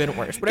 it's even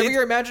worse. Whatever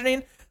you're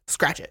imagining,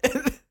 scratch it.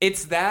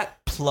 It's that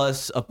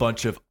plus a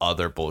bunch of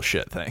other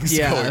bullshit things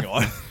going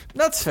on.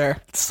 That's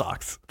fair. It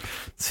sucks.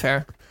 It's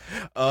fair.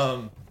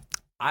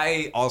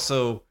 I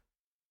also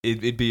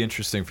it'd be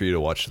interesting for you to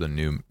watch the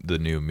new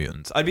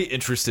Mutants. I'd be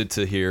interested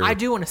to hear. I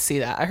do want to see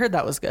that. I heard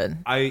that was good.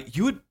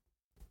 You'd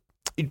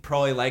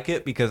probably like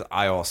it because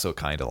I also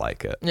kind of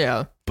like it.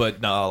 Yeah, but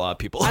not a lot of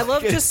people. I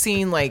love just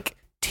seeing like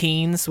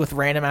teens with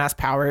random ass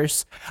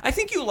powers. I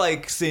think you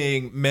like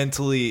seeing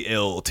mentally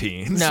ill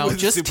teens. No, with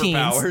just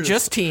superpowers. Teens.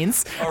 Just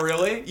teens. Oh,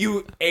 really?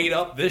 You ate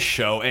up this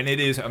show, and it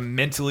is a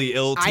mentally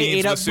ill teens I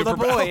ate up with the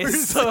superpowers.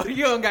 boys, so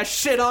you don't got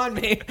shit on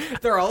me.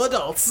 They're all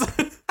adults.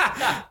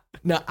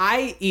 No,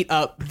 I eat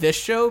up this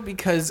show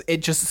because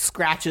it just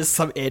scratches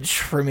some itch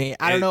for me.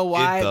 I don't know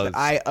why, but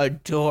I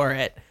adore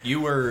it.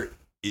 You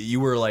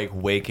were like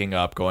waking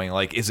up going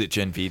like, is it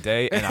Gen V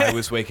day? And I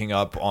was waking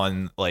up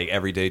on like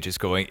every day just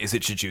going, is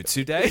it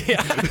Jujutsu day?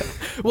 Yeah.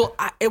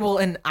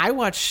 And I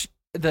watch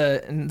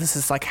and this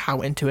is like how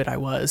into it I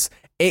was.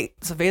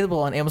 It's available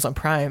on Amazon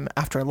Prime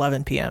after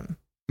 11 p.m.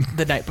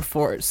 the night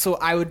before. So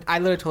I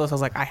literally told us, I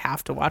was like, I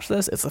have to watch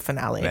this. It's the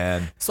finale.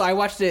 Man. So I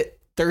watched it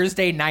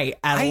Thursday night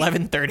at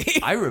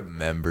 11:30. I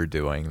remember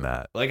doing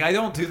that. Like, I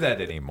don't do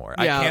that anymore.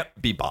 Yeah. I can't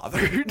be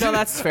bothered. No,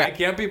 that's fair. I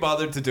can't be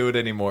bothered to do it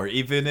anymore.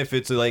 Even if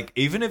it's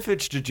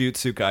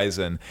Jujutsu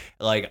Kaisen,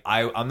 like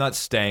I'm not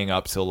staying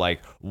up till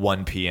like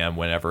 1 p.m.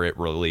 whenever it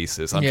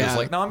releases. I'm just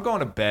like, no, I'm going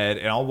to bed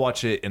and I'll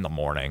watch it in the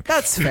morning.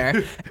 That's fair.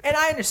 And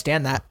I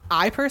understand that.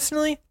 I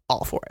personally,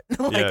 all for it.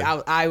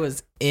 I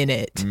was in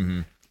it.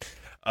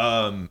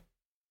 Mm-hmm.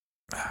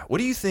 What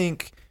do you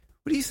think?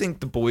 What do you think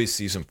The Boys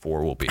season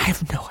 4 will be? I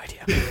have no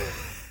idea.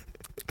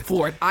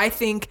 Ford. I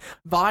think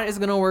Vought is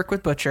going to work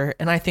with Butcher,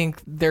 and I think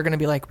they're going to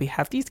be like, we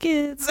have these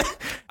kids.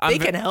 They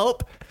can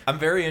help. I'm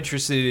very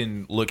interested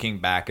in looking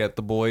back at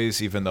The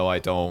Boys, even though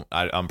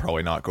I'm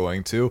probably not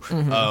going to.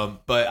 Mm-hmm.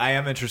 But I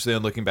am interested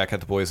in looking back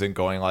at The Boys and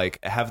going like,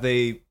 have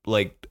they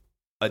like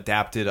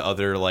adapted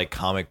other like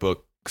comic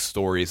book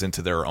stories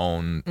into their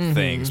own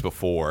things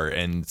before,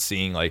 and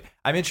seeing like,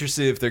 I'm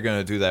interested if they're going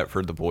to do that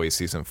for The Boys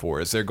season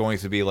 4. Is there going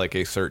to be like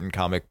a certain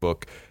comic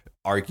book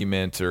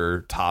argument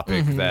or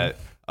topic that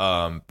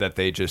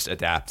they just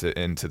adapt it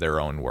into their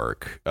own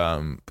work?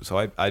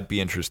 So I'd be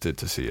interested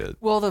to see it.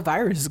 Well, the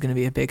virus is going to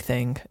be a big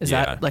thing. Is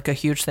that like a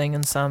huge thing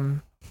in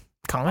some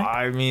comic?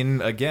 I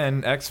mean,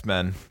 again,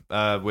 X-Men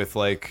with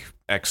like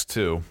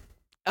X2.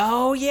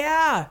 Oh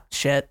yeah,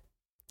 shit.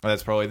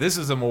 This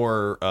is a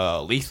more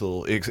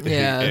lethal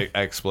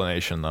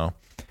explanation though.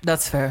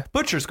 That's fair.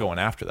 Butcher's going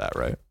after that,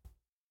 right?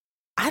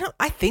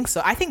 I think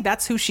so. I think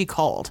that's who she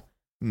called.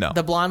 No,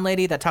 the blonde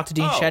lady that talked to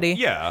Dean Shetty.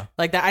 Yeah,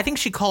 like that. I think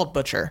she called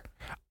Butcher.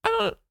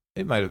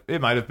 It might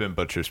have been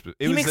Butcher's.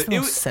 It makes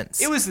no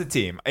sense. It was the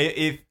team.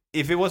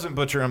 If it wasn't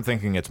Butcher, I'm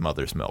thinking it's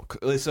Mother's Milk.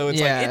 So it's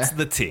like it's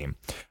the team.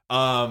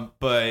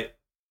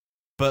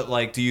 But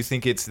like, do you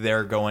think it's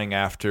they're going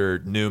after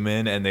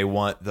Newman and they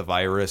want the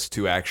virus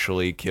to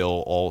actually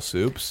kill all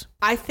soups?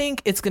 I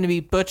think it's going to be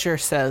Butcher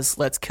says,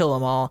 let's kill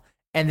them all.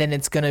 And then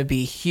it's going to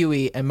be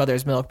Huey and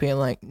Mother's Milk being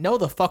like, no,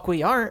 the fuck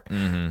we aren't.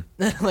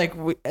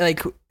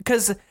 Mm-hmm.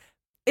 Because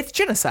it's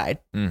genocide.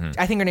 Mm-hmm.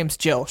 I think her name's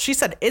Jill. She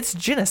said it's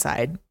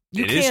genocide.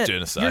 It is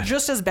genocide. You're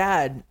just as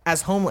bad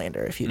as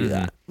Homelander if you do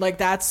that. Like,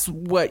 that's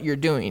what you're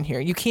doing here.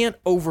 You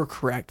can't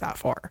overcorrect that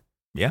far.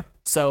 Yeah.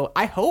 So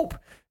I hope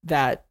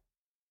that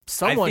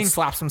someone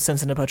slaps some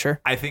sense into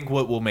Butcher. I think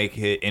what will make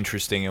it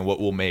interesting and what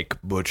will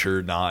make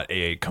Butcher not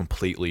a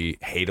completely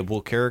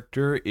hateable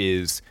character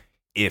is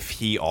if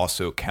he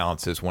also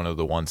counts as one of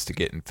the ones to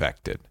get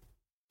infected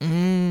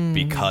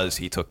because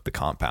he took the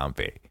compound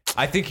V.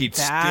 I think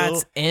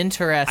That's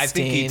interesting. I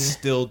think he'd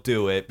still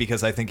do it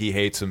because I think he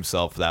hates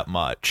himself that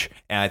much,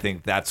 and I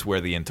think that's where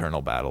the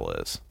internal battle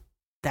is.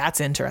 That's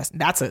interesting.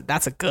 That's a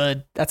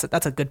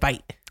good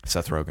bite.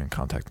 Seth Rogen,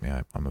 contact me.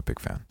 I'm a big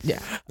fan.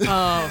 Yeah.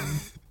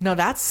 No,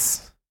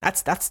 that's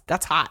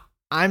hot.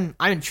 I'm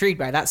intrigued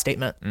by that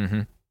statement.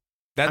 Mm-hmm.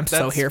 I'm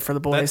so here for the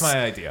boys. That's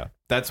my idea.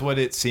 That's what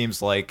it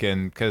seems like,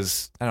 and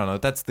because I don't know,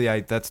 that's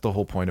the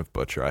whole point of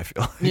Butcher. I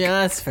feel like. Yeah,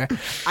 that's fair.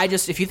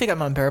 If you think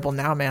I'm unbearable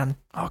now, man,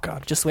 oh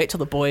god, just wait till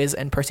the boys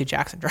and Percy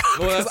Jackson drop.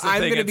 Well,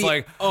 I'm gonna be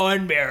like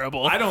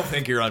unbearable. I don't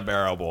think you're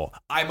unbearable.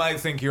 I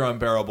might think you're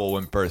unbearable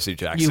when Percy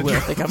Jackson. You will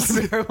drops. think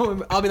I'm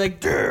unbearable. I'll be like,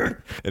 dude.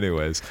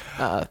 Anyways,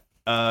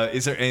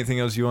 is there anything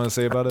else you want to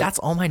say about it? That's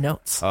all my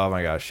notes. Oh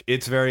my gosh,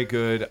 it's very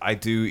good. I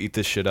do eat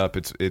this shit up.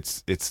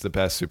 It's the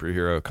best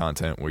superhero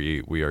content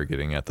we are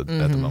getting at the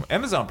moment.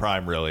 Amazon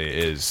Prime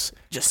really is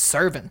just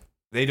serving.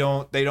 They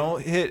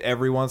don't hit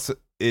every once.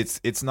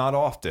 It's not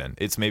often.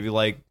 It's maybe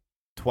like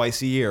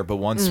twice a year, but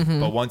once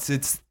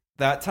it's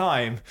that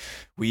time,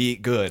 we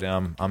eat good.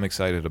 I'm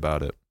excited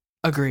about it.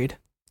 Agreed.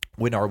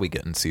 When are we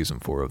getting season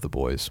 4 of The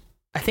Boys?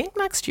 I think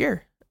next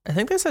year. I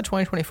think they said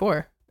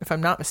 2024, if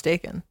I'm not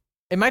mistaken.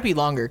 It might be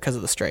longer because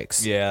of the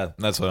strikes. Yeah,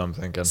 that's what I'm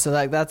thinking. So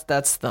like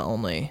that's the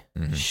only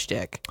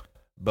shtick.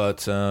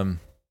 But when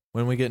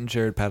are we getting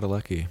Jared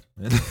Padalecki?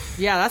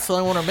 Yeah, that's the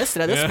only one I missed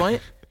it at this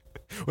point.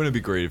 Wouldn't it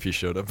be great if he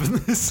showed up in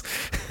this?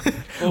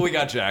 Well, we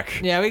got Jack.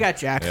 Yeah, we got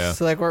Jack. Yeah.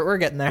 So like we're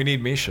getting there. We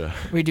need Misha.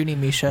 We do need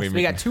Misha.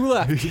 We got 2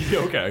 left.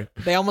 Okay.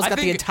 They almost got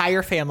the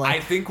entire family.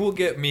 I think we'll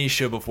get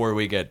Misha before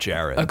we get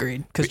Jared.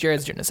 Agreed. Because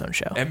Jared's doing his own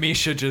show. And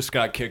Misha just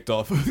got kicked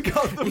off of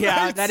Gotham. Yeah,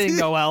 Knights. that didn't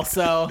go well.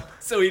 So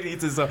he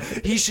needs his own.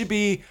 He should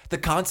be the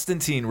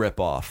Constantine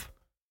ripoff.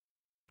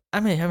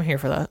 I'm here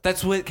for that.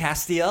 That's what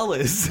Castiel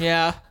is.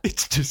 Yeah.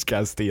 It's just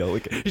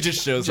Castiel. He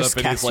just shows up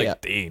and he's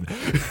like, Dean.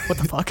 What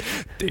the fuck?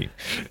 Dean.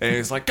 And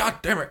he's like, God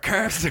damn it,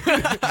 Cast.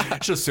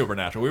 It's just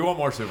Supernatural. We want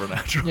more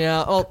Supernatural.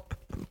 Yeah, well,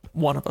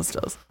 one of us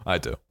does. I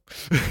do.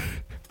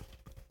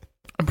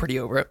 I'm pretty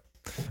over it.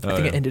 I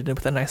think it ended up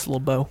with a nice little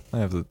bow. I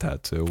have the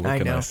tattoo. What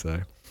can I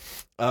say?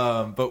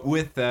 But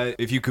with that,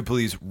 if you could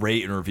please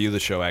rate and review the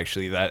show,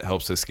 actually, that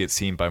helps us get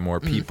seen by more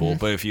people.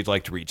 But if you'd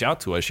like to reach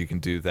out to us, you can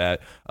do that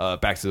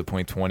back to the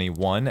point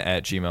 21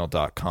 at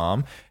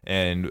gmail.com.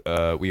 And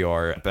we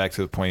are back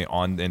to the point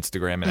on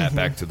Instagram and at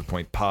back to the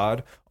point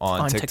pod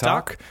on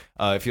TikTok.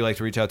 If you'd like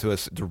to reach out to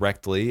us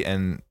directly,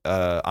 and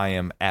I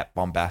am at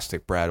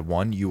bombastic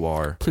Brad1. You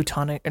are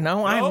Plutonic.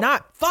 No, I'm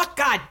not. Fuck,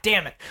 god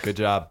damn it. Good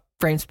job.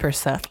 Frames per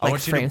second. Like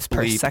frames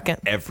per second.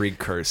 Every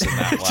curse in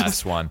that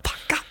last one.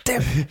 God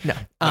damn it. No.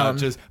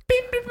 Just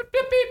beep, beep, beep,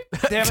 beep, beep.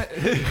 Damn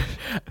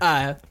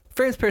it.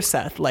 Frames per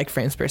second, like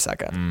frames per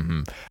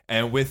second.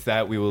 And with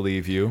that, we will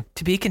leave you.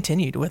 To be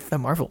continued with the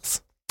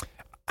Marvels.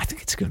 I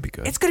think it's going to be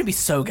good. It's going to be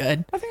so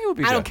good. I think it will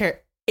be good. I don't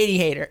care. Any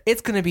hater.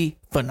 It's going to be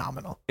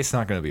phenomenal. It's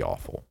not going to be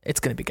awful.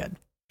 It's going to be good.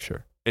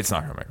 Sure. It's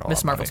not going to make a lot Miss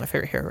of Marvel's money. my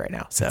favorite hero right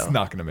now. So it's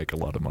not going to make a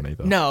lot of money,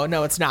 though.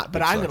 No, it's not.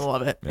 But I'm going to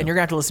love it. Yeah. And you're going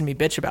to have to listen to me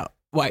bitch about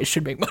why it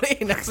should make money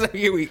next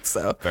few weeks.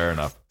 So fair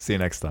enough. See you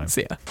next time.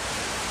 See ya.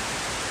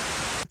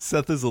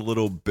 Seth is a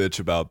little bitch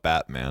about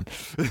Batman.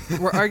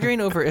 We're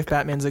arguing over if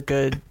Batman's a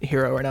good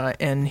hero or not,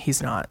 and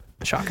he's not.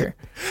 Shocker.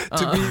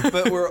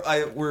 But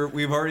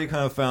we've already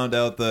kind of found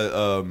out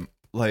that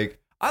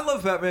I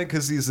love Batman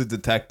because he's a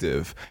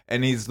detective,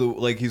 and he's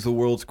the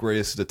world's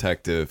greatest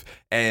detective,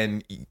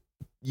 and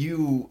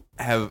you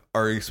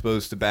are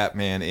exposed to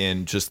Batman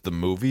in just the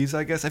movies,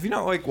 I guess. Have you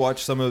not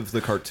watched some of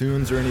the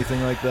cartoons or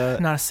anything like that?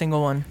 Not a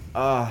single one.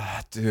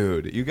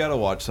 Dude, you gotta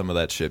watch some of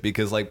that shit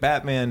because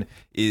Batman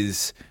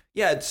is,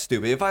 it's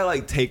stupid.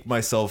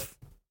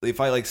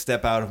 If I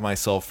step out of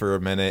myself for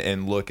a minute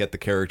and look at the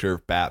character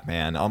of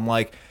Batman, I'm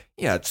like,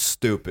 yeah, it's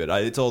stupid.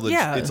 It's all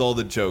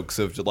the jokes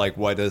of like,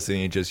 why doesn't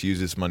he just use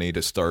his money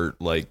to start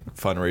like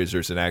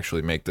fundraisers and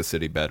actually make the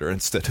city better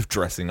instead of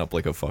dressing up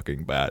like a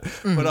fucking bat?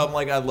 But I'm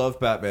like, I love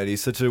Batman.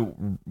 He's such a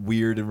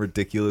weird and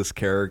ridiculous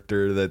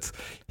character.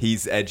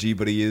 He's edgy,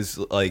 but he's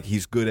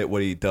good at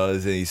what he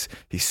does, and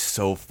he's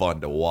so fun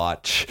to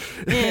watch.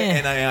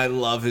 And I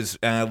love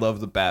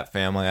the Bat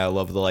family. I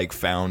love the like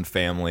found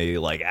family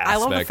like aspect. I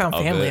love the found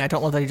family. It. I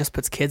don't love that he just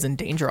puts kids in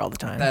danger all the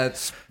time.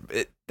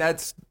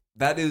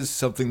 That is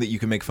something that you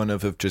can make fun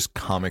of just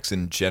comics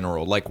in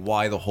general, like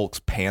why the Hulk's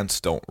pants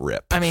don't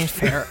rip. I mean,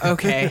 fair.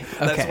 Okay.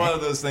 That's one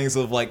of those things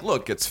of like,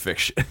 look, it's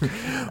fiction.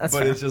 But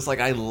fair. It's just like,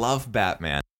 I love Batman.